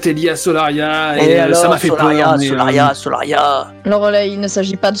que c'était lié à Solaria Et alors, ça m'a fait Solaria, peur. Solaria. Alors là, il ne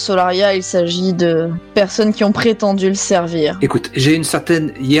s'agit pas de Solaria, il s'agit de personnes qui ont prétendu le servir. Écoute, j'ai une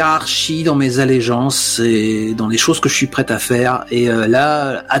certaine hiérarchie dans mes allégeances et dans les choses que je suis prête à faire. Et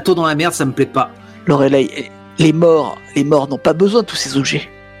là, Atto dans la merde, ça me plaît pas. Lorelei, les morts n'ont pas besoin de tous ces objets.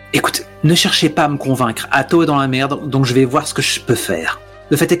 Écoute, ne cherchez pas à me convaincre. Atto est dans la merde, donc je vais voir ce que je peux faire.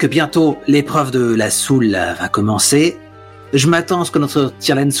 Le fait est que bientôt, l'épreuve de la Soule va commencer. Je m'attends à ce que notre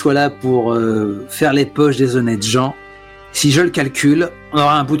Tyrlène soit là pour faire les poches des honnêtes gens. Si je le calcule, on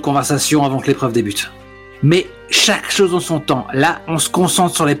aura un bout de conversation avant que l'épreuve débute. Mais chaque chose en son temps. Là, on se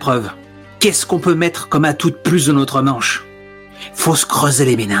concentre sur l'épreuve. Qu'est-ce qu'on peut mettre comme atout de plus de notre manche? Faut se creuser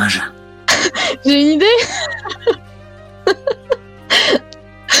les méninges. J'ai une idée.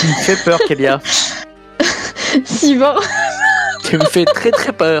 Tu me fais peur, Kélia. Sivor. Tu me fais très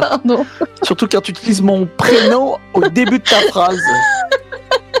très peur. Pardon. Surtout quand tu utilises mon prénom au début de ta phrase.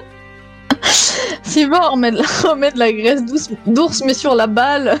 Sivor, on met de la graisse d'ours mais sur la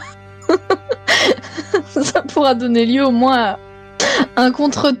balle. Ça pourra donner lieu au moins à un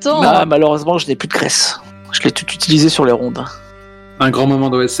contretemps. Ah, malheureusement, je n'ai plus de graisse. Je l'ai tout utilisé sur les rondes. Un grand moment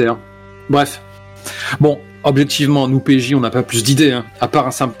d'OSR. Bref. Bon, objectivement, nous PJ, on n'a pas plus d'idées, hein, à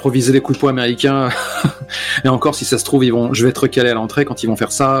part s'improviser des coups de poing américains. Et encore, si ça se trouve, je vais être recalé à l'entrée quand ils vont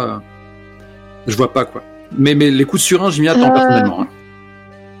faire ça. Je vois pas, quoi. Mais les coups de surin, je m'y attends personnellement. Hein.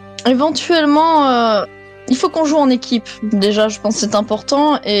 Éventuellement, il faut qu'on joue en équipe. Déjà, je pense que c'est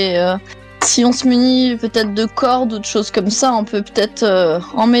important. Et si on se munit peut-être de cordes ou de choses comme ça, on peut peut-être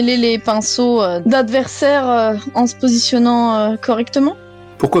emmêler les pinceaux d'adversaires en se positionnant correctement.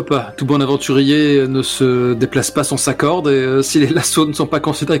 Pourquoi pas? Tout bon aventurier ne se déplace pas sans sa corde, et si les lassos ne sont pas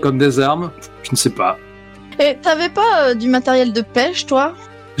considérés comme des armes, je ne sais pas. Et t'avais pas du matériel de pêche, toi?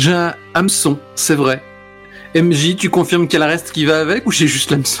 J'ai un hameçon, c'est vrai. MJ, tu confirmes qu'il y a la reste qui va avec, ou j'ai juste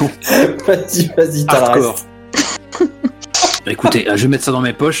l'hameçon? Vas-y, t'as la Hardcore. reste. Écoutez, je vais mettre ça dans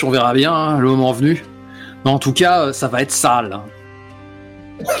mes poches, on verra bien, hein, le moment venu. Mais en tout cas, ça va être sale.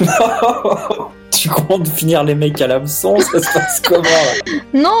 Tu comptes finir les mecs à l'hameçon, ça se passe comment là?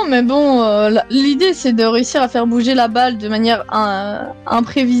 Non, mais bon, l'idée c'est de réussir à faire bouger la balle de manière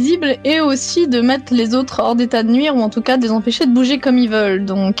imprévisible et aussi de mettre les autres hors d'état de nuire ou en tout cas de les empêcher de bouger comme ils veulent.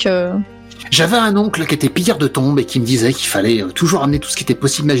 Donc, J'avais un oncle qui était pilleur de tombes et qui me disait qu'il fallait toujours amener tout ce qui était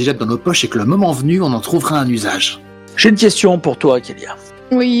possible imaginable dans nos poches et que le moment venu, on en trouverait un usage. J'ai une question pour toi, Kélia.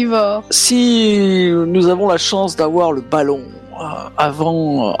 oui, Ivor. Si nous avons la chance d'avoir le ballon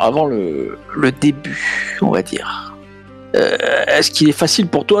avant le début, on va dire, est-ce qu'il est facile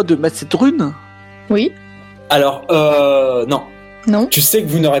pour toi de mettre cette rune? Oui. Alors, non. Non. Tu sais que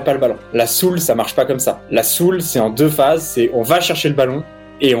vous n'aurez pas le ballon. La soul, ça marche pas comme ça. La soul, c'est en 2 phases. C'est on va chercher le ballon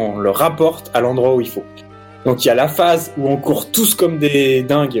et on le rapporte à l'endroit où il faut. Donc il y a la phase où on court tous comme des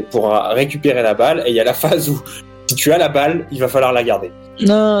dingues pour récupérer la balle, et il y a la phase où si tu as la balle, il va falloir la garder.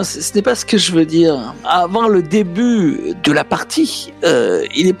 Non, ce n'est pas ce que je veux dire. Avant le début de la partie,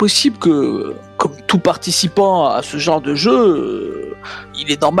 il est possible que, comme tout participant à ce genre de jeu,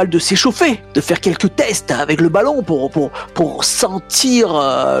 il est normal de s'échauffer, de faire quelques tests avec le ballon pour sentir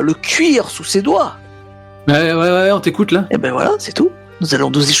le cuir sous ses doigts. Ouais, on t'écoute là. Et ben voilà, c'est tout. Nous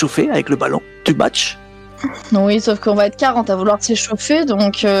allons nous échauffer avec le ballon du match. Oui, sauf qu'on va être 40 à vouloir s'échauffer,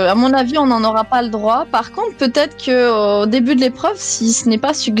 donc à mon avis, on n'en aura pas le droit. Par contre, peut-être qu'au début de l'épreuve, si ce n'est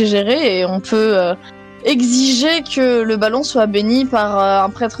pas suggéré, on peut exiger que le ballon soit béni par un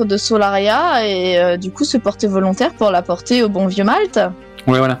prêtre de Solaria et du coup se porter volontaire pour l'apporter au bon vieux Malte.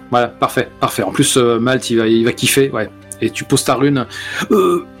 Ouais, voilà, parfait. En plus, Malte, il va kiffer, ouais. Et tu poses ta rune.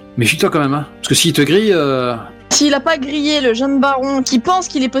 Méfie-toi quand même, hein. Parce que s'il te grille... S'il a pas grillé le jeune baron qui pense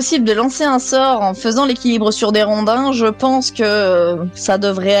qu'il est possible de lancer un sort en faisant l'équilibre sur des rondins, je pense que ça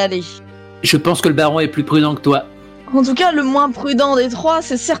devrait aller. Je pense que le baron est plus prudent que toi. En tout cas, le moins prudent des trois,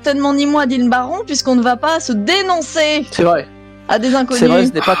 c'est certainement ni moi ni le baron, puisqu'on ne va pas se dénoncer C'est vrai. à des inconnus. C'est vrai,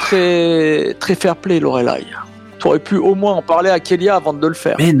 ce n'est pas très fair play, Lorelai. Tu aurais pu au moins en parler à Kélia avant de le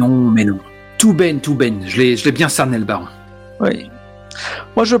faire. Mais non. Tout ben. Je l'ai bien cerné, le baron. Oui.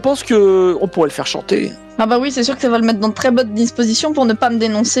 Moi, je pense que on pourrait le faire chanter. Ah bah oui, c'est sûr que ça va le mettre dans de très bonnes dispositions pour ne pas me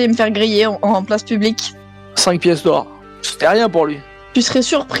dénoncer et me faire griller en place publique. 5 pièces d'or. C'était rien pour lui. Tu serais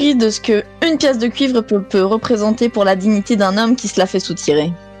surpris de ce que une pièce de cuivre peut représenter pour la dignité d'un homme qui se la fait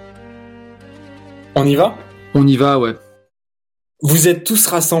soutirer. On y va? On y va, ouais. Vous êtes tous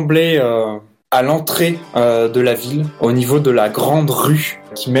rassemblés à l'entrée de la ville, au niveau de la grande rue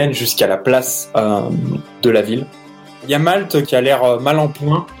qui mène jusqu'à la place de la ville. Il y a Malte qui a l'air mal en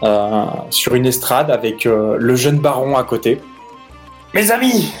point sur une estrade avec le jeune baron à côté. Mes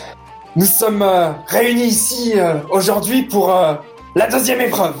amis, nous sommes réunis ici aujourd'hui pour la 2e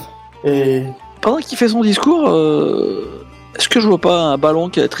épreuve. Et Pendant qu'il fait son discours, est-ce que je vois pas un ballon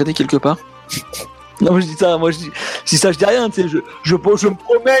qui a traîné quelque part? Non, je dis ça, je dis rien, tu sais, je me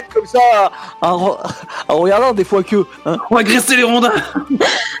promène comme ça en regardant des fois que. Hein. On va graisser les rondins.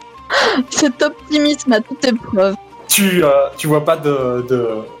 Cet optimisme à toute épreuve. tu vois pas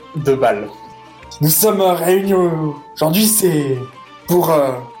de balles. Nous sommes réunis aujourd'hui, c'est pour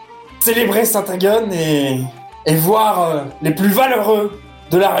célébrer Saint-Agon et voir les plus valeureux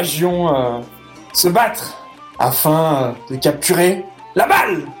de la région se battre afin de capturer la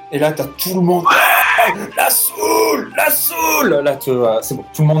balle. Et là, t'as tout le monde. La Soul. Là, c'est bon.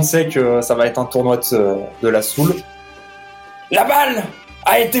 Tout le monde sait que ça va être un tournoi de la Soul. La balle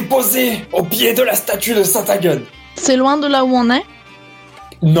a été posée au pied de la statue de Saint-Agon. C'est loin de là où on est?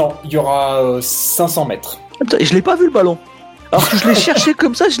 Non, il y aura 500 mètres. Putain, je l'ai pas vu le ballon. Alors que je l'ai cherché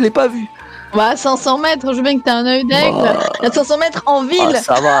comme ça, je l'ai pas vu. Bah, 500 mètres, je veux bien que t'aies un œil d'aigle. Bah... 500 mètres en ville. Ah,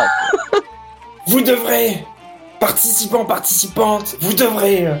 ça va. Vous devrez, participants, participantes, vous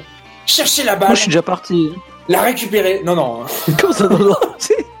devrez chercher la balle, Moi, je suis déjà parti. la récupérer. Non. Comment ça, non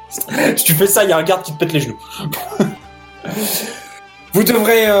Si tu fais ça, il y a un garde qui te pète les genoux. Vous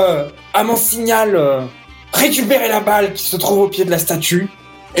devrez, à mon signal, récupérer la balle qui se trouve au pied de la statue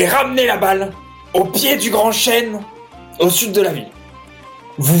et ramener la balle au pied du grand chêne au sud de la ville.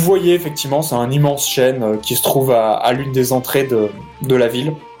 Vous voyez, effectivement, c'est un immense chêne qui se trouve à l'une des entrées de la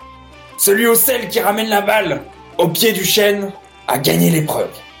ville. Celui ou celle qui ramène la balle au pied du chêne a gagné l'épreuve.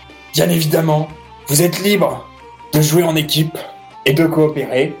 Bien évidemment, vous êtes libre de jouer en équipe et de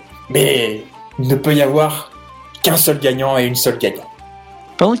coopérer, mais il ne peut y avoir qu'un seul gagnant et une seule gagnante.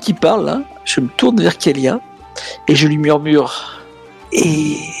 Pendant qu'il parle, là, je me tourne vers Kélia et je lui murmure.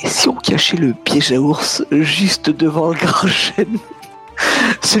 Et si on cachait le piège à ours juste devant le grand chêne,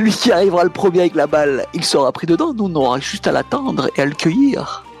 celui qui arrivera le premier avec la balle, il sera pris dedans. Nous, on aura juste à l'attendre et à le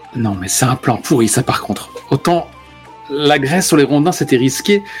cueillir. Non, mais c'est un plan pourri, ça, par contre. Autant la graisse sur les rondins, c'était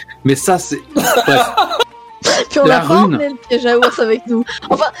risqué, mais ça, c'est... Bref. Puis on La a pas rune. emmené le piège à ours avec nous.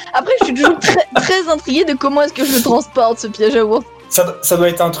 Enfin, après, je suis toujours très intriguée de comment est-ce que je le transporte, ce piège à ours. Ça doit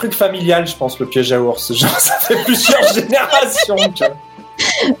être un truc familial, je pense, le piège à ours. Genre, ça fait plusieurs générations que...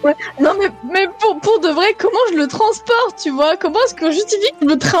 Non, mais pour de vrai, comment je le transporte, tu vois? Comment est-ce que je justifie que je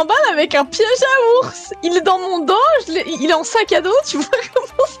le trimballe avec un piège à ours? Il est dans mon dos, il est en sac à dos, tu vois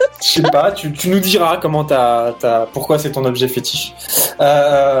comment ça? Je sais pas, tu nous diras comment pourquoi c'est ton objet fétiche.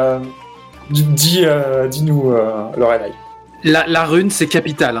 Dis-nous, Lorelai. La rune, c'est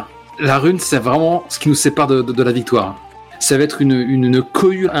capital. La rune, c'est vraiment ce qui nous sépare de la victoire. Ça va être une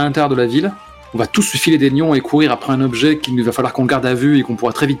cohue à l'intérieur de la ville. On va tous se filer des nions et courir après un objet qu'il va falloir qu'on garde à vue et qu'on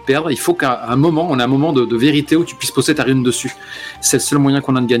pourra très vite perdre. Il faut qu'à un moment, on ait un moment de vérité où tu puisses poser ta rune dessus. C'est le seul moyen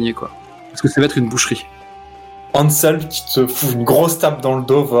qu'on a de gagner, quoi. Parce que ça va être une boucherie. Ansel qui te fout une grosse tape dans le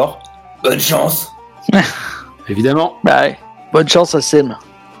dos, Vor. Bonne chance. Évidemment. Bah ouais, bonne chance à Sem.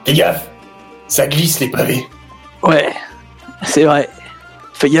 Fais gaffe, ça glisse les pavés. Ouais, c'est vrai.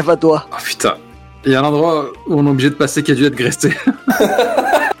 Fais gaffe à toi. Oh putain. Il y a un endroit où on est obligé de passer qui a dû être graissé.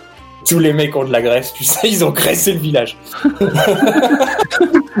 Tous les mecs ont de la graisse, tu sais, ils ont graissé le village.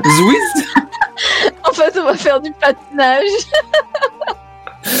 Zouiz. En fait, on va faire du patinage.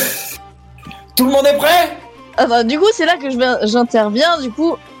 Tout le monde est prêt? Enfin, du coup, c'est là que j'interviens, du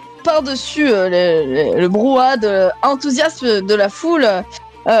coup, par-dessus le brouhaha de enthousiasme de la foule.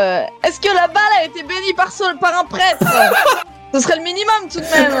 Est-ce que la balle a été bénie par un prêtre? Ce serait le minimum, tout de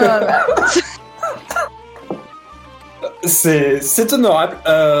même. C'est honorable.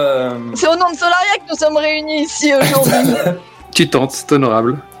 C'est au nom de Solaria que nous sommes réunis ici aujourd'hui. Tu tentes, c'est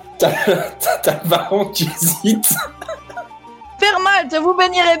honorable. T'as le baron qui hésite. Permalte, vous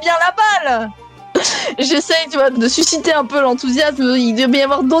bénirez bien la balle. J'essaye, tu vois, de susciter un peu l'enthousiasme. Il doit y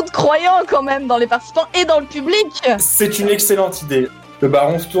avoir d'autres croyants quand même dans les participants et dans le public. C'est une excellente idée. Le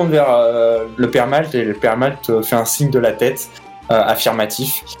baron se tourne vers le père Malte et le père Malte fait un signe de la tête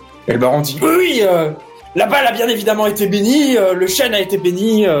affirmatif. Et le baron dit oui, la balle a bien évidemment été bénie, le chêne a été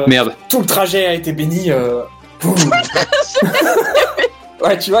béni, Merde. tout le trajet a été béni.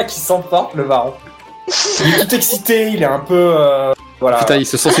 Ouais, tu vois qu'il s'emporte, le baron. Il est tout excité, il est un peu... voilà. Putain, il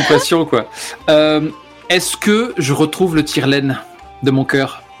se sent sous pression, quoi. Est-ce que je retrouve le tire-laine de mon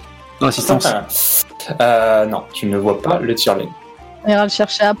cœur dans l'assistance? Non, tu ne vois pas le tire-laine. On ira le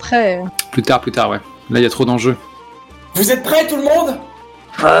chercher après. Plus tard, ouais. Là, il y a trop d'enjeux. Vous êtes prêts, tout le monde?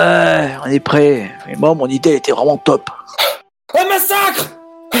 Ouais, on est prêt. Mais moi, mon idée était vraiment top. Un massacre!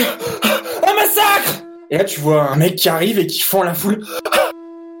 Un massacre! Et là, tu vois un mec qui arrive et qui fend la foule.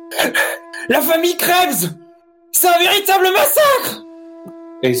 La famille Krebs! C'est un véritable massacre!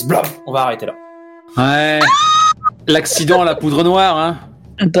 Et blob, on va arrêter là. Ouais. L'accident à la poudre noire, hein.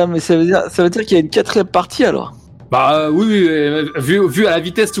 Attends, mais ça veut dire qu'il y a une quatrième partie, alors? Bah oui, vu à la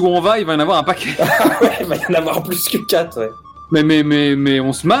vitesse où on va, il va y en avoir un paquet. Ouais, il va y en avoir plus que 4, ouais. Mais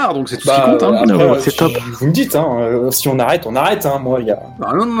on se marre, donc c'est tout ce qui compte, hein. Après, c'est top. Vous me dites, hein, si on arrête, hein, moi, il y a...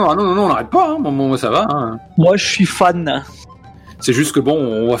 Ah non, on n'arrête pas, hein. Bon, ça va, hein. Moi, je suis fan. C'est juste que bon,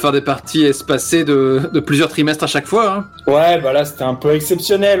 on va faire des parties espacées de plusieurs trimestres à chaque fois, hein. Ouais, bah là, c'était un peu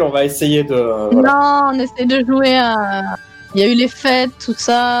exceptionnel, on va essayer de... Non, on essaie de jouer à... Il y a eu les fêtes, tout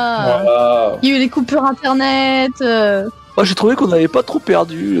ça. Voilà. Il y a eu les coupures internet. Moi, j'ai trouvé qu'on n'avait pas trop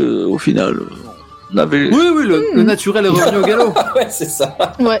perdu, au final. On avait... Oui, le naturel est revenu au galop. Ouais, c'est ça.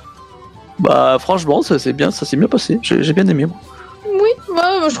 Ouais. Bah, franchement, ça s'est bien passé. J'ai bien aimé, moi. Oui,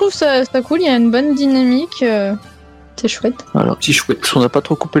 bah, je trouve ça cool. Il y a une bonne dynamique. C'est chouette. Voilà. Petit chouette. Parce qu'on n'a pas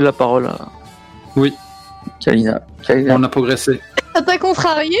trop coupé la parole à... Oui. Kalina. On a progressé. Ça t'a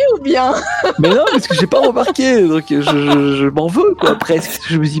contrarié ou bien? Mais non, parce que j'ai pas remarqué, donc je m'en veux, quoi, presque.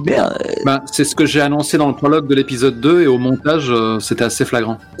 Je me dis, merde. C'est ce que j'ai annoncé dans le prologue de l'épisode 2 et au montage, c'était assez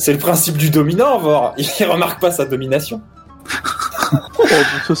flagrant. C'est le principe du dominant, Vor. Il remarque pas sa domination. Oh,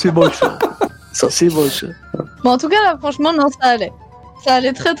 ça c'est moche. Ça c'est moche. Bon, en tout cas, là, franchement, non, ça allait. Ça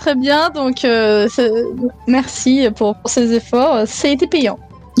allait très très bien, donc merci pour ces efforts. Ça a été payant.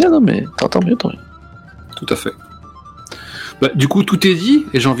 Non, mais tant mieux. Tout à fait. Du coup, tout est dit,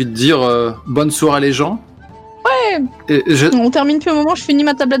 et j'ai envie de dire bonne soirée les gens. Ouais. On termine plus au moment où je finis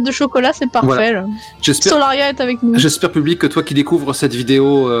ma tablette de chocolat, c'est parfait. Voilà. Là. Solaria est avec nous. J'espère, public, que toi qui découvres cette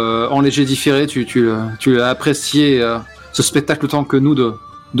vidéo en léger différé, tu as apprécié ce spectacle autant que nous de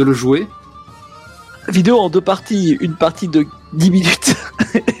le jouer. Vidéo en 2 parties, une partie de 10 minutes.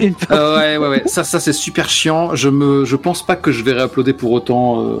 Ouais. Ça c'est super chiant. Je pense pas que je vais réuploader pour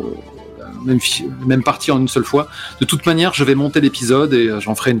autant même partie en une seule fois. De toute manière, je vais monter l'épisode et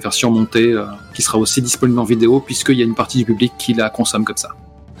j'en ferai une version montée qui sera aussi disponible en vidéo puisqu'il y a une partie du public qui la consomme comme ça.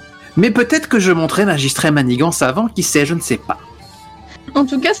 Mais peut-être que je monterai Magistrat et Manigance avant, qui sait, je ne sais pas. En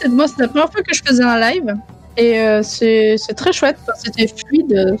tout cas, c'est la première fois que je faisais un live et c'est très chouette. C'était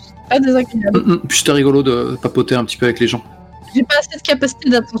fluide, c'est pas désagréable. Puis c'était rigolo de papoter un petit peu avec les gens. J'ai pas assez de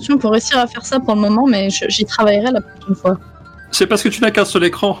capacité d'attention pour réussir à faire ça pour le moment, mais j'y travaillerai la prochaine fois. C'est parce que tu n'as qu'un seul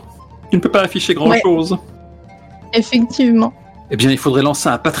écran. Tu ne peux pas afficher grand-chose. Effectivement. Eh bien, il faudrait lancer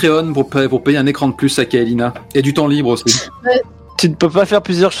un Patreon pour payer un écran de plus à Kaelina. Et du temps libre aussi. Tu ne peux pas faire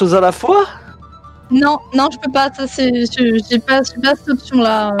plusieurs choses à la fois? Non, je peux pas. J'ai pas cette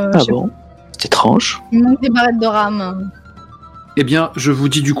option-là. Bon, c'est étrange. Il manque des barrettes de RAM. Eh bien, je vous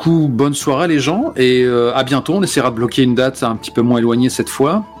dis du coup bonne soirée les gens et à bientôt. On essaiera de bloquer une date un petit peu moins éloignée cette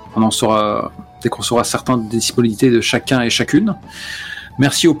fois. On en saura dès qu'on saura certaines des disponibilités de chacun et chacune.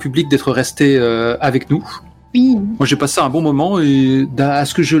 Merci au public d'être resté avec nous. Oui. Moi, j'ai passé un bon moment et à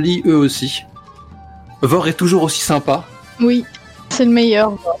ce que je lis, eux aussi. Vor est toujours aussi sympa. Oui, c'est le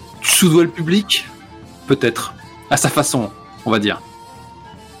meilleur. Tu soudoies le public? Peut-être. À sa façon, on va dire.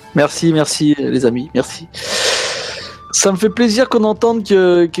 Merci les amis, merci. Ça me fait plaisir qu'on entende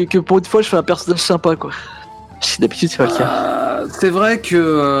que pour une fois je fais un personnage sympa, quoi. D'habitude c'est pas le cas. C'est vrai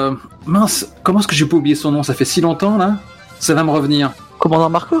que... mince, comment est-ce que j'ai pas oublié son nom? Ça fait si longtemps là. Ça va me revenir. Commandant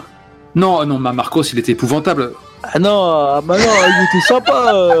Marco? Non, Marcos, il était épouvantable. Ah non, il était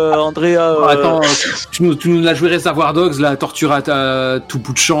sympa, Andrea. Attends, tu nous l'as joué Reservoir Dogs, là, torture à tout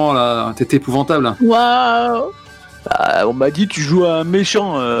bout de champ, là, t'étais épouvantable. Waouh. On m'a dit tu joues un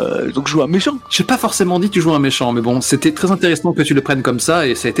méchant, donc je joue un méchant. J'ai pas forcément dit tu joues un méchant, mais bon, c'était très intéressant que tu le prennes comme ça,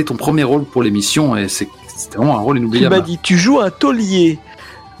 et ça a été ton premier rôle pour l'émission, et c'était vraiment un rôle inoubliable. Tu m'as dit tu joues un taulier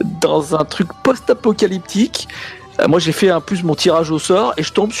dans un truc post-apocalyptique. Moi j'ai fait en plus mon tirage au sort et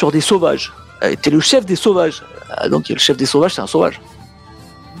je tombe sur des sauvages. T'es le chef des sauvages. Donc le chef des sauvages c'est un sauvage.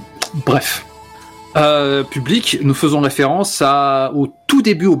 Bref. Public, nous faisons référence au tout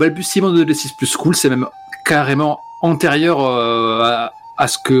début, au balbutiement de D6 Plus Cool, c'est même carrément antérieur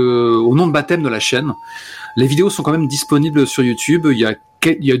au nom de baptême de la chaîne. Les vidéos sont quand même disponibles sur YouTube. Il y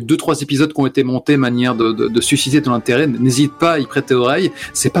a 2-3 épisodes qui ont été montés manière de susciter ton intérêt. N'hésite pas à y prêter oreille.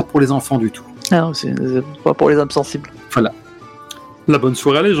 C'est pas pour les enfants du tout. Non, c'est pas pour les âmes sensibles. Voilà. La bonne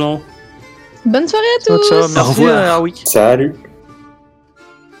soirée les gens. Bonne soirée à tous. Ciao, merci. Au revoir. Oui. Salut.